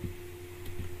long.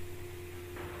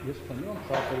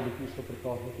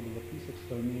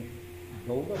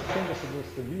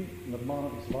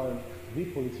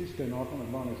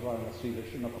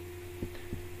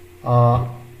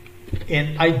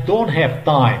 And I don't have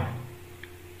time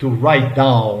to write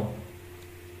down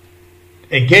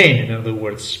again, in other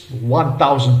words,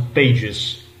 1,000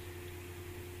 pages.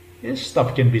 This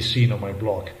stuff can be seen on my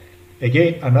blog.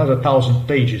 Again, another 1,000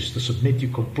 pages to submit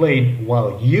your complaint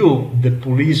while you, the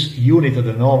police unit of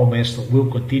the normal master, will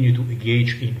continue to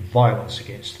engage in violence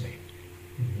against me.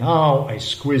 Now I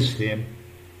squeezed him,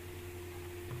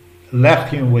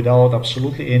 left him without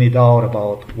absolutely any doubt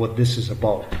about what this is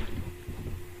about.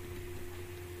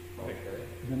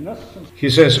 He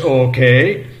says,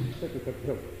 okay.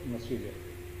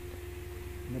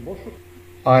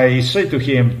 I say to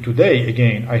him, today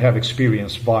again, I have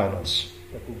experienced violence.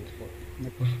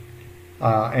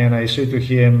 And I say to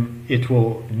him, it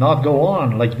will not go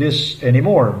on like this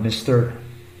anymore, mister.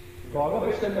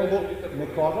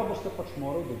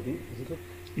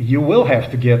 You will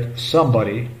have to get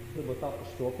somebody.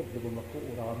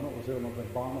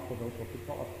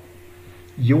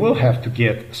 You will have to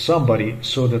get somebody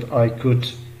so that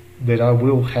I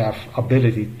will have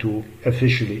ability to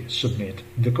officially submit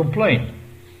the complaint.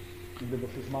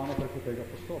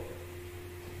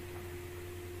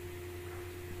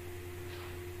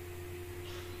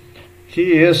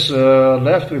 He is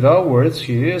left without words.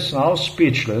 He is now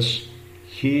speechless.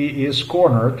 He is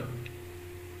cornered.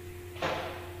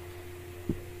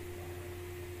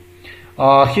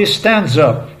 He stands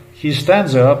up. He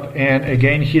stands up, and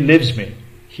again he leaves me.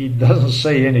 He doesn't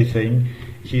say anything.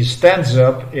 He stands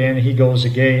up and he goes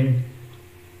again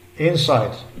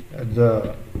inside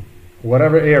the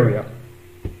whatever area.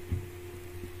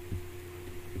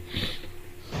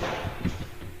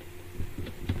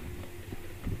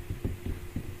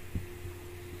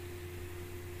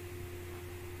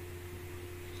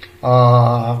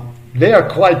 They are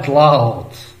quite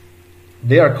loud.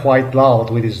 They are quite loud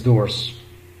with these doors.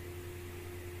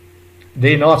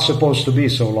 They're not supposed to be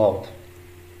so loud.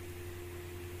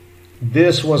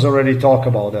 This was already talk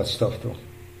about that stuff too.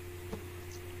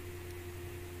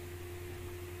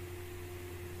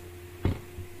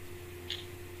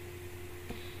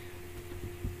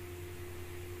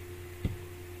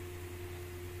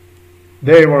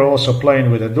 They were also playing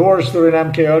with the doors during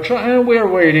MK Ultra, and we're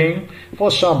waiting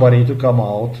for somebody to come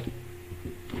out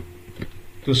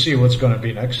to see what's going to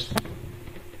be next.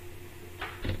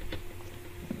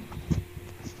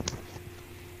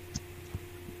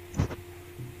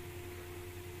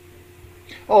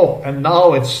 Oh, and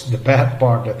now it's the bad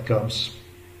part that comes.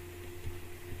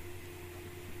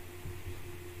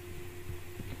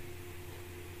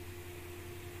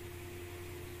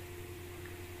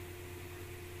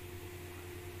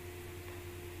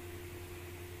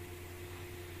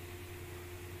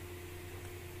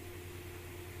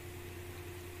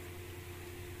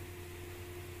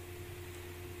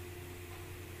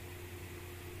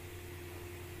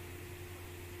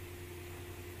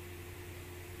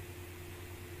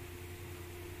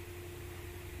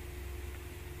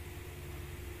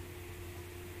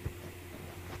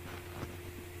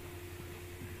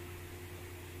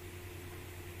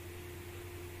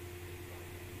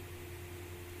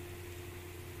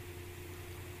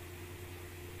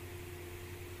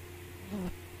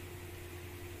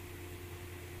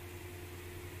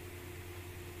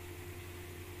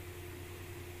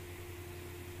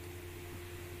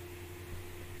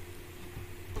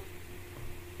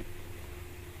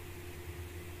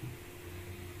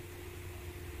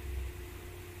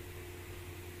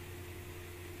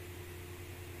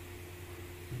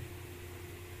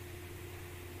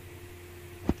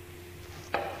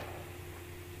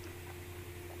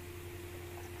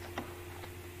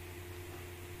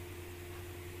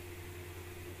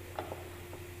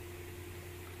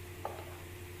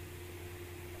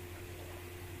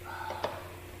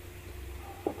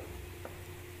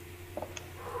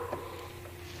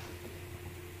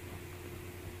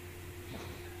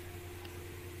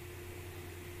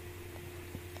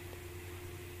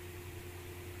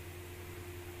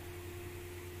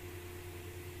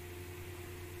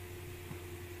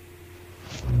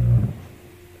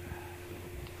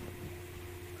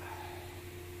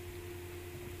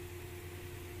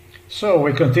 So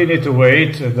we continue to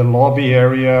wait at the lobby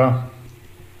area.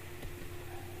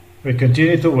 We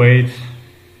continue to wait.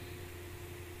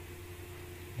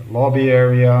 The lobby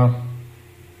area.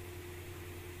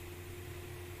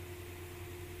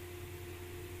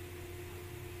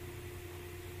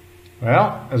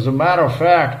 Well, as a matter of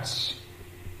fact,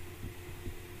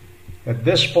 at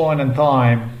this point in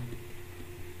time,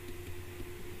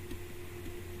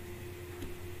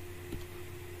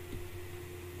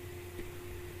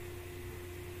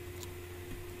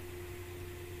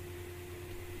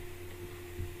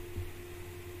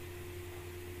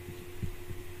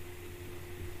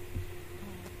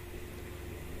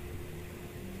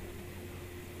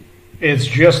 it's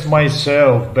just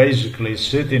myself basically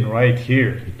sitting right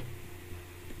here.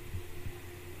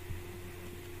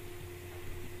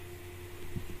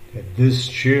 At this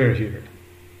chair here.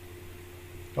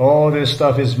 All this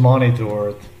stuff is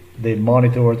monitored. They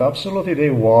monitored, absolutely they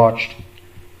watched.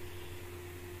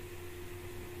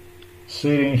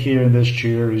 Sitting here in this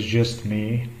chair is just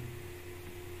me.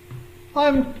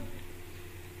 I'm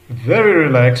very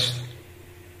relaxed.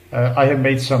 I have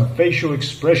made some facial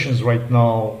expressions right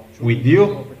now with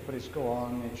you.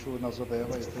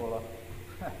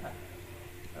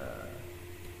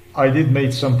 I did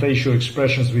make some facial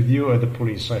expressions with you. At the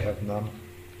police I have none.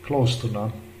 Close to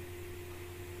none.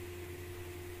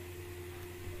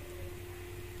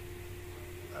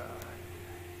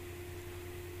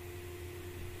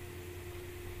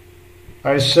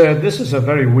 I said this is a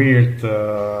very weird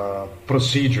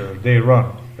procedure they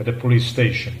run at the police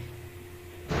station.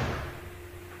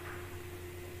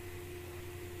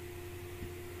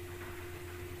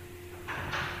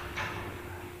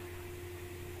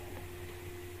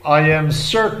 I am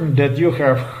certain that you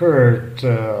have heard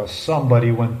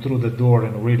somebody went through the door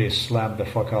and really slammed the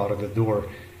fuck out of the door.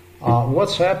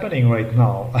 What's happening right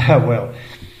now? Well,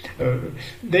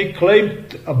 they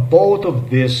claimed, both of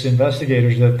these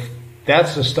investigators, that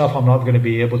that's the stuff I'm not going to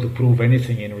be able to prove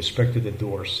anything in respect to the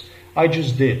doors. I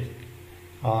just did.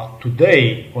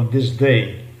 Today, on this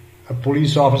day, a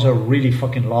police officer really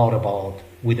fucking loud about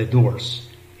with the doors.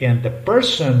 And the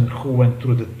person who went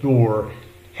through the door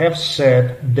have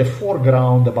said the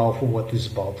foreground about what is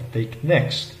about to take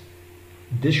next.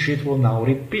 This shit will now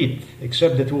repeat,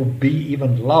 except that it will be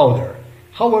even louder.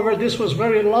 However, this was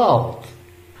very loud,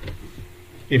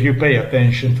 if you pay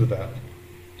attention to that.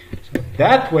 So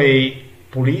that way,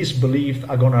 police believed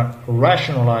are gonna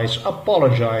rationalize,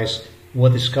 apologize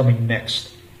what is coming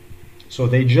next. So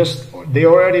they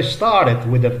already started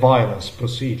with the violence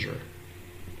procedure.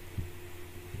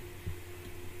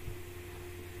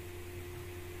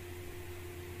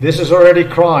 This is already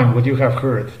crime, what you have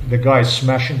heard. The guy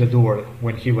smashing the door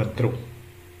when he went through.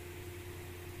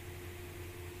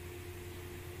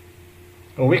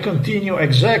 We continue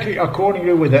exactly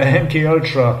accordingly with the MK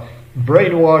Ultra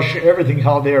brainwash, everything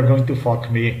how they are going to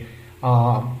fuck me.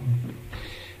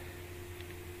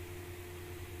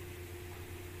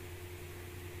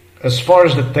 As far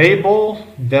as the table,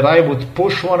 that I would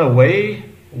push one away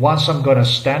once I'm gonna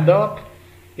stand up,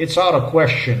 it's out of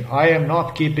question. I am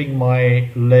not keeping my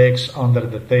legs under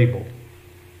the table.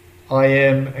 I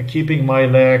am keeping my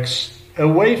legs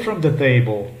away from the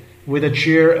table, with a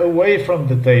chair away from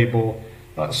the table,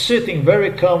 sitting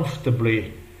very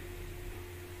comfortably,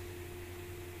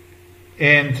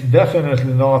 and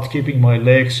definitely not keeping my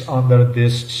legs under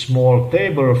this small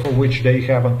table for which they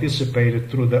have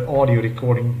anticipated through the audio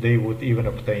recording they would even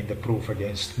obtain the proof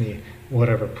against me,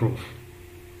 whatever proof.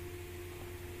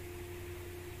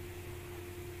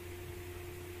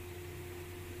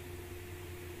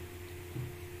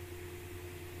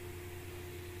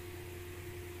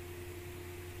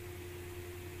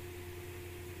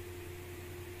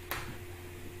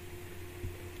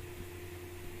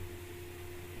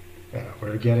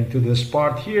 we're getting to this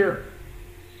part here.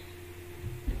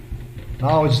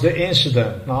 Now it's the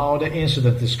incident. Now the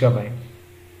incident is coming.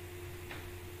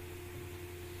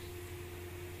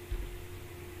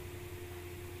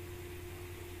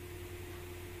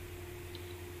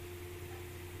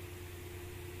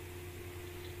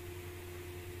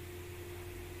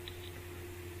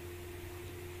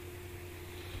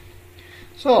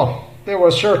 So they were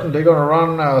certain they're going to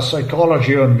run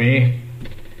psychology on me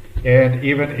and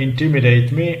even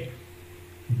intimidate me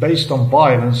based on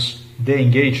violence they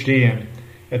engaged in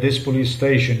at this police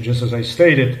station. Just as I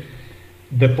stated,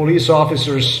 the police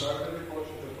officers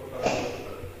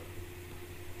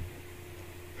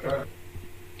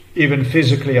even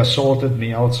physically assaulted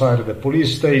me outside of the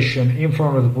police station, in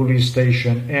front of the police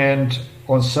station, and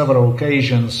on several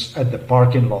occasions at the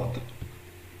parking lot.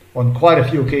 On quite a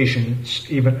few occasions,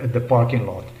 even at the parking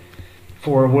lot.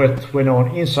 For what went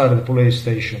on inside of the police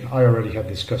station, I already have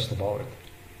discussed about it.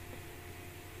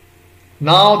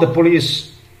 Now the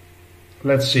police,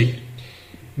 let's see.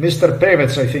 Mr.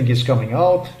 Pevec, I think, is coming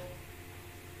out.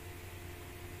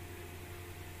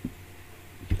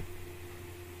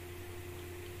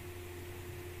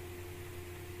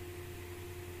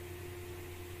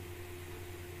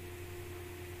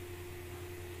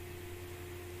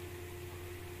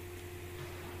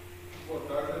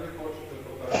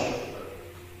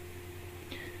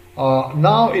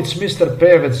 Now it's Mr.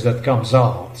 Pevec that comes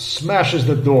out, smashes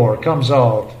the door, comes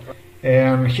out,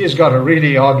 and he's got a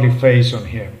really ugly face on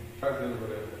him.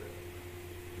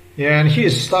 And he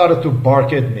started to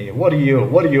bark at me. What do you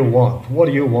want? What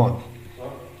do you want?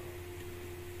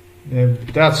 And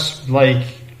that's like,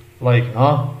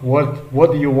 huh?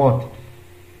 What do you want?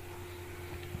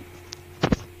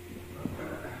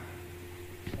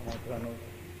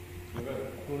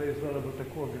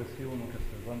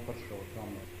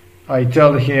 I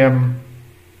tell him,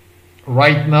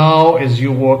 right now, as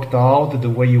you walked out, the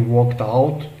way you walked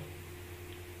out,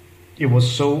 it was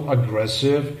so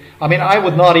aggressive. I mean, I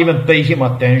would not even pay him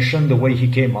attention the way he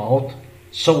came out,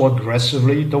 so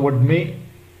aggressively toward me.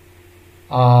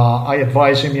 I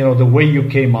advise him, the way you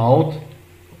came out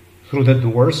through the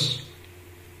doors,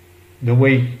 the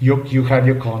way you have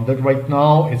your conduct right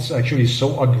now, it's actually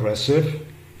so aggressive.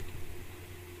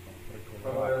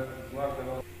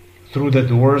 Through the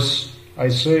doors, I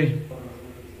say.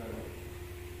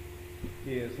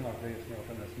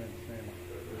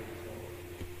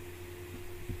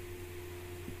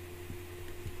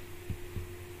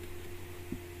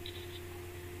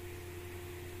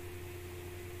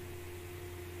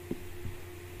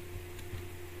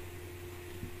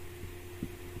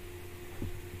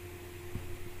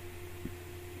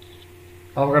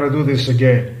 I'm going to do this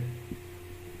again.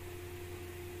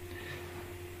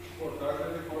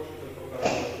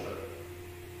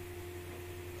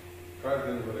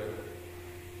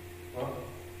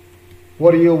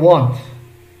 What do you want?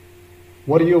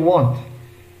 What do you want?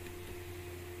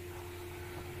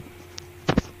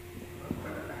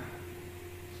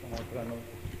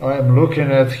 I am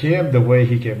looking at him the way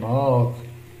he came out.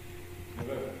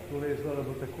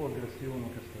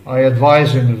 I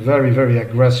advise him in a very, very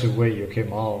aggressive way you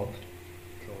came out.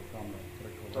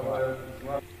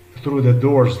 Through the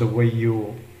doors, the way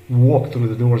you walked through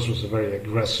the doors was very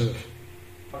aggressive.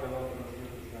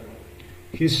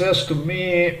 He says to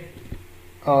me,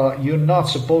 you're not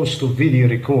supposed to video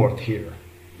record here.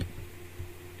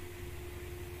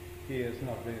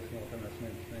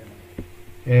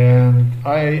 And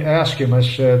I asked him, I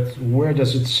said, where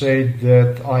does it say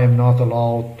that I am not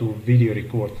allowed to video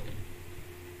record?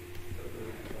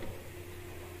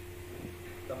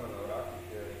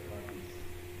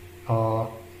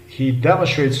 He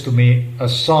demonstrates to me a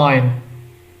sign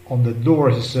on the door.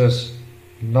 He says,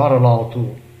 not allowed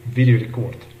to video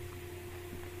record.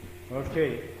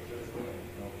 Okay.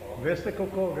 Veste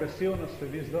kako agresivno ste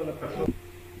vi zdaj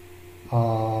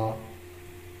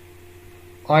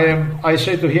I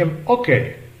say to him,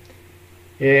 okay.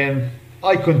 And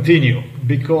I continue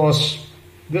because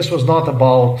this was not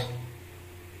about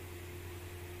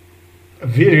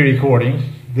video recording.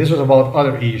 This was about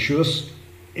other issues.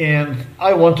 And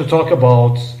I want to talk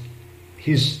about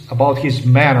his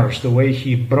manners, the way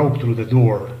he broke through the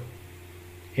door.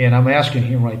 And I'm asking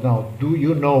him right now, do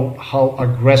you know how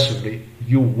aggressively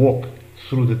you walk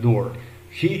through the door?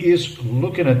 He is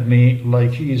looking at me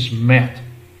like he is mad.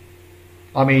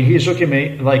 I mean, he's looking at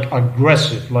me like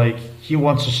aggressive, like he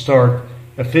wants to start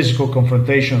a physical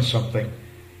confrontation or something.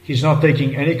 He's not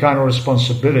taking any kind of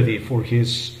responsibility for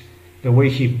the way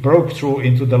he broke through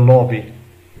into the lobby.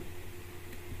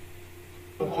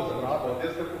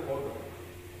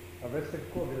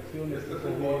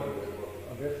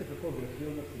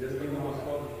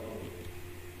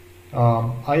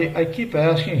 I keep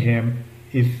asking him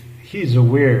if he's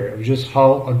aware of just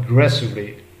how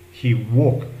aggressively he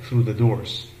walked through the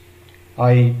doors.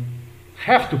 I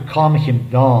have to calm him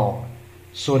down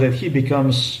so that he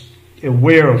becomes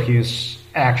aware of his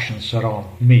actions around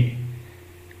me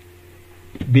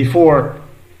before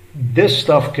this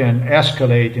stuff can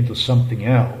escalate into something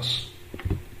else.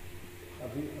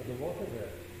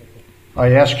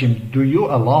 I ask him, do you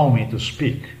allow me to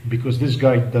speak? Because this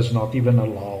guy does not even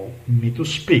allow me to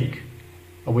speak.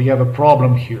 We have a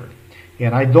problem here.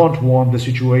 And I don't want the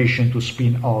situation to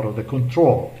spin out of the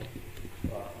control.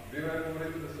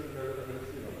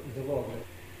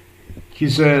 He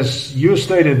says, you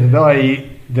stated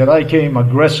that I came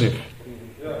aggressive.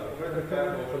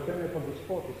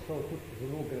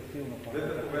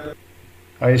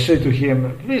 I say to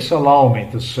him, please allow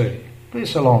me to say,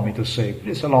 please allow me to say,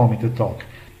 please allow me to talk.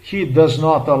 He does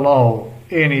not allow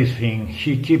anything.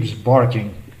 He keeps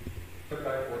barking.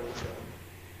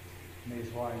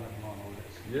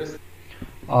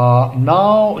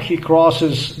 Now he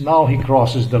crosses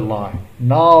the line.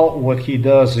 Now what he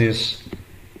does is,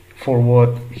 for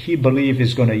what he believes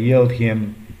is going to yield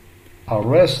him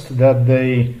arrest that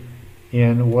day,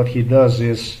 and what he does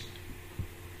is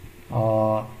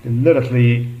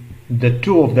literally the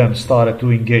two of them started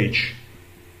to engage.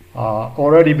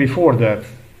 Already before that,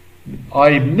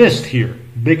 I missed here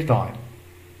big time.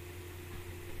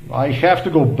 I have to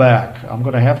go back. I'm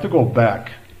going to have to go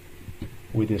back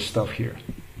with this stuff here.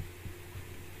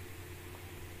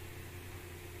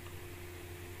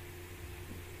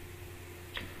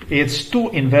 It's two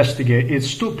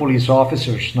police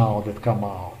officers now that come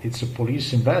out. It's a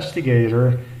police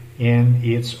investigator, and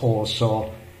it's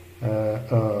also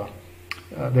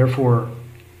therefore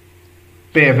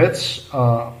Pevets,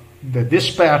 the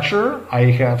dispatcher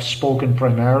I have spoken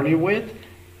primarily with,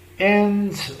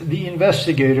 and the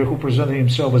investigator who presented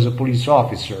himself as a police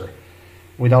officer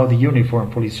without the uniform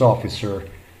police officer,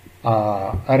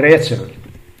 Retzel.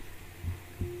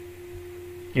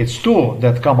 It's two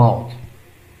that come out.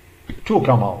 Two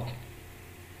come out.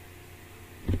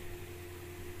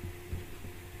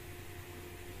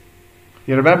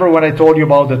 You remember when I told you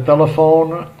about the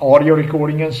telephone audio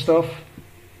recording and stuff?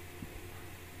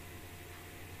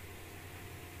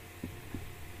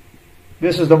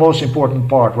 This is the most important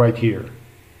part right here.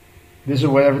 This is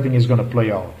where everything is going to play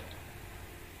out.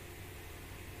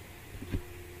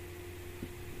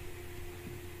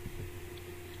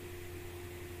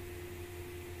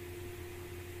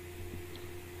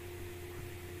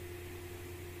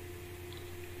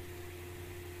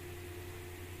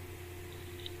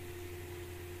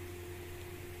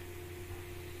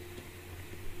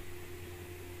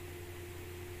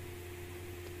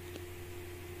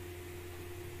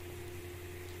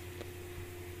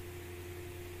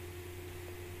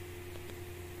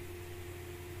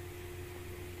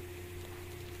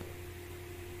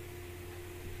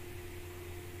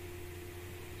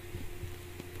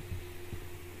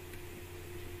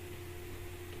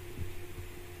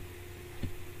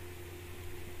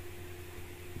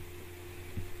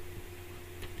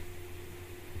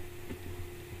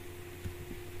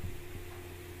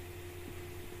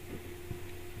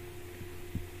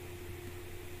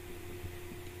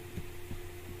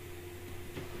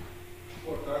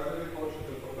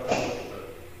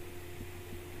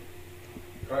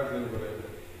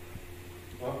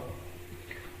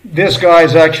 This guy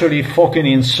is actually fucking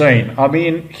insane. I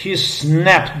mean, he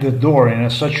snapped the door in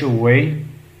such a way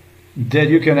that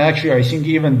you can actually, I think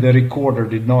even the recorder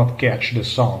did not catch the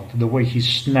sound, the way he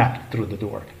snapped through the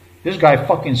door. This guy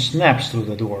fucking snaps through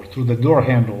the door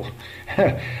handle.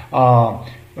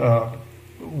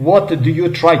 What do you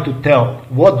try to tell?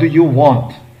 What do you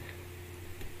want?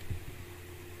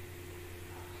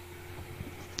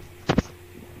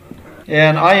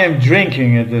 And I am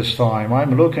drinking at this time.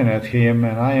 I'm looking at him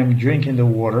and I am drinking the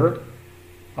water.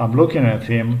 I'm looking at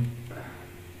him.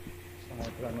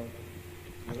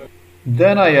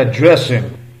 Then I address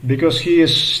him because he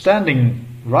is standing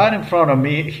right in front of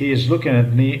me. He is looking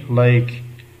at me like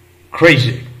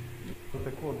crazy.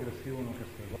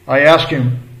 I ask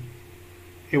him,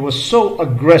 it was so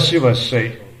aggressive, I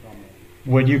say,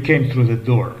 when you came through the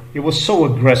door. It was so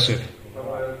aggressive.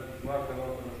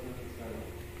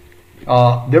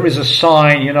 There is a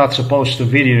sign you're not supposed to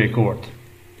video record.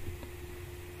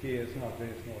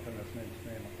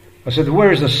 I said,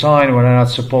 where is the sign when I'm not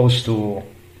supposed to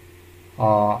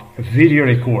video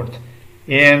record?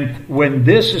 And when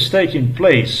this is taking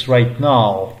place right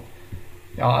now,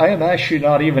 I am actually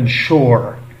not even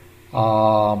sure.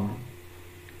 A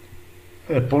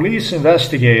police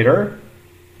investigator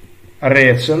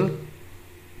rätsel.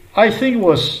 I think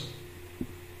was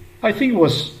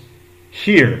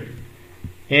here,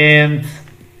 and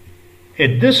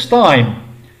at this time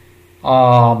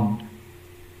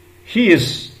he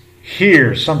is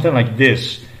here, something like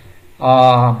this.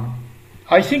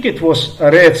 I think it was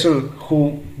Rätsel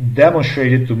who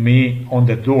demonstrated to me on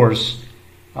the doors,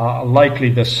 likely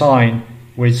the sign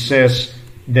which says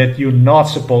that you're not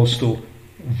supposed to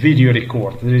video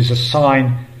record. There is a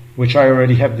sign which I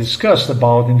already have discussed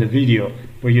about in the video,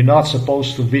 where you're not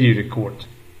supposed to video record.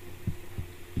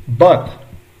 But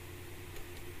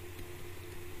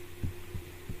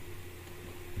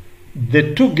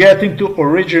the two get into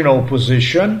original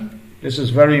position. This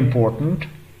is very important.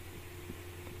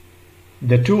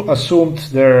 The two assumed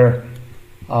their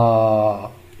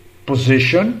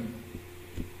position.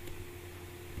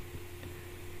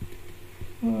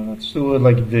 Let's do it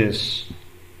like this.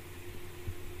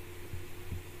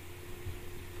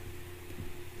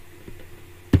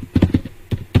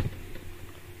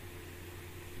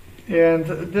 And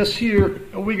this here,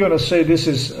 we're going to say this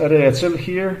is Rätsel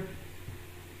here.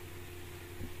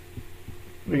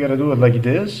 We're going to do it like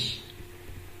this.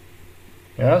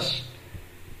 Yes.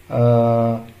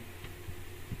 I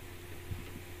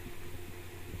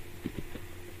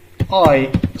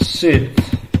sit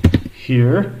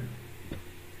here.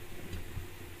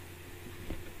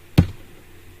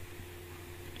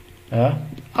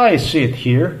 I sit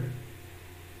here.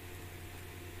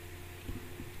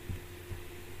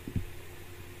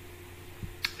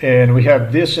 And we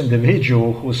have this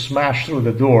individual who smashed through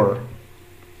the door.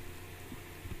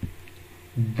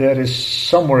 That is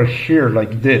somewhere here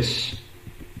like this.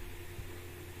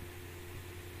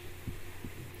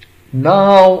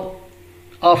 Now,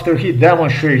 after he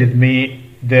demonstrated me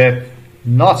that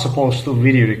not supposed to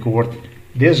video record,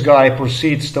 this guy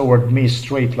proceeds toward me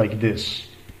straight like this.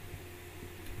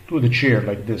 To the chair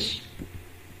like this.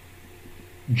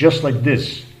 Just like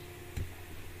this.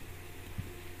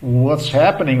 What's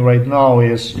happening right now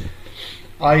is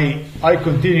I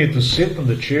continue to sit on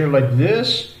the chair like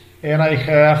this, and I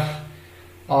have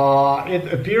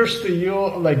it appears to you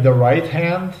like the right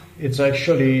hand, it's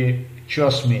actually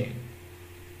just me.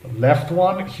 The left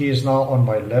one, he is now on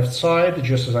my left side,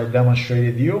 just as I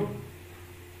demonstrated you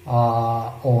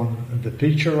on the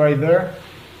picture right there.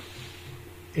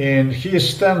 And he is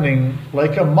standing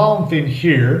like a mountain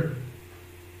here,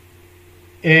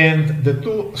 and the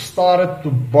two started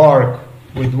to bark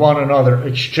with one another,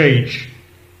 exchange.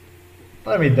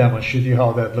 Let me demonstrate you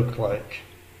how that looked like.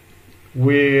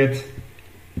 With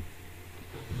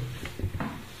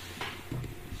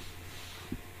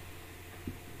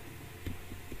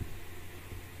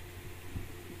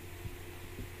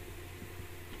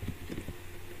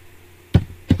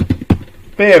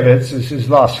Pevec is his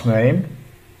last name,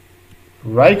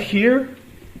 right here,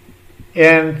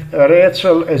 and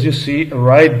Rätsel, as you see,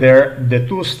 right there. The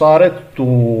two started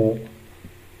to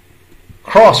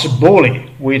cross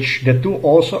bully, which the two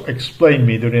also explained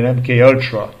me during MK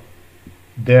Ultra,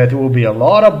 that there will be a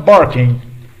lot of barking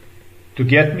to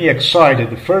get me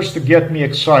excited. First to get me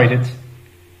excited,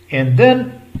 and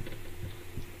then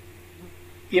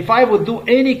if I would do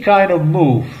any kind of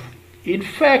move, in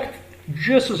fact,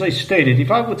 just as I stated,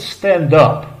 if I would stand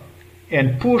up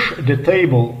and push the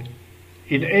table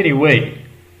in any way,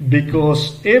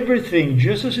 because everything,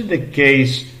 just as in the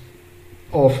case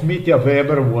of Mitya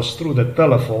Weber, was through the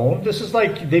telephone. This is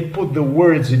like they put the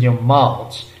words in your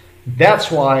mouths. That's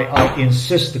why I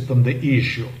insisted on the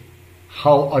issue,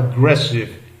 how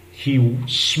aggressive he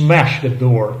smashed the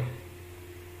door,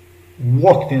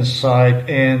 walked inside,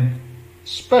 and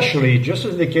especially, just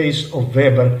as in the case of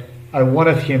Weber, I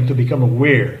wanted him to become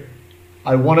aware.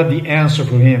 I wanted the answer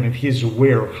from him if he's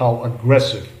aware of how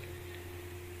aggressive.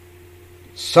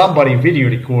 Somebody video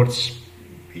records.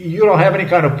 You don't have any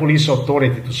kind of police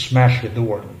authority to smash the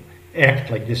door and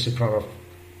act like this in front of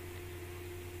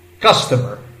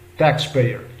customer,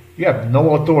 taxpayer. You have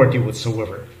no authority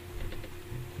whatsoever.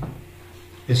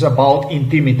 It's about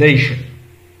intimidation.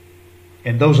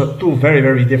 And those are two very,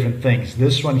 very different things.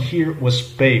 This one here was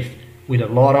paved with a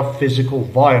lot of physical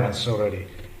violence already,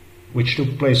 which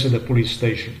took place at the police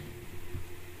station.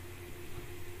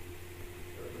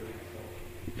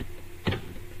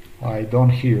 I don't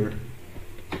hear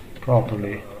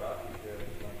properly.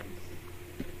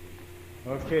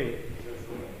 Okay.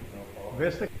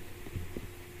 Veste.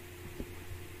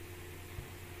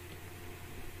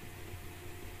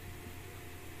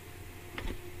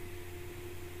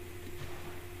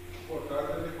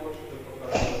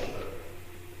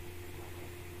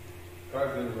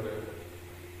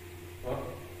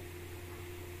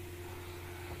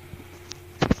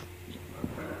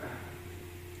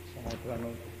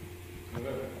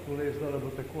 zdaj bo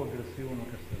tako agresivno,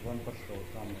 ker ste ven prišel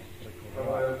tam preko.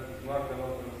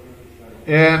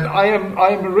 And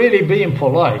I'm really being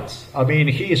polite. I mean,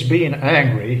 he is being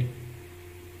angry.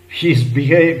 He is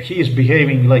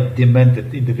behaving like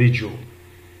demented individual.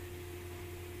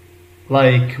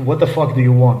 Like, what the fuck do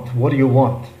you want? What do you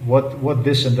want? What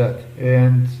this and that?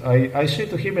 And I said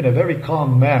to him in a very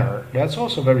calm manner, that's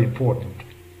also very important.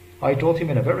 I told him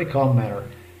in a very calm manner,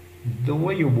 the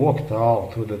way you walked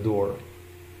out through the door,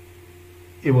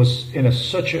 it was in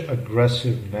such an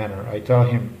aggressive manner. I tell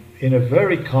him in a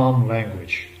very calm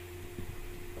language.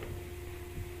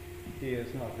 He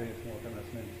is not very smart and has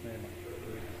many name.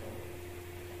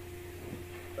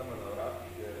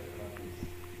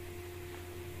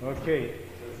 Okay.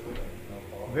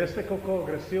 Veste, kako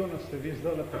agresivno ste vi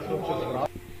zdaj prišli čez vrat?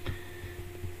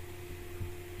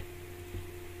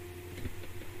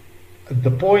 The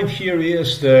point here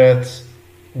is that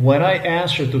when I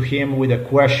answer to him with a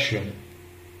question,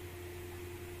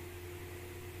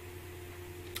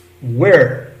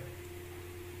 where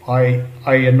I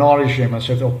acknowledge him, I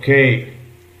said, okay.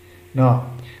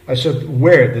 Now, I said,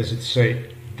 where does it say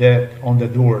that on the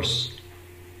doors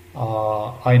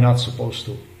I'm not supposed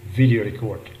to video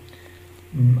record?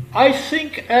 I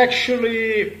think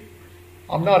actually,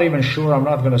 I'm not even sure, I'm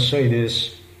not going to say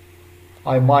this.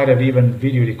 I might have even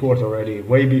video recorded already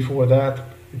way before that.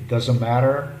 It doesn't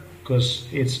matter because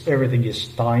everything is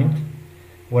timed,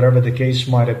 whatever the case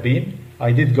might have been.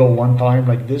 I did go one time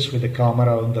like this with the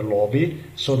camera in the lobby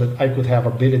so that I could have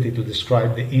ability to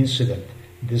describe the incident.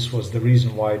 This was the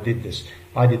reason why I did this.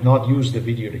 I did not use the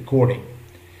video recording.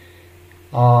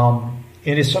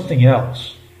 It is something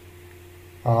else.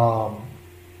 The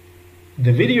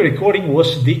video recording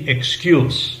was the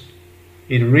excuse.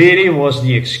 It really was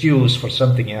the excuse for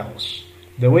something else.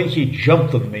 The way he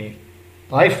jumped on me,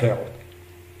 I felt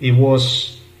it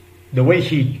was the way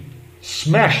he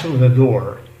smashed through the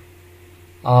door.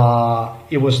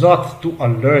 It was not to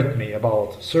alert me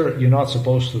about, sir, you're not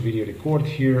supposed to video record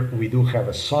here. We do have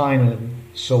a sign and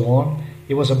so on.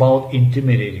 It was about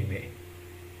intimidating me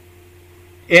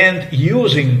and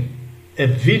using a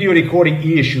video recording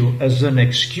issue as an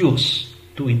excuse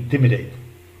to intimidate.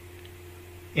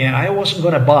 And I wasn't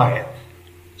going to buy it.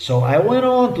 So I went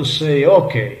on to say,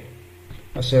 okay.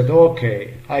 I said,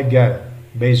 okay, I get it.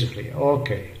 Basically,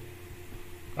 okay.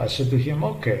 I said to him,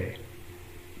 okay.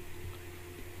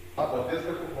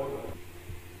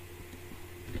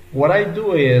 What I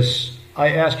do is, I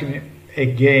ask him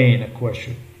again a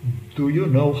question. Do you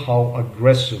know how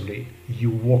aggressively you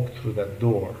walked through that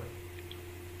door?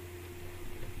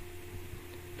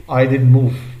 I didn't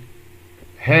move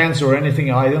hands or anything.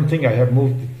 I don't think I have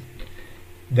moved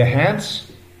the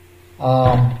hands.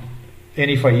 And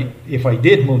if I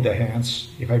did move the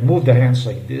hands, if I move the hands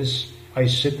like this, I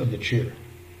sit on the chair.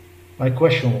 My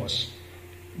question was,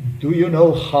 do you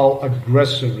know how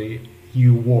aggressively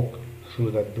you walk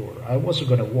through that door? I wasn't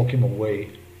going to walk him away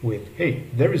with, hey,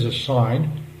 there is a sign.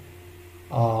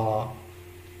 I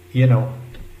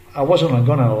wasn't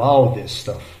going to allow this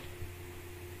stuff.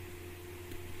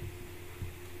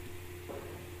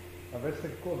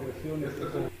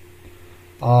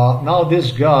 Now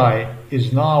this guy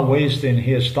is now wasting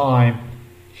his time.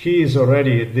 He is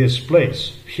already at this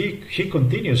place. He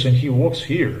continues and he walks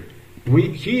here.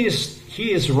 He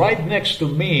is right next to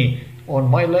me on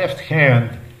my left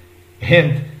hand,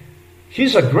 and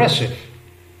he's aggressive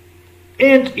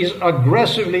and is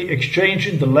aggressively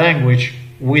exchanging the language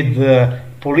with the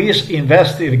police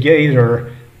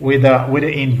investigator, with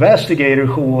the investigator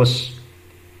who was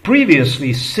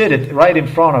previously seated right in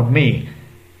front of me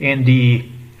in the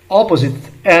opposite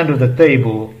end of the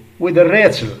table with the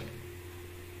Rätsel.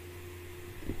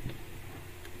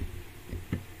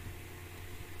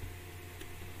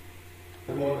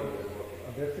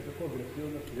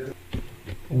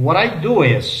 What I do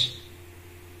is,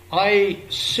 I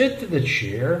sit in the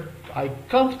chair, I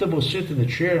comfortable sit in the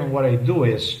chair, and what I do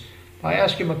is, I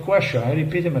ask him a question, I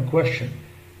repeat him a question.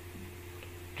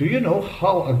 Do you know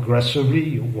how aggressively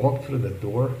you walk through the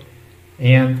door?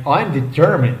 And I'm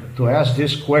determined to ask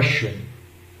this question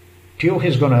till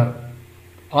he's going to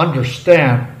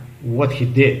understand what he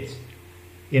did.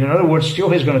 In other words, till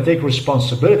he's going to take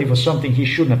responsibility for something he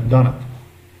shouldn't have done it.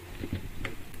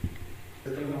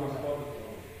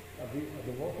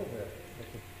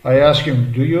 I ask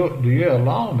him, do you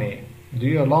allow me? Do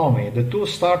you allow me? The two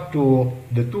start to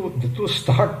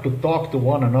talk to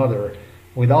one another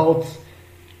without.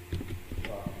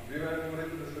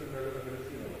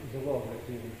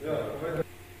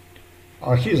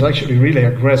 He's actually really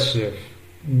aggressive,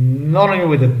 not only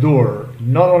with the door,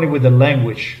 not only with the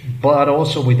language, but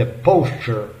also with the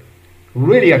posture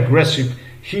really aggressive.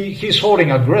 He's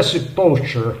holding aggressive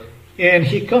posture, and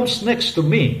he comes next to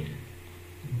me.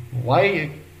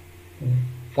 Why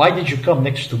did you come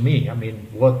next to me? I mean,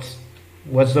 what's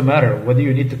the matter? Why do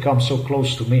you need to come so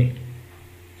close to me?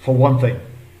 For one thing,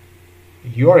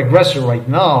 you're aggressive right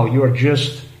now. You're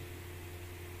just,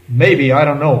 maybe, I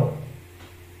don't know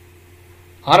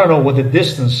what the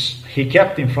distance he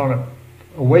kept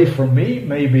away from me.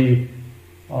 Maybe,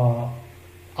 I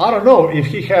don't know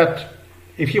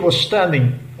if he was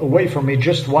standing away from me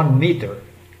just 1 meter.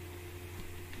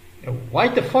 Why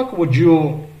the fuck would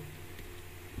you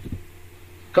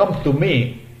come to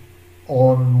me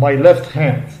on my left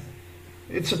hand?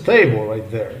 It's a table right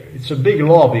there. It's a big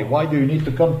lobby. Why do you need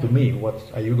to come to me? What,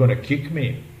 are you going to kick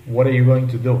me? What are you going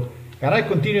to do? And I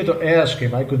continue to ask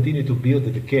him. I continue to build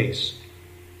the case.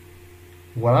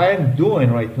 What I am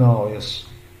doing right now is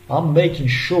I'm making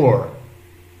sure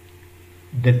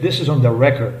that this is on the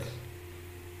record.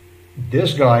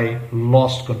 This guy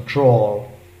lost control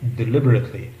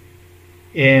deliberately.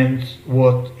 And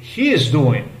what he is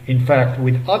doing, in fact,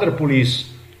 with other police,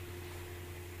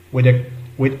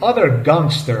 with other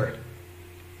gangster,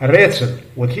 Rätsel,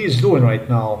 what he is doing right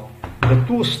now, the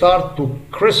two start to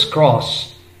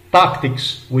crisscross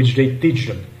tactics which they teach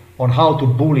them on how to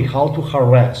bully, how to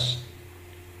harass,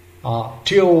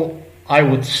 till I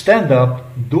would stand up,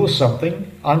 do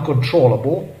something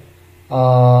uncontrollable,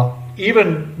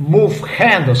 even move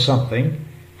hand or something,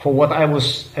 for what I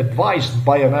was advised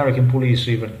by American police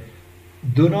even.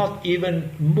 Do not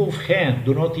even move hand,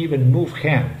 do not even move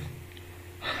hand.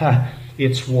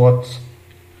 It's what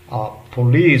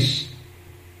police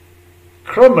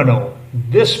criminal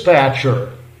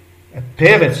dispatcher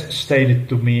Pevets stated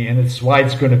to me, and it's why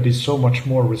it's going to be so much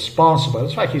more responsible.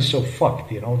 That's why he's so fucked,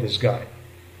 this guy.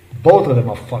 Both of them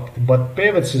are fucked, but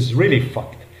Pevets is really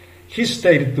fucked. He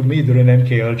stated to me during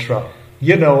MK Ultra,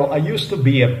 I used to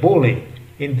be a bully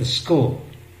in the school.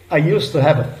 I used to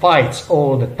have fights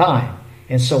all the time.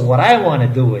 And so what I want to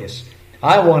do is,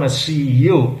 I want to see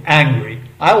you angry.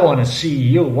 I want to see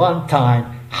you one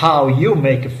time, how you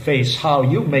make a face, how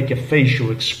you make a facial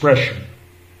expression,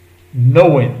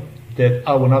 knowing that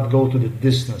I will not go to the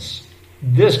distance.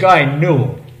 This guy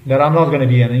knew that I'm not going to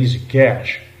be an easy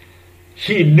catch.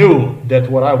 He knew that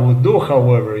what I will do,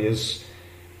 however, is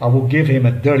I will give him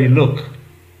a dirty look.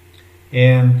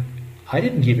 And I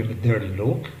didn't give him a dirty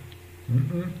look.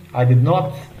 I did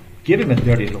not give him a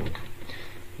dirty look.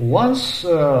 Once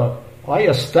I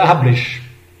established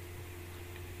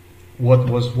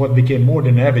what became more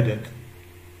than evident,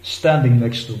 standing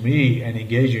next to me and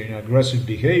engaging in aggressive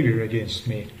behavior against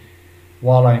me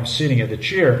while I'm sitting at the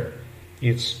chair,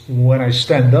 it's when I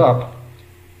stand up,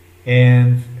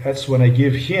 and that's when I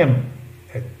give him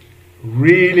a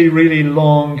really, really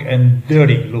long and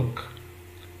dirty look.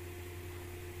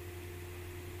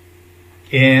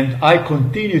 And I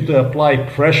continue to apply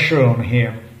pressure on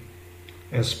him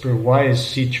as per why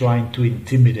is he trying to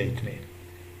intimidate me.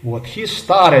 What he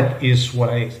started is what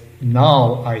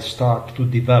I start to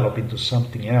develop into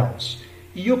something else.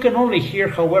 You can only hear,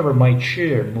 however, my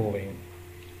chair moving.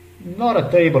 Not a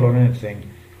table or anything.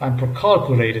 I'm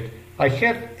precalculated. I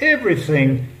have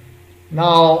everything.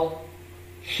 Now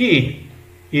he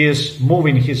is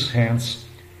moving his hands.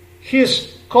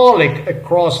 His colleague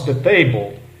across the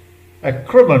table, a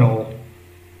criminal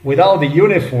without the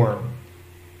uniform,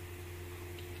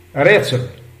 Rätsel,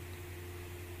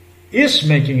 is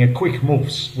making a quick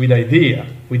moves with idea,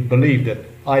 with belief that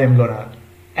I am gonna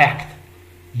act.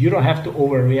 You don't have to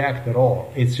overreact at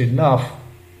all. It's enough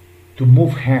to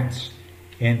move hands,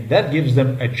 and that gives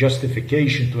them a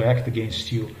justification to act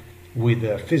against you with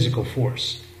physical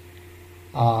force.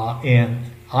 And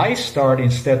I start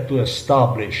instead to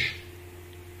establish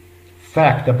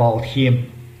fact about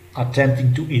him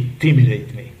attempting to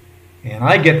intimidate me. And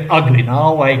I get ugly.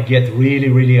 Now I get really,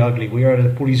 really ugly. We are at a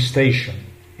police station,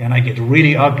 and I get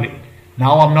really ugly.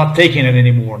 Now I'm not taking it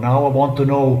anymore. Now I want to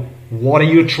know, what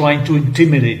are you trying to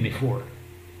intimidate me for?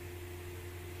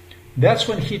 That's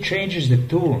when he changes the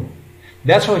tune.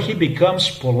 That's when he becomes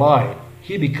polite.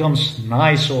 He becomes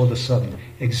nice all of a sudden.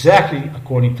 Exactly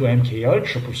according to MK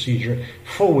Ultra procedure,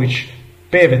 for which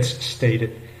Pevets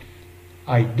stated,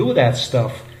 I do that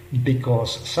stuff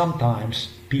because sometimes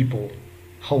people,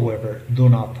 however, do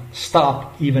not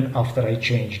stop even after I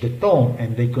change the tone,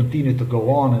 and they continue to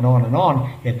go on and on and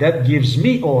on, and that gives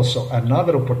me also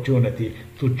another opportunity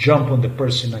to jump on the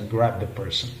person and grab the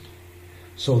person.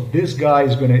 So this guy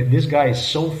is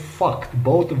so fucked.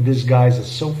 Both of these guys are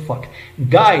so fucked.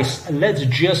 Guys, let's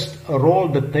just roll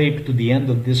the tape to the end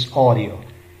of this audio.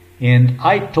 And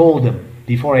I told them,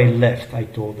 before I left, I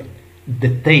told them, the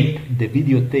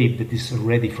videotape that is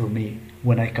ready for me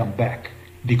when I come back,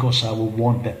 because I will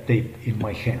want that tape in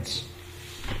my hands.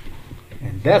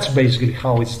 And that's basically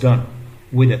how it's done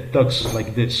with the thugs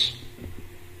like this.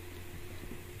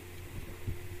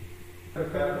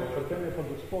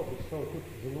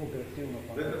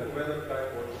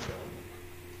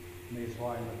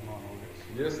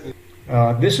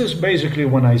 This is basically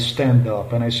when I stand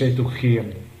up and I say to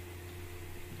him,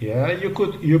 yeah, you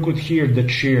could hear the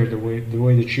cheer, the way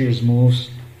the cheers moves,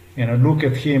 and I look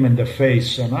at him in the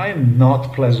face, and I am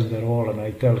not pleasant at all, and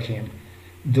I tell him,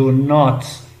 do not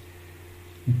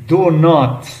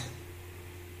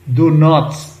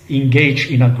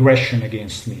engage in aggression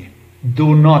against me.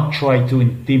 Do not try to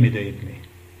intimidate me.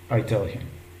 I tell him,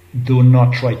 do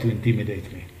not try to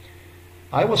intimidate me.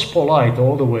 I was polite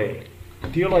all the way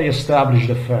till I established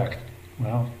the fact.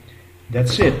 Well,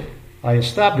 that's it. I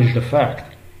established the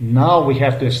fact. Now we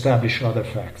have to establish other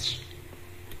facts.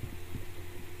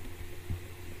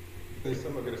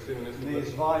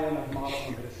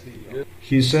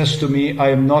 He says to me, I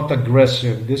am not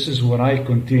aggressive. This is when I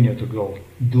continue to go.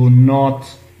 Do not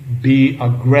be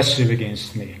aggressive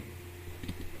against me.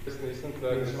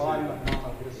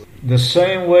 The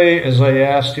same way as I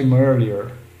asked him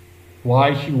earlier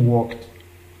why he walked.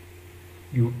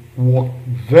 You walked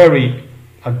very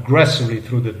aggressively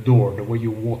through the door, the way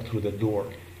you walked through the door.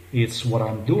 It's what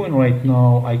I'm doing right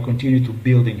now. I continue to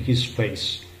build in his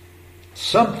face.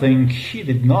 Something he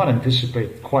did not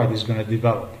anticipate quite is going to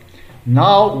develop.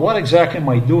 Now, what exactly am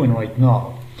I doing right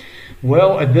now?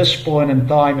 Well, at this point in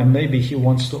time, and maybe he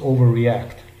wants to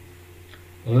overreact.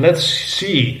 Let's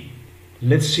see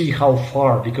how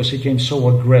far, because he came so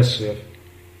aggressive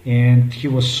and he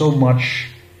was so much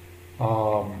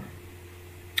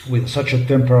with such a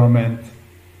temperament,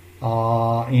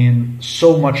 in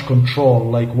so much control,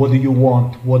 like what do you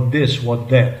want, what this, what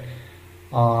that.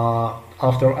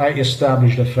 After I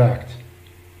establish the fact,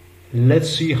 let's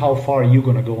see how far you're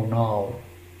gonna go now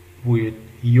with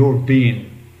your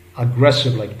being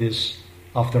aggressive like this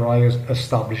after I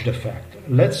establish the fact.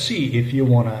 Let's see if you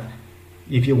wanna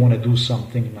do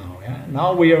something now. Yeah?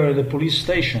 Now we are at the police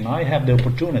station. I have the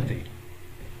opportunity.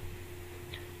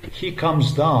 He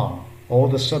comes down. All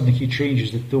of a sudden he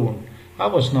changes the tone. I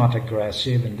was not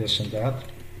aggressive and this and that.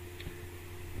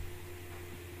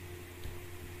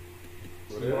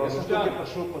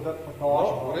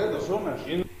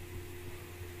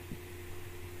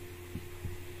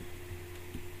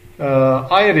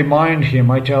 I remind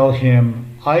him, I tell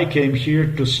him, I came here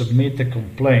to submit a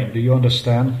complaint. Do you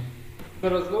understand?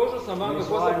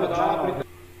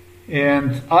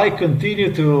 And I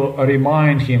continue to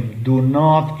remind him, do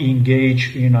not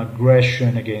engage in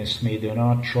aggression against me. Do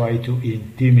not try to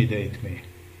intimidate me.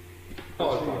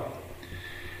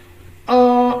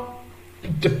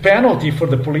 The penalty for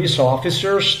the police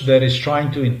officers that is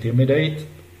trying to intimidate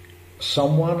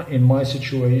someone in my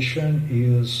situation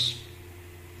is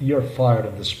you're fired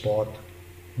on the spot.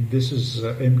 This is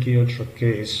an MK Ultra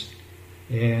case,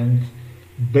 and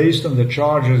based on the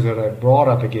charges that I brought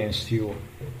up against you,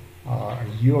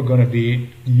 you're going to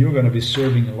be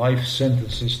serving life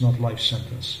sentences, not life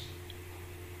sentence.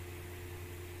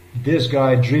 This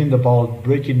guy dreamed about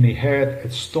breaking my head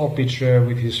at stoppage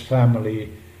with his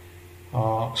family,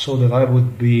 so that I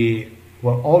would be,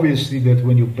 well, obviously that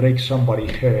when you break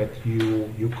somebody's head,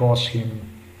 you cause him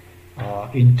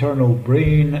internal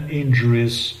brain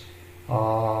injuries.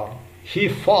 He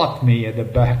fought me at the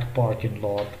back parking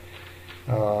lot.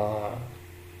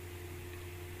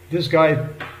 This guy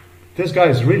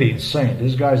is really insane.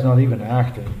 This guy is not even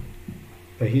acting.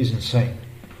 He's insane.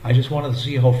 I just wanted to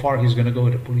see how far he's going to go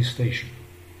at the police station.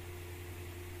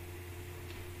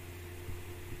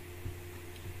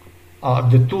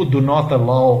 The two do not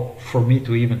allow for me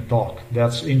to even talk.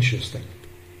 That's interesting.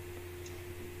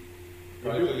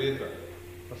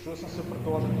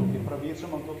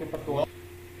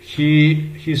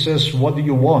 He says, what do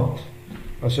you want?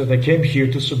 I said, I came here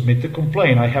to submit the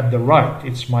complaint. I have the right.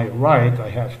 It's my right. I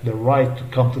have the right to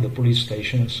come to the police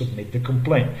station and submit the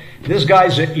complaint. This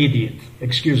guy's an idiot.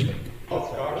 Excuse me.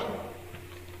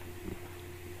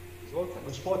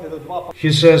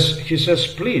 He says,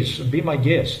 please, be my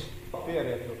guest.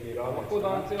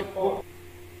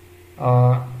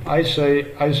 I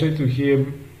say to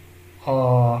him,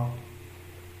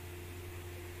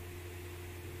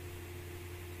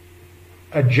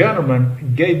 a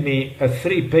gentleman gave me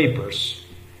 3 papers,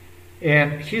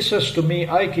 and he says to me,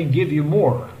 I can give you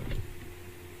more.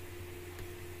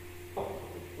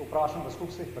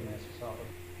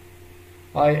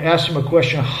 I asked him a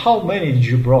question, how many did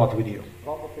you brought with you?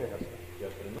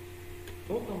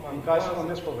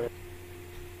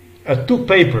 2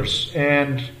 papers,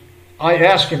 and I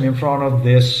asked him in front of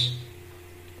this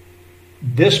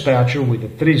dispatcher with the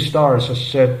 3 stars. I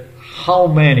said, how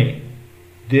many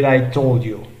did I told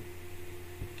you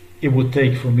it would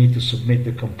take for me to submit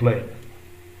the complaint?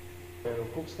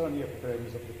 Koliko strani je potrebno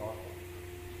za pritožbo?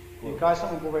 In kaj sem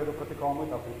mu povedal, proti komu je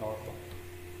ta pritožba?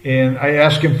 And I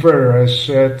asked him further, I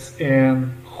said,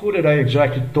 and who did I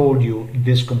exactly told you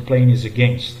this complaint is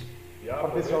against?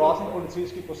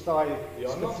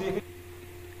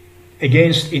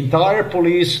 Against entire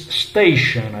police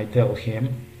station, I tell him,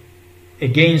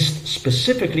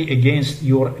 specifically against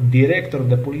your director of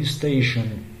the police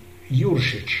station,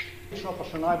 Juršič.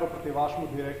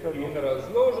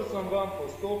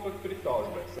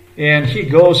 And he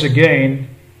goes again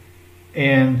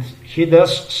and he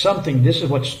does something. This is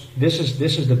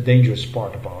the dangerous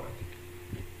part about it.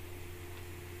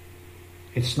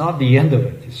 It's not the end of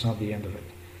it. It's not the end of it.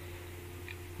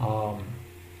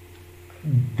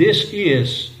 This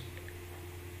is,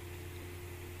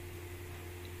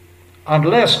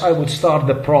 unless I would start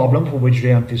the problem for which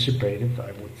they anticipated,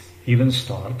 I would even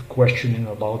start questioning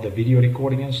about the video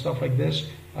recording and stuff like this.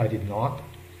 I did not.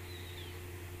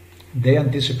 They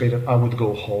anticipated I would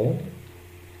go home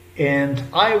and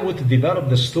I would develop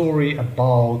the story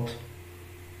about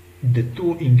the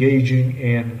 2 engaging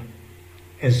in,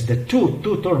 as the two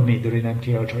told me during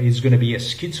MK Ultra, it's going to be a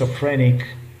schizophrenic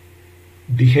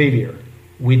behavior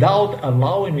without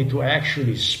allowing me to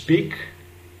actually speak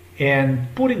and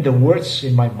putting the words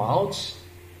in my mouth.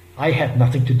 I had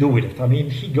nothing to do with it. I mean,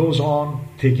 he goes on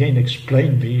to again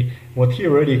explain me what he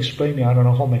already explained me I don't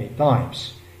know how many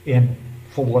times. And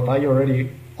for what I already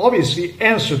obviously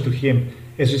answered to him,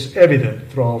 as is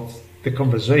evident throughout the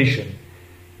conversation,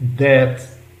 that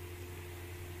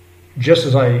just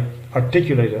as I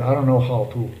articulated, I don't know how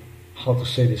to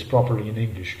say this properly in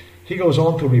English. He goes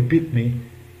on to repeat me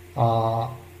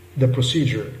the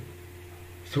procedure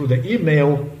through the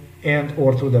email and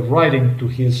or through the writing to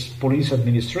his police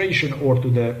administration or to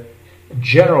the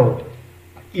general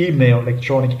email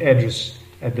electronic address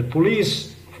at the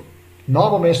police,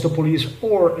 Novo Mesto Police,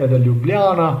 or at the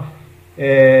Ljubljana,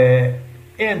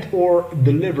 and or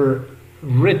deliver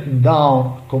written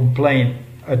down complaint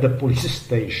at the police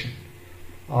station.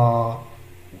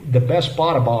 The best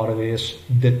part about it is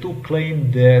the 2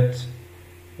 claim that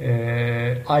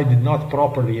I did not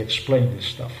properly explain this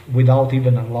stuff without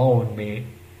even allowing me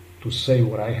to say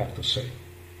what I have to say.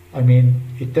 I mean,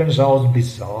 it turns out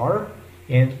bizarre,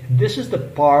 and this is the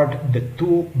part the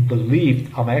 2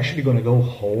 believed I'm actually going to go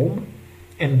home,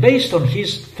 and based on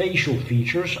his facial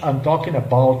features, I'm talking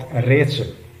about a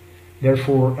Rätsel.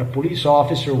 Therefore, a police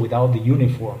officer without the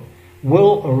uniform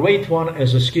will rate one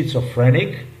as a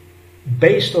schizophrenic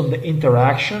based on the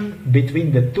interaction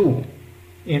between the 2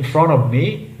 in front of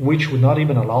me, which would not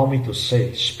even allow me to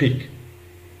speak.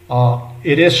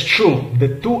 It is true,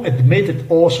 the 2 admitted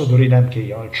also during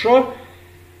MK Ultra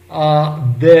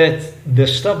that the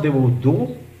stuff they will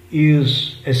do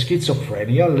is a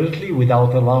schizophrenia, literally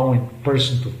without allowing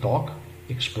person to talk,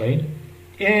 explain,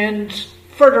 and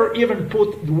further even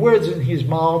put words in his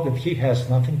mouth that he has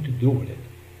nothing to do with it.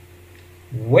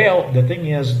 Well, the thing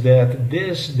is that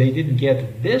they didn't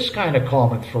get this kind of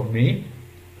comment from me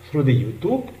through the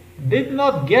YouTube. They did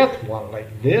not get one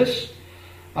like this,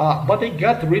 but they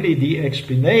got really the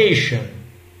explanation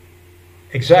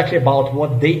exactly about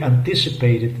what they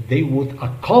anticipated they would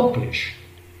accomplish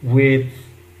with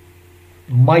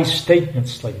my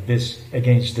statements like this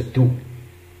against the 2.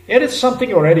 And it's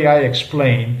something already I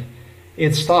explained.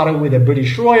 It started with the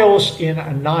British Royals in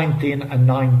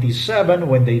 1997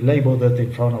 when they labeled it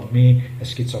in front of me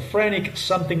as schizophrenic,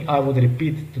 something I would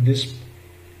repeat to these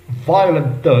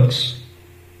violent thugs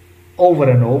over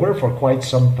and over for quite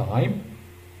some time,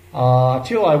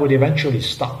 till I would eventually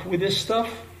stop with this stuff.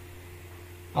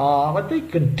 But they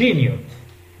continued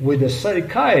with the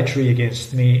psychiatry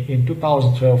against me in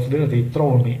 2012, literally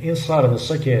throwing me inside of a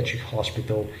psychiatric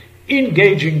hospital,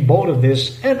 engaging both of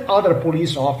this and other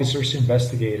police officers,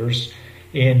 investigators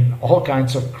in all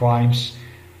kinds of crimes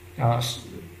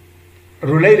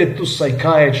related to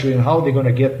psychiatry and how they're going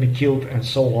to get me killed and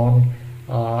so on.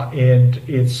 And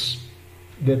it's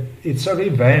a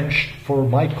revenge for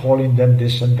my calling them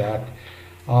this and that.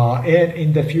 And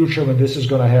in the future when this is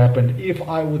going to happen, if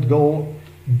I would go,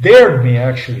 dared me.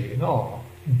 I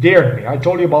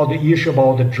told you about the issue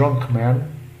about the drunk man.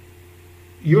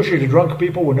 Usually the drunk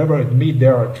people will never admit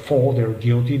they're at fault, they're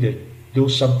guilty, they do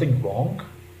something wrong,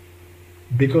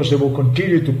 because they will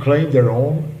continue to claim their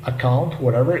own account,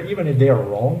 whatever, even if they are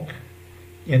wrong.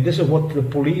 And this is what the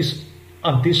police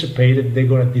anticipated, they're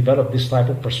going to develop this type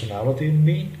of personality in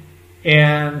me.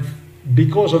 And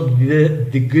because of the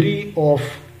degree of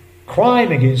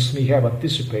crime against me have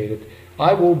anticipated,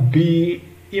 I will be,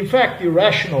 in fact,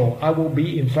 irrational. I will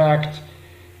be, in fact,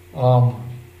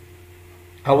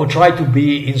 I will try to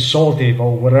be insultive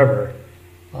or whatever.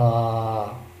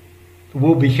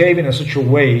 Will behave in such a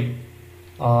way.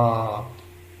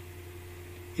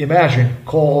 Imagine,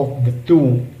 call the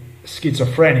two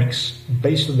schizophrenics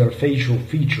based on their facial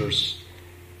features,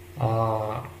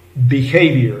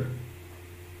 behavior,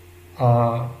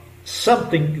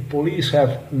 something the police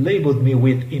have labeled me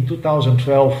with in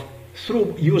 2012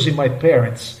 through using my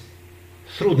parents,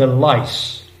 through the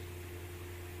lies.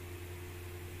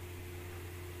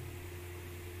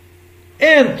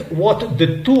 And what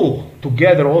the two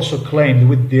together also claimed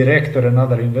with director and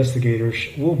other investigators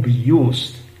will be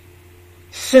used.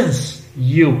 Since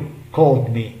you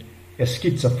called me a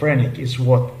schizophrenic is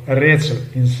what Retzel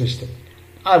insisted.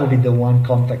 I will be the one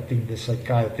contacting the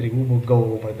psychiatry who will go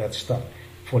over that stuff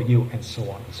for you and so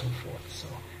on and so forth. So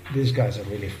these guys are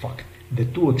really fucked. The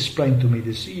two explained to me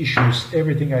these issues,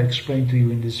 everything I explained to you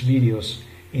in these videos,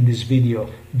 in this video,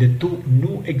 the two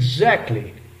knew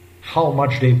exactly how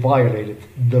much they violated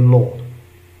the law,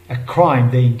 a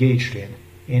crime they engaged in.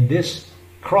 And this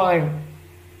crime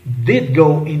did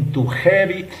go into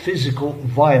heavy physical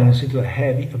violence, into a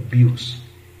heavy abuse.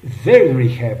 Very, very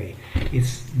heavy.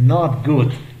 It's not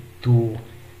good to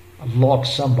lock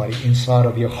somebody inside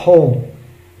of your home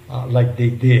like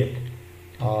they did.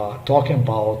 Talking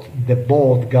about the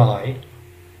bald guy,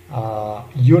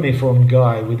 uniform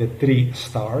guy with the 3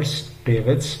 stars,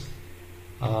 pivots,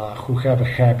 who have a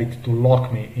habit to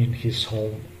lock me in his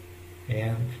home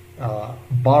and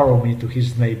borrow me to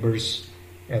his neighbors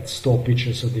at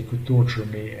stoppages so they could torture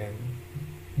me and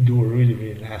do really,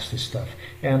 really nasty stuff,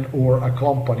 and or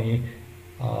accompany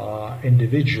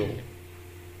individual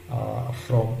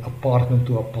from apartment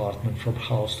to apartment, from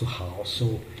house to house,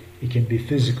 so it can be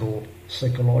physical,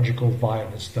 psychological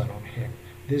violence done on him.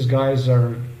 These guys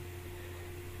are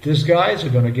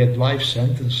going to get life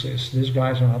sentences. These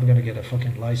guys are not going to get a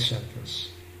fucking life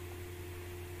sentence.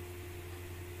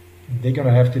 They're going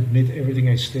to have to admit everything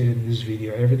I stated in this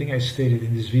video. Everything I stated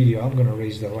in this video, I'm going to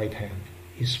raise the right hand,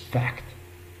 is fact.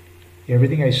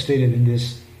 Everything I stated in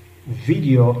this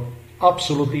video,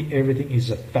 absolutely everything is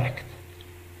a fact.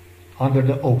 Under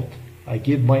the oath. I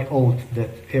give my oath that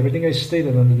everything I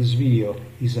stated under this video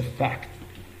is a fact.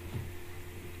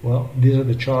 Well, these are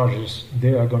the charges.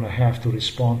 They are going to have to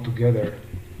respond together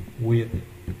with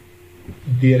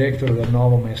director of the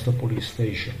Novo Mesto police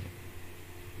station,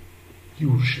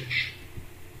 Juršić.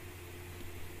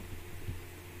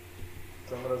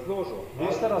 Sem razložil.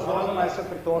 Vi ste razložili, naj se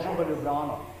pritožim v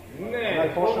Ljubljano. Ne,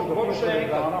 Naj pošljem dopis v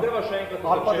Ljubljano. deva še enkrat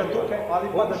Ali pa da tukaj, ali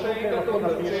pa da tukaj lahko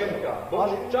napišem.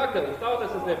 Čakajte, ustavite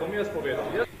se zdaj, bom jaz povedal.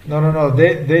 No.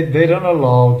 They don't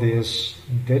allow this.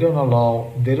 They don't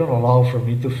allow for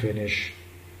me to finish.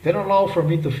 They don't allow for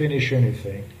me to finish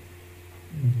anything.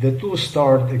 The two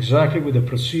start exactly with the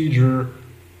procedure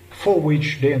for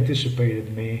which they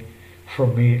anticipated me.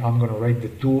 From me, I'm going to rate the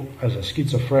two as a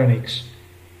schizophrenics,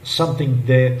 something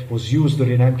that was used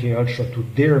during MK Ultra to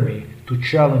dare me, to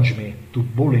challenge me, to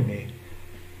bully me.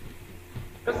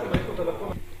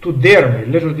 To dare me,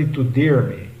 literally to dare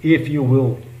me, if you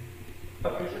will.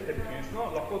 Napišete pisno,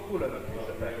 lahko tule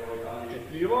napišete.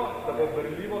 Čitljivo, da bo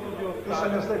berljivo tudi od To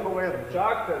sem jaz zdaj povedal.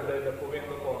 Čakajte zdaj, da povem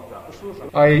do konca. Poslušam.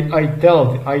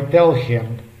 I tell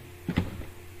him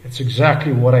it's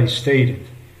exactly what I stated.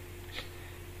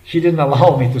 He didn't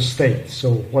allow me to state, so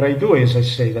what I do is I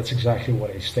say that's exactly what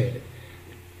I stated.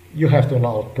 You have to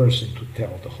allow a person to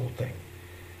tell the whole thing.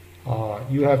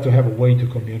 You have to have a way to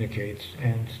communicate,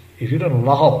 and if you don't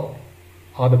allow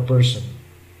other person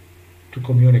to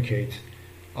communicate,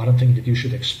 I don't think that you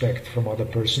should expect from other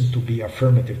person to be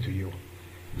affirmative to you.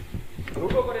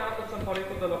 Drugo varianto sem pa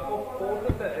rekel, da lahko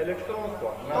pošljete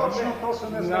elektronsko Točno to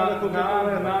sem jaz zdaj tudi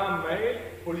povedal. na mail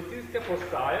policijske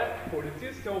postaje,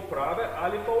 policijske uprave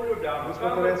ali pa v Ljubljano.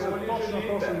 Gospod Rezek, točno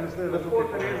to sem jaz zdaj tudi Gospod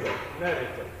povedal. Rezek, ne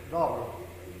reče. Dobro,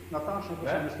 natančno to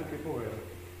sem jaz tukaj povedal.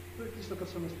 To je tisto, kar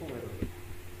sem jaz povedal.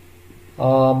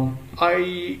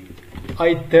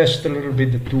 I test a little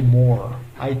bit the two more.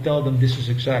 I tell them this is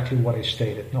exactly what I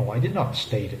stated. No, I did not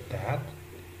state that.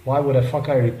 Why would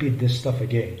I repeat this stuff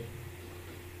again?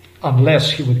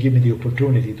 Unless he would give me the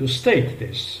opportunity to state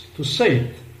this, to say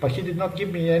it. But he did not give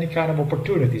me any kind of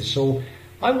opportunity. So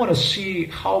I want to see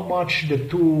how much the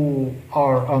two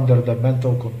are under the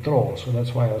mental control. So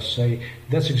that's why I say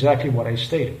that's exactly what I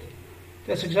stated.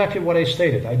 That's exactly what I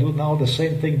stated. I do now the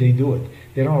same thing they do it.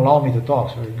 They don't allow me to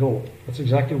talk, so I go. That's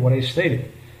exactly what I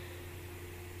stated.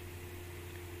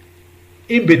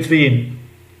 In between,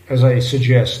 as I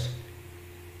suggest,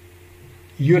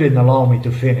 you didn't allow me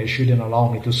to finish, you didn't allow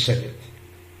me to say it.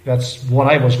 That's what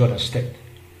I was going to state.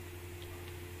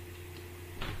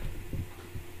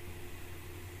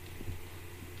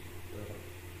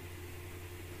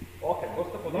 Okay,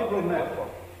 boste Ni podali bilo, ne. odgovor?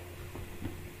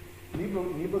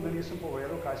 Ni bilo, da nisem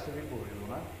povedal, kaj ste vi povedali,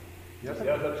 ne? Jaz sem,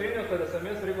 Ja, začenjal ste, da sem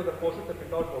jaz rekel, da pošljete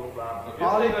pritožbo v Ljubljano.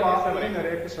 Jaz ali tega pa, nisem ne, rekel.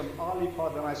 rekel sem, ali pa,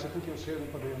 da naj se tukaj usedem,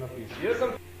 pa da jo napišem. Jaz sem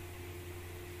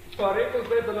pa rekel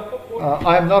zdaj, da lahko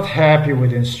I'm not happy with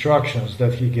the instructions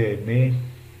that he gave me,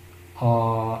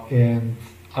 and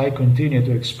I continue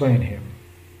to explain him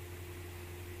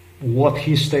what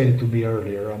he stated to me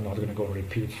earlier. I'm not going to go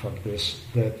repeat from this,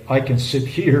 that I can sit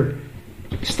here,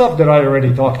 stuff that I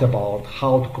already talked about,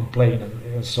 how to complain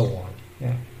and so on.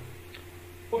 Yeah.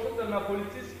 pošljete na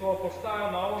policijsko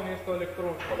postajo Novo mesto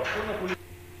elektronsko, lahko na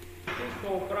policijsko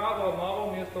upravo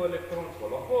Novo mesto elektronsko,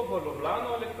 lahko v Ljubljano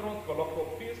elektronsko, lahko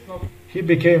pisno. He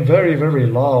became very, very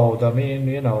loud. I mean,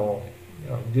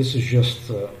 this is just...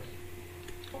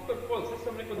 Kakorkoli, saj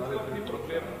sem rekel, da sploh ni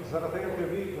problema. Zaradi tega, ker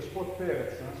vi, gospod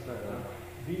Pevec, ne, ste, ne,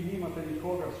 vi nimate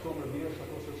nikogar s kom, da bi jaz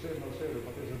tako se osebno osebno,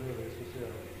 pa te zadeve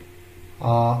izkusirali.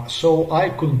 So I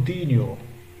continue.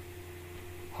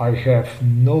 I have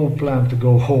no plan to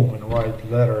go home and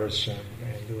write letters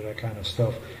and do that kind of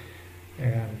stuff.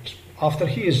 And after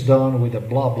he is done with the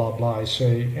blah, blah, blah, I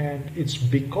say, and it's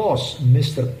because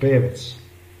Mr. Pevec,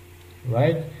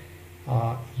 right?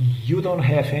 You don't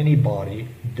have anybody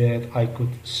that I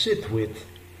could sit with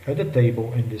at the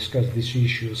table and discuss these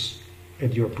issues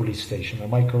at your police station.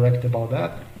 Am I correct about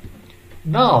that?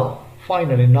 Now,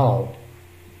 finally now,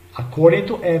 according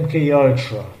to MK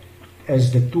Ultra,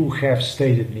 as the two have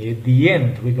stated me, at the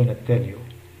end we're going to tell you.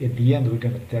 At the end we're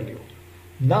going to tell you.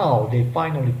 Now they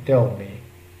finally tell me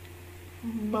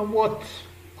what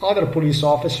other police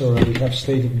officer already have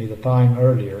stated me the time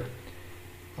earlier.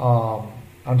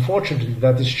 Unfortunately,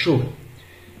 that is true.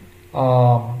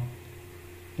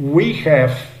 We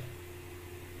have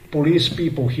police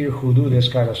people here who do this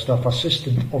kind of stuff,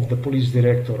 assistant of the police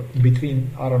director, between,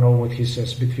 I don't know what he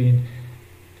says, between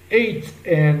 8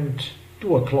 and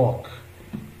 2 o'clock,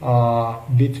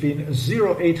 between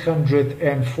 0800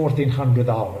 and 1400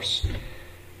 hours.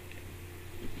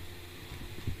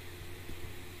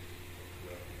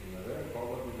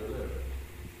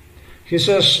 He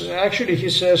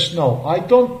says, no, I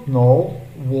don't know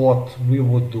what we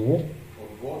would do.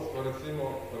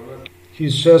 He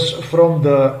says, from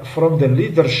the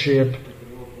leadership.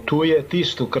 To je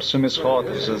tisto, kar sem jaz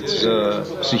hodil z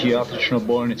psihiatrično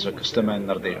bolnico, ki ste meni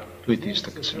naredili. To je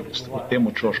tisto, kar sem jaz. V tem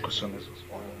čošku sem jaz.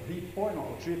 Vi pojno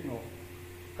očitno,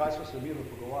 kaj so se vi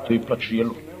pogovarjali? To je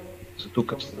plačilo, zato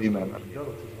ker ste vi meni naredili.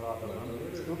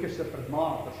 Tukaj ste pred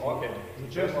mano, Ok,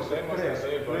 začeli ste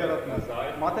se gledati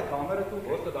nazaj. Imate kamere tukaj?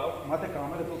 Boste dal? Imate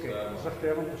kamere tukaj?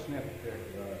 Zahtevam posnetek.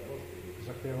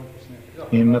 Zahtevam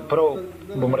posnetek. In prav,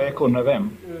 bom rekel, ne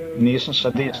vem, nisem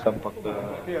sadist, ampak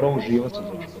prav uživati sem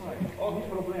začel.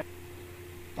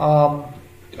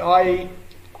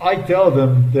 I tell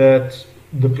them that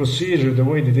the procedure, the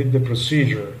way they did the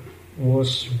procedure,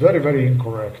 was very, very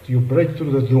incorrect. You break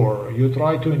through the door, you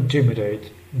try to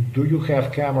intimidate. Do you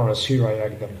have cameras here? I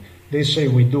ask them. They say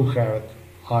we do have it.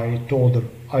 I told them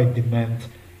I demand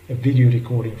a video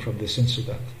recording from this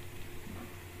incident.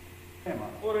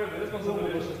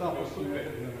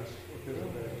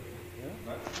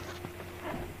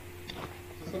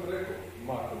 Sem rekel,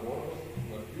 imate možnost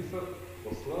napisati,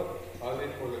 poslati ali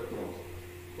po elektronsko.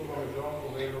 To vam je že on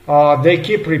povedal. They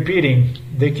keep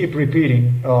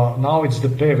repeating. Now it's the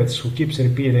Pevec who keeps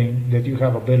repeating that you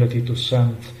have ability to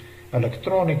send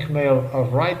electronic mail,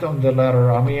 write on the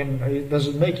letter. I mean, it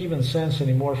doesn't make even sense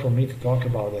anymore for me to talk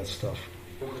about that stuff.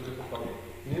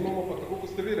 Nimamo pa tako, kot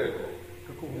ste vi rekel.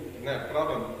 Ne,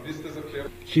 pravim, vi ste zahtevali.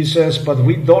 He says, but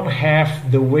we don't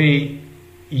have the way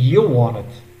you wanted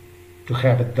to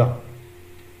have it done.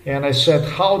 And I said,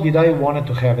 how did I want it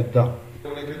to have it done?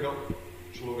 Nekega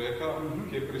človeka,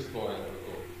 ki je pristojen za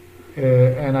to.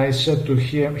 And I said to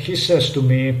him, he says to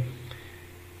me,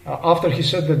 after he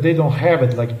said that they don't have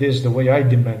it like this, the way I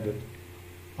demanded,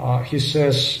 he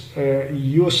says,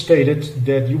 you stated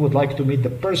that you would like to meet the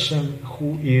person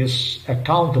who is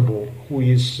accountable, who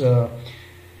is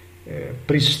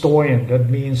pristoyen, that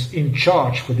means in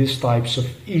charge for these types of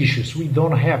issues. We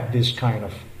don't have this kind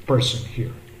of person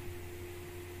here.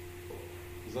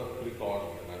 Za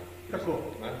pritožbe, ne? Kako?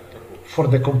 Ne? Kako? For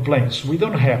the complaints. We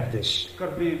don't have this. Kar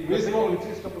bi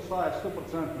policijska postaja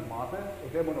 100% imate, o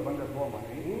tem nobenega dvoma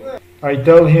ni. I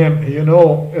tell him,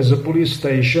 as a police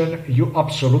station, you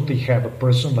absolutely have a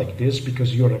person like this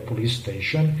because you're a police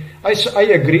station. I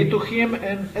agree to him,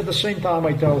 and at the same time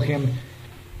I tell him,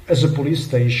 as a police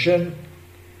station,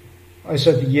 I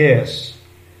said, yes.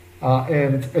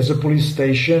 And as a police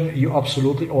station, you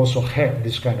absolutely also have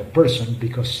this kind of person,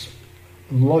 because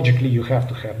logically you have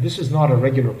to have. This is not a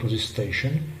regular police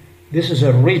station. This is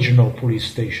a regional police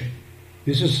station.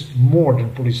 This is more than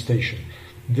police station.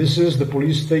 This is the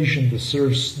police station that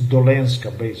serves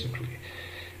Dolenska, basically.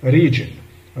 A region.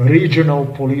 A regional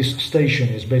police station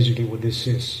is basically what this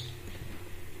is.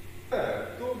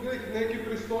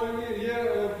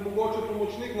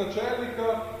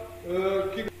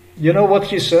 You know what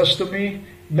he says to me?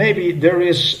 Maybe there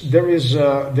is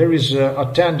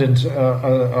attendant,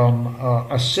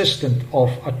 assistant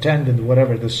of attendant,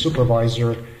 whatever, the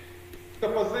supervisor,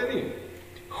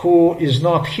 who is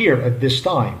not here at this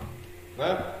time.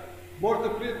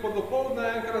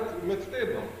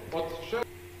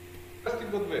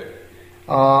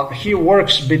 He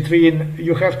works between,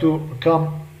 you have to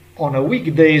come on a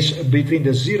weekdays between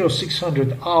the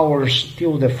 0600 hours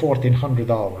till the 1400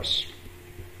 hours.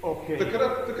 Okay.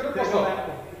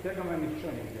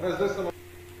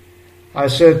 I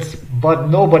said, but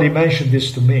nobody mentioned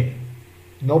this to me.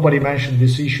 Nobody mentioned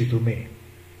this issue to me.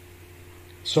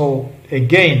 So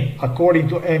again, according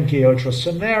to MK Ultra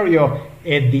scenario,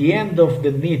 at the end of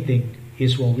the meeting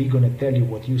is when we're going to tell you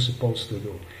what you're supposed to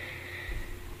do.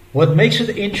 What makes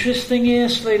it interesting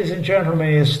is, ladies and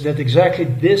gentlemen, is that exactly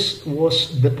this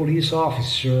was the police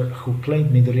officer who claimed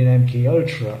me during MK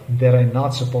Ultra that I'm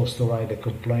not supposed to write a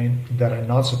complaint, that I'm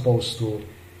not supposed to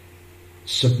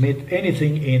submit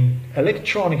anything in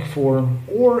electronic form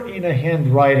or in a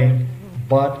handwriting,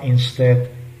 but instead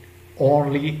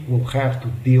only will have to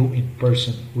deal in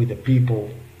person with the people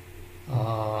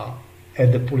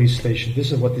at the police station.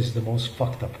 This is what is the most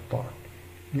fucked up part.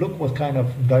 Look what kind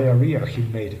of diarrhea he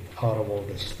made out of all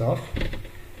this stuff.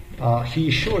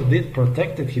 He sure did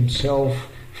protected himself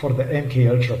for the MK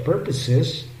Ultra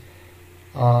purposes,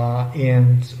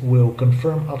 and will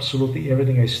confirm absolutely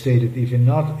everything I stated. If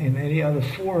not in any other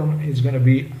form, it's going to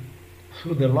be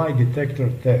through the lie detector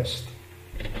test.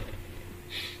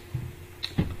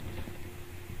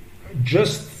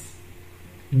 Just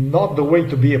not the way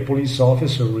to be a police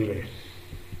officer, really.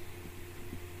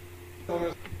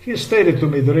 He stated to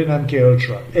me during MK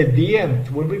Ultra, at the end,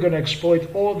 when we're going to exploit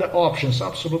all the options,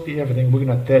 absolutely everything, we're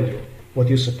going to tell you what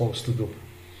you're supposed to do.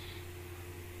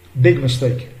 Big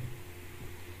mistake.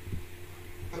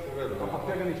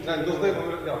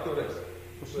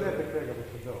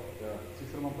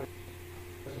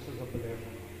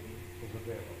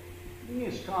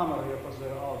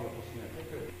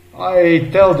 I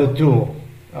tell the two,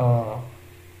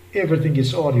 everything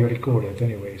is audio recorded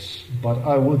anyways, but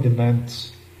I will demand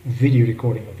video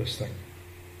recording of this thing.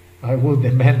 I will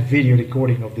demand video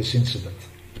recording of this incident.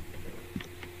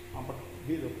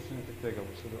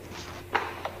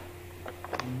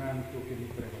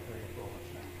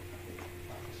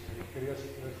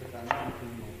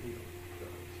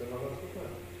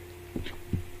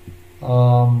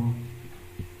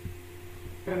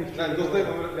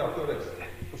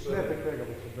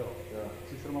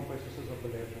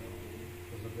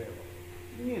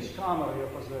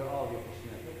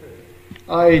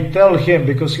 I tell him,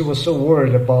 because he was so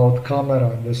worried about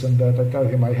camera and this and that, I tell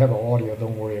him I have audio,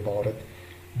 don't worry about it,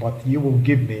 but you will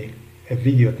give me a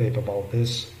videotape about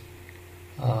this.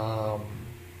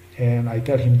 And I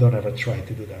tell him, don't ever try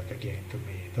to do that again to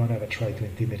me. Don't ever try to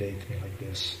intimidate me like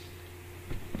this.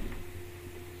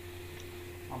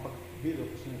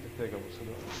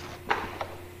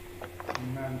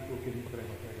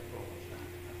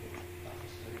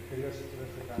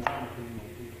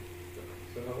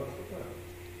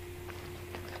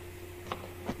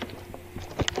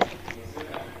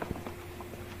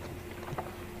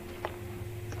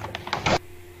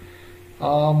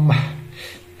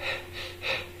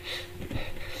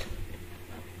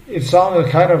 It sounded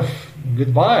kind of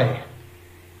goodbye.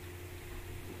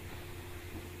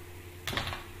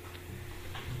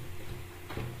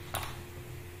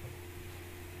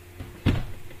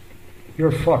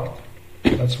 You're fucked.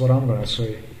 That's what I'm gonna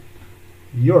say.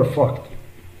 You're fucked.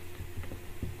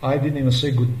 I didn't even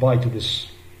say goodbye to this.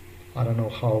 I don't know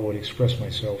how I would express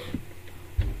myself.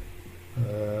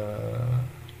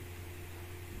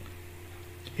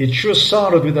 It sure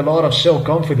sounded with a lot of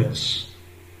self-confidence.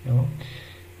 You know?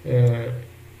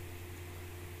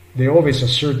 They always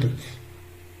asserted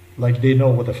like they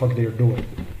know what the fuck they're doing.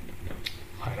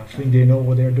 I don't think they know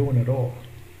what they're doing at all.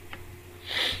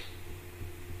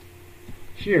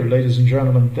 Here, ladies and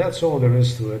gentlemen, that's all there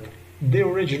is to it. The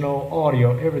original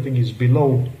audio, everything is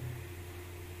below.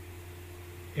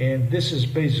 And this is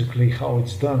basically how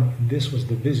it's done. This was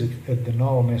the visit at the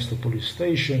Novo Mesto police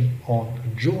station on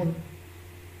June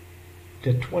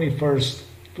the 21st,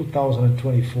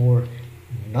 2024.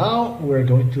 Now we're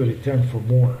going to return for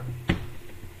more.